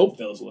listening. I hope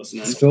Phil's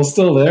listening. Is Phil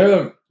still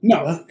there?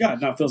 No,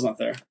 God, no, Phil's not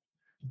there.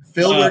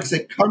 Phil works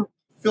at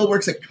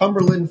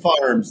Cumberland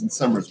Farms in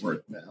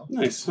Somersworth now.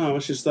 Nice. Oh, I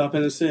should stop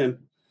in and see him.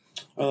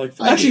 I like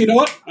Phil. Actually, you know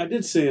what? I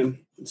did see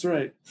him. That's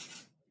right.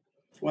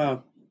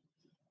 Wow,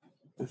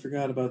 I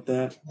forgot about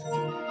that.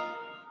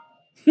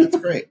 That's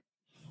great.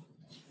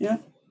 Yeah.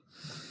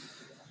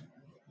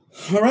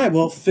 All right.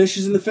 Well, fish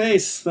is in the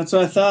face. That's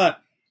what I thought.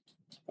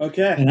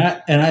 Okay.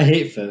 And I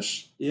hate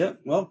fish. Yeah.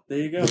 Well, there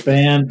you go. The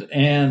band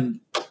and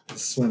the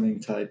swimming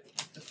type.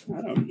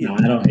 I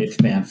don't hate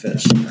the band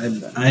fish.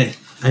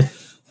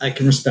 I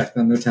can respect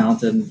them. They're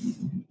talented.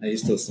 And I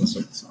used to listen to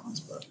certain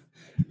songs, but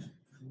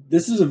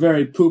this is a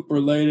very poop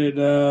related.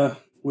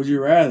 Would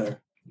you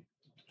rather?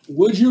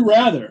 Would you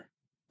rather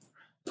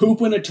poop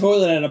in a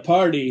toilet at a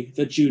party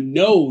that you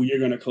know you're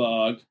going to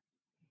clog,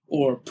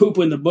 or poop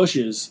in the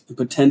bushes and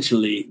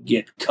potentially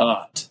get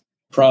caught?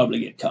 Probably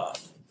get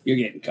caught. You're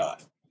getting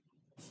caught.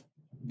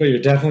 But you're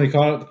definitely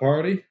caught at the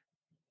party?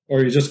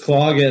 Or you just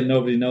clog it and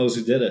nobody knows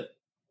who did it?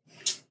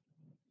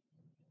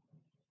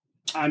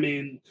 I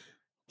mean,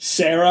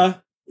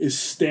 Sarah is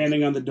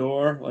standing on the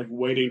door, like,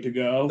 waiting to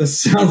go. This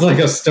sounds like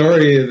a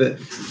story that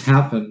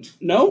happened.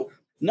 No,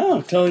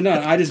 totally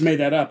not. I just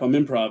made that up. I'm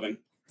improving.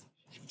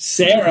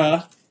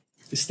 Sarah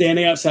is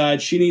standing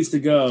outside. She needs to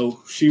go.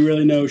 She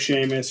really knows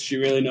Seamus. She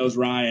really knows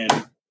Ryan.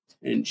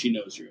 And she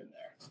knows you're in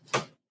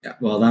there. Yeah,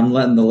 well, I'm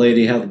letting the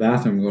lady have the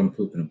bathroom. I'm going to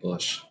poop in a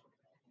bush.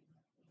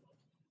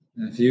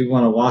 And if you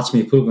want to watch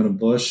me poop in a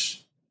bush,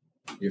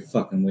 you're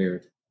fucking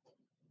weird.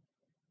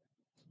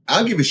 I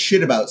don't give a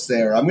shit about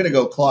Sarah. I'm going to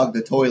go clog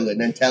the toilet and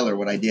then tell her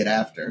what I did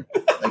after.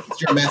 Like,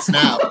 it's your mess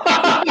now.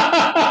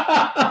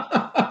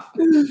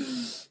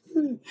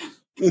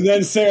 And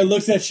then Sarah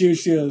looks at you and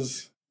she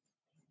goes,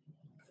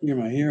 "You're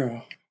my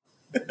hero."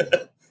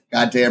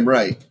 Goddamn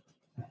right.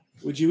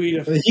 Would you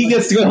eat He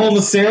gets to go home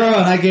with Sarah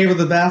and I gave her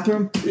the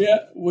bathroom? Yeah.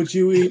 Would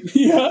you eat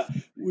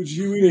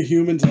a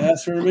human's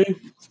ass for me?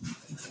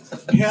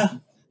 Yeah,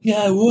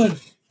 I would.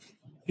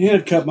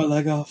 He'd cut my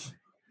leg off.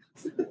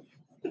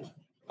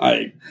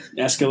 I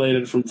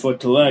escalated from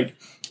foot to leg.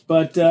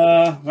 But,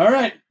 all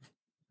right.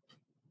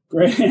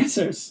 Great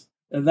answers.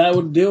 And that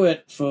would do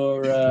it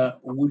for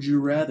Would You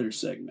Rather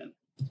segment.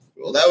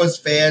 Well, that was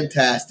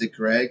fantastic,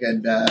 Greg.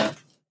 And I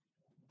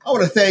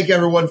want to thank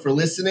everyone for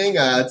listening.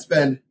 It's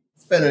been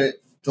a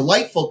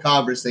delightful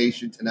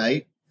conversation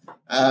tonight.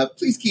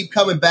 Please keep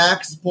coming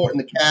back, supporting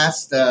the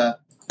cast.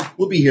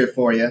 We'll be here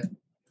for you.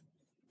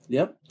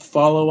 Yep.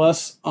 Follow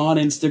us on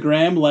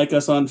Instagram, like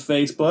us on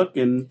Facebook,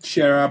 and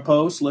share our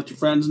posts. Let your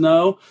friends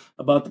know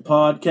about the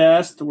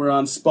podcast. We're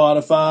on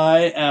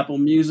Spotify, Apple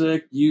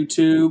Music,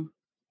 YouTube.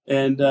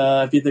 And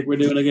if you think we're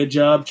doing a good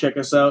job, check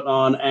us out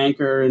on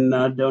Anchor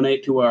and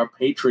donate to our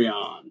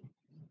Patreon.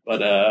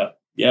 But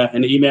Yeah,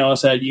 and email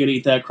us at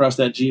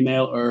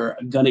yougonnaeatthatcrust@gmail or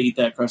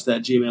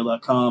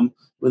gonnaeatthatcrust@gmail.com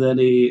with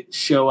any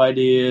show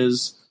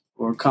ideas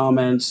or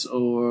comments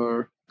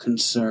or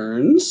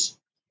concerns.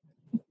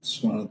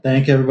 Just want to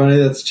thank everybody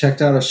that's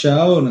checked out our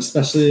show, and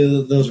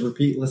especially those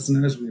repeat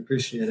listeners. We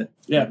appreciate it.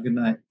 Yeah. Have a good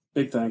night.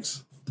 Big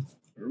thanks.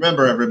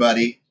 Remember,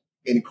 everybody,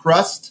 in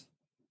crust,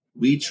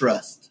 we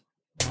trust.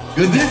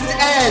 Good. This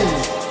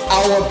ends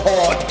our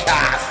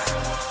podcast.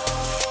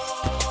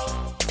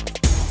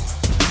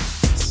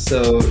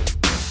 So,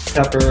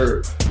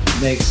 Pepper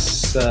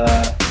makes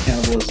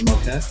cannibalism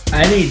okay.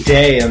 Any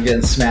day I'm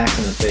getting smacked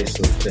in the face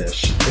with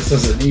fish. This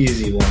was an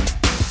easy one.